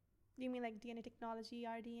 you mean like DNA technology,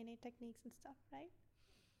 rDNA techniques and stuff, right?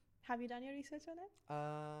 Have you done your research on it?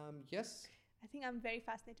 Yes. I think I'm very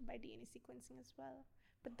fascinated by DNA sequencing as well.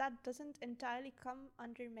 But that doesn't entirely come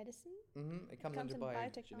under medicine. It comes under in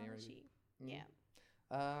bioengineering. Mhm. Yeah.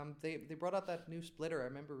 They brought out that new splitter. I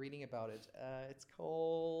remember reading about it. It's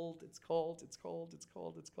called.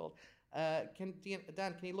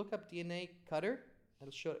 Dan, can you look up DNA cutter?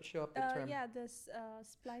 It'll show up the term. Yeah, this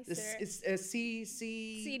splicer. It's C.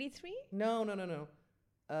 CD3? No.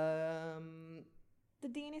 The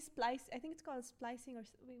DNA splice. I think it's called splicing or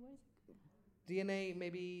wait, what is it? DNA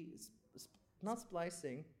maybe not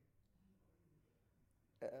splicing.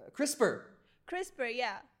 CRISPR. CRISPR,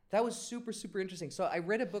 yeah. That was super interesting. So I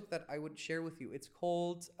read a book that I would share with you. It's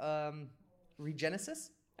called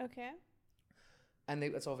Regenesis, Okay. and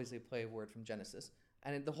it's obviously a play word from Genesis.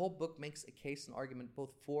 And the whole book makes a case and argument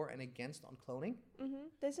both for and against on cloning. Mm-hmm.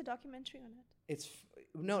 There's a documentary on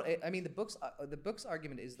it. I mean the book's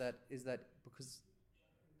argument is that because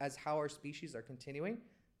as how our species are continuing,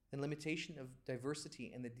 the limitation of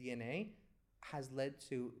diversity in the DNA has led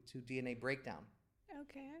to DNA breakdown.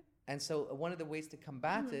 Okay. And so one of the ways to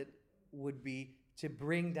combat it would be to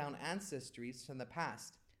bring down ancestries from the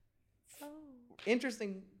past. Oh.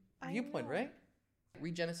 Interesting viewpoint, know. right?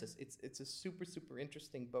 Regenesis. It's a super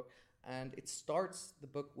interesting book, and it starts the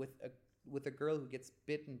book with a girl who gets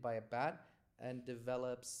bitten by a bat and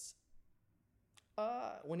develops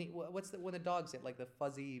when the dogs get like the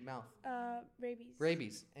fuzzy mouth.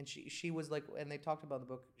 Rabies. And she was like, and they talked about the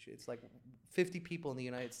book. It's like 50 people in the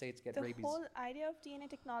United States get rabies. The whole idea of DNA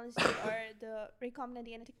technology or the recombinant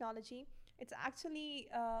DNA technology, it's actually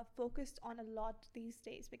focused on a lot these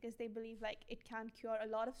days because they believe like it can cure a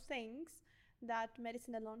lot of things that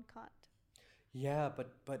medicine alone can't. Yeah,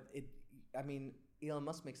 but it. I mean, Elon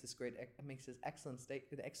Musk makes this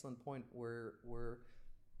excellent point where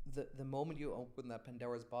the moment you open that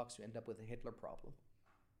Pandora's box, you end up with a Hitler problem.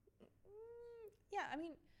 Yeah, I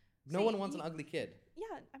mean, no one wants an ugly kid.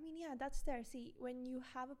 Yeah, I mean, yeah, that's there. See, when you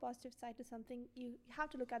have a positive side to something, you have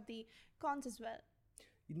to look at the cons as well.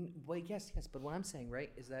 Well, yes, but what I'm saying,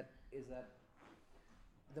 right, is that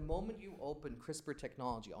the moment you open CRISPR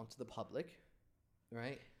technology onto the public,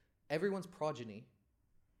 right, everyone's progeny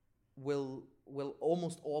will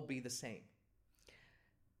almost all be the same.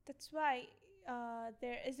 That's why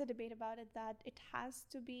there is a debate about it that it has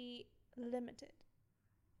to be limited.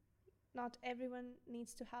 Not everyone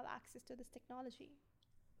needs to have access to this technology.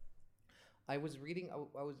 I was reading.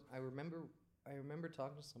 I remember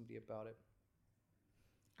talking to somebody about it.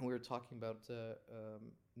 And we were talking about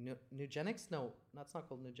Nugenics. No, that's not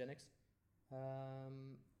called Nugenics.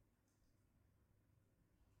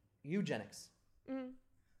 Eugenics.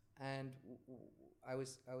 And I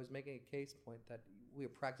was making a case point that we are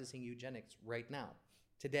practicing eugenics right now,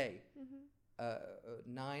 today.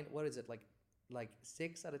 9. What is it like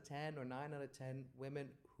 6 out of 10 or 9 out of 10 women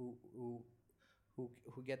who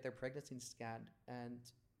get their pregnancy scanned and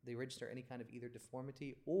they register any kind of either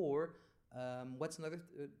deformity or what's another?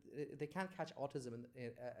 They can't catch autism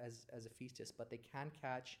as a fetus, but they can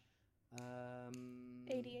catch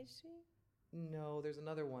ADHD. No, there's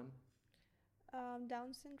another one.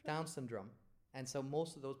 Down syndrome. Down syndrome. And so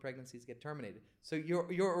most of those pregnancies get terminated. So you're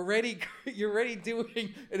already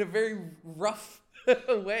doing in a very rough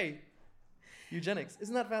way. Eugenics.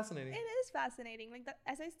 Isn't that fascinating? It is fascinating. Like that,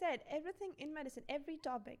 as I said, everything in medicine, every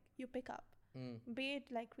topic you pick up, be it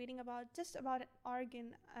like reading about an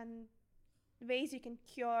organ and ways you can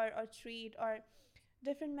cure or treat or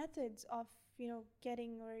different methods of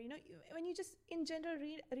getting or when you just in general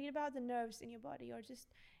read about the nerves in your body or just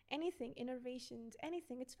anything, innervations,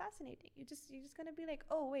 anything, it's fascinating. You're just gonna be like,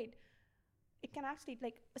 oh wait, it can actually,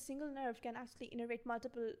 like a single nerve can actually innervate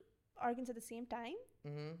multiple organs at the same time.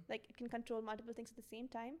 Mm-hmm. Like it can control multiple things at the same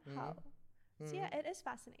time. How? So yeah, it is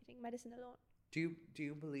fascinating. Medicine alone. Do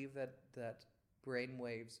you believe that brain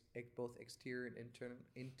waves, both exterior and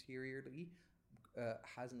interiorly,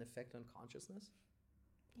 has an effect on consciousness?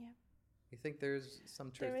 Yeah. You think there's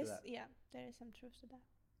some truth There to is. that? Yeah, there is some truth to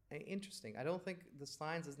that. Interesting. I don't think the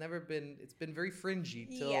science has never been. It's been very fringy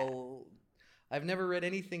till. Yeah. I've never read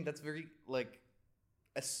anything that's very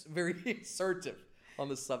very assertive on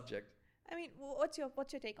the subject. I mean, what's your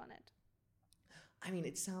take on it? I mean,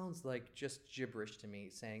 it sounds like just gibberish to me,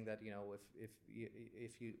 saying that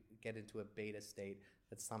if you get into a beta state,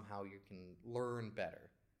 that somehow you can learn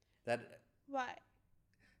better. That Why?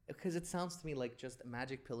 because it sounds to me like just a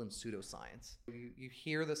magic pill in pseudoscience. You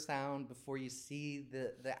hear the sound before you see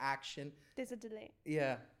the action. There's a delay.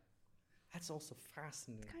 Yeah, that's also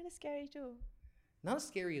fascinating. Kind of scary too. Not as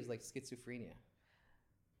scary as like schizophrenia.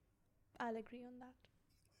 I'll agree on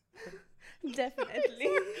that. Definitely.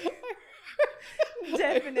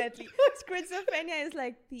 Definitely. Schizophrenia is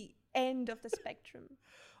like the end of the spectrum.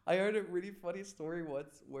 I heard a really funny story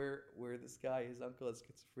once where this guy, his uncle has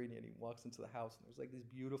schizophrenia, and he walks into the house and there's like these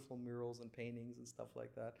beautiful murals and paintings and stuff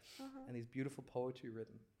like that, and these beautiful poetry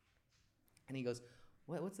written. And he goes,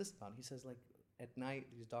 what's this about? He says, like, at night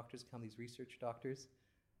these doctors come, these research doctors,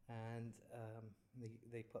 and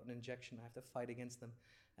they put an injection. I have to fight against them,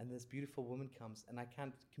 and this beautiful woman comes, and I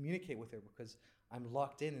can't communicate with her because I'm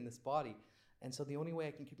locked in this body. And so the only way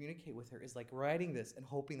I can communicate with her is like writing this and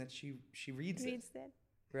hoping that she reads it.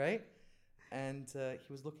 Right? And he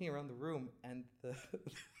was looking around the room, and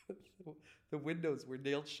the windows were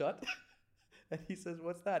nailed shut. And he says,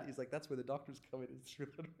 "What's that?" He's like, "That's where the doctors come in. It's through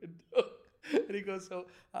the window." And he goes, "So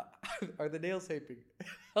are the nails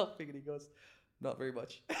helping?" And he goes, "Not very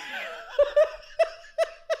much."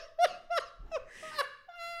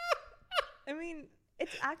 I mean,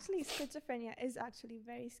 it's actually, schizophrenia is actually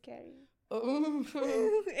very scary. Oh.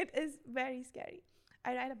 It is very scary.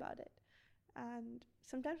 I write about it. And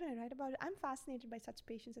sometimes when I write about it, I'm fascinated by such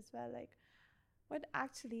patients as well. Like, what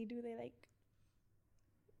actually do they like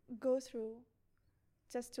go through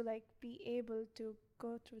just to like be able to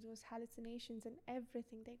go through those hallucinations and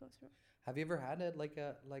everything they go through? Have you ever had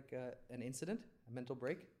an incident, a mental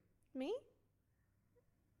break? Me?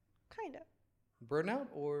 Kind of. Burnout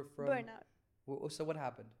or from Burnout. So what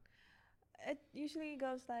happened? It usually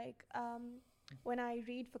goes like when I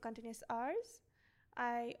read for continuous hours,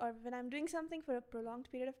 or when I'm doing something for a prolonged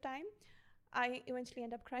period of time, I eventually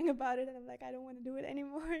end up crying about it, and I'm like, I don't want to do it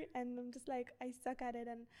anymore, and I'm just like, I suck at it,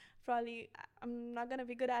 and probably I'm not gonna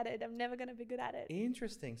be good at it. I'm never gonna be good at it.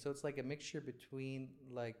 Interesting. So it's like a mixture between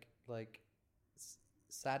like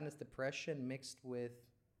sadness, depression mixed with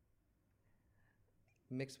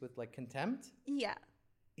like contempt. Yeah.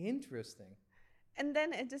 Interesting. And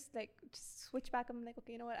then it just switch back. I'm like,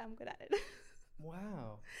 okay, you know what? I'm good at it.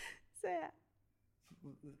 Wow. So yeah.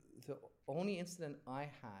 The only incident I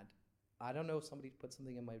had, I don't know if somebody put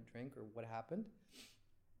something in my drink or what happened.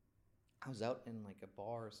 I was out in like a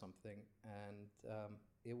bar or something, and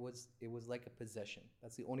it was like a possession.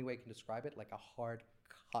 That's the only way I can describe it. Like a hard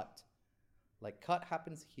cut. Like cut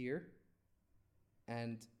happens here,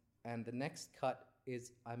 and the next cut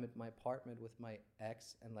is I'm at my apartment with my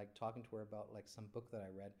ex and like talking to her about like some book that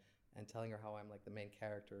I read and telling her how I'm like the main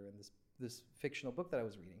character in this fictional book that I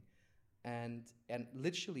was reading. And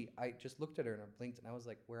literally I just looked at her and I blinked and I was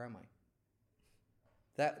like, where am I?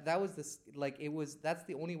 That was this, like, that's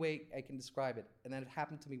the only way I can describe it. And then it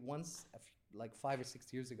happened to me once, like 5 or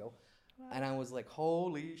 6 years ago. Wow. And I was like,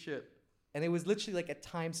 holy shit. And it was literally like a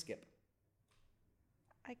time skip.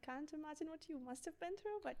 I can't imagine what you must have been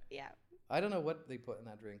through, but yeah. I don't know what they put in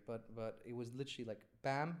that drink, but it was literally like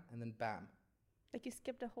bam and then bam. Like you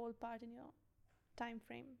skipped a whole part in your time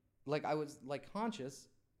frame. Like I was like conscious,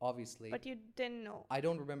 obviously. But you didn't know. I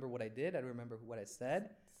don't remember what I did. I don't remember what I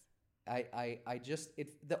said. I just,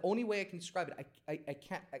 the only way I can describe it, I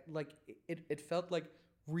can't, it felt like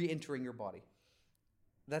re-entering your body.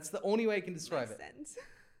 That's the only way I can describe Makes it. sense.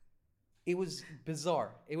 It was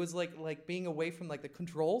bizarre. It was like being away from like the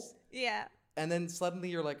controls. Yeah. And then suddenly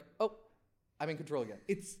you're like, oh, I'm in control again.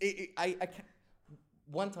 I can't,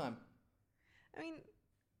 one time. I mean,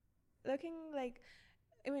 looking like,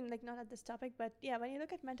 not at this topic, but yeah, when you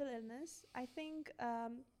look at mental illness, I think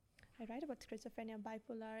I write about schizophrenia,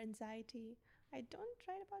 bipolar, anxiety. I don't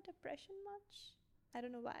write about depression much. I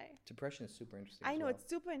don't know why. Depression is super interesting. I know, well. it's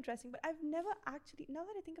super interesting, but I've never actually, now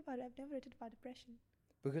that I think about it, I've never written about depression.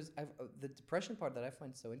 Because the depression part that I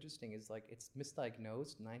find so interesting is like it's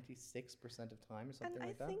misdiagnosed 96% of time or something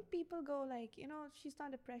like that. And I think people go like, she's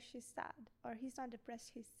not depressed, she's sad. Or he's not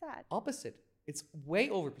depressed, he's sad. Opposite. It's way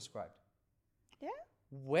overprescribed. Yeah?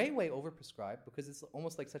 Way overprescribed because it's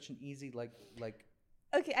almost like such an easy like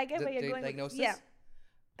Okay, I get where you're going. diagnosis. Yeah.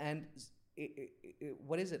 And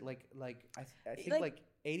what is it like? I think Like- like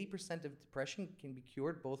 80% of depression can be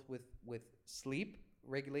cured both with sleep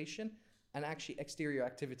regulation and actually exterior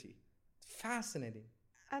activity. Fascinating.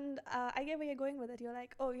 And I get where you're going with it. You're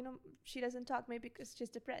like, oh, she doesn't talk maybe because she's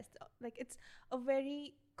depressed. Like, it's a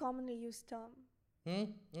very commonly used term.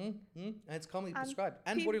 And it's commonly And prescribed.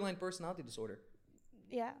 And peop- borderline personality disorder.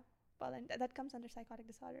 Yeah. Well, and that comes under psychotic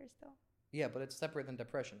disorders, though. Yeah, but it's separate than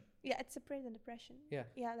depression. Yeah, it's separate than depression. Yeah.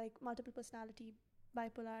 Yeah, like multiple personality,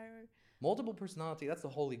 bipolar. Multiple personality, that's the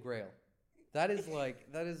holy grail. That is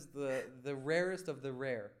the rarest of the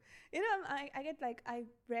rare. I get like, I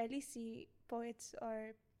rarely see poets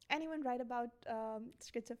or anyone write about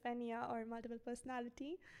schizophrenia or multiple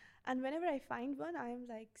personality. And whenever I find one, I'm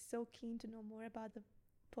like so keen to know more about the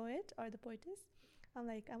poet or the poetess. I'm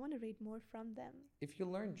like, I want to read more from them. If you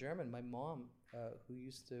learn German, my mom, who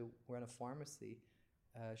used to run a pharmacy,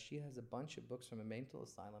 she has a bunch of books from a mental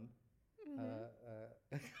asylum.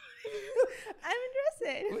 I'm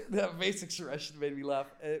interested. That basic expression made me laugh.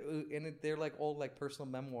 They're like all like personal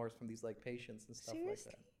memoirs from these like patients and stuff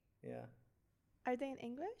Seriously? like that. Yeah. Are they in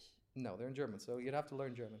English? No, they're in German, so you'd have to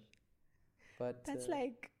learn German. But That's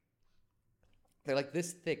like, they're like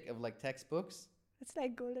this thick of like textbooks, it's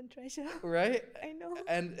like golden treasure. right? I know.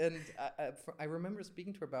 And I remember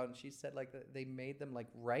speaking to her about it, and she said like that they made them like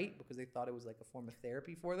write because they thought it was like a form of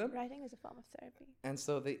therapy for them. Writing is a form of therapy. And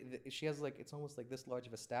so she has like, it's almost like this large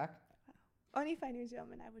of a stack. Only if I knew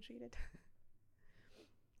German, I would read it.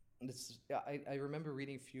 And I remember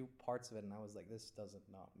reading a few parts of it, and I was like, this doesn't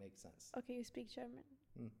not make sense. Okay, you speak German.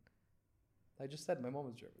 I just said my mom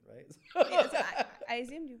is German, right? Yeah, so I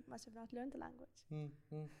assumed you must have not learned the language.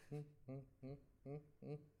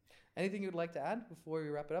 Anything you'd like to add before we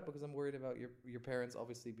wrap it up? Because I'm worried about your parents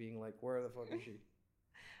obviously being like, where the fuck is she?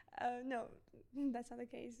 No, that's not the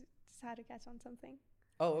case. Just had to catch on something.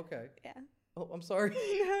 Oh, okay. Yeah. Oh, I'm sorry.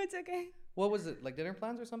 No, it's okay. What was it? Like dinner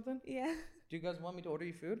plans or something? Yeah. Do you guys want me to order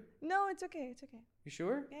you food? No, it's okay. It's okay. You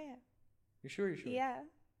sure? Yeah, You sure? You yeah.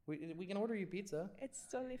 sure? Yeah, We can order you pizza. it's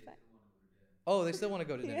totally fine. Oh, they still want to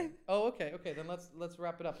go to dinner. Yeah. Oh, okay. Then let's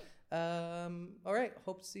wrap it up. All right.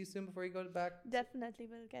 Hope to see you soon before you go back. Definitely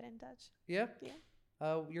will get in touch. Yeah.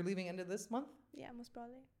 Yeah. You're leaving end of this month. Yeah, most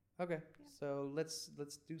probably. Okay. Yeah. So let's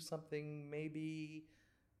do something maybe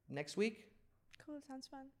next week. Cool. Sounds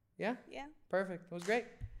fun. Yeah. Yeah. Perfect. It was great.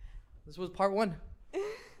 This was part 1.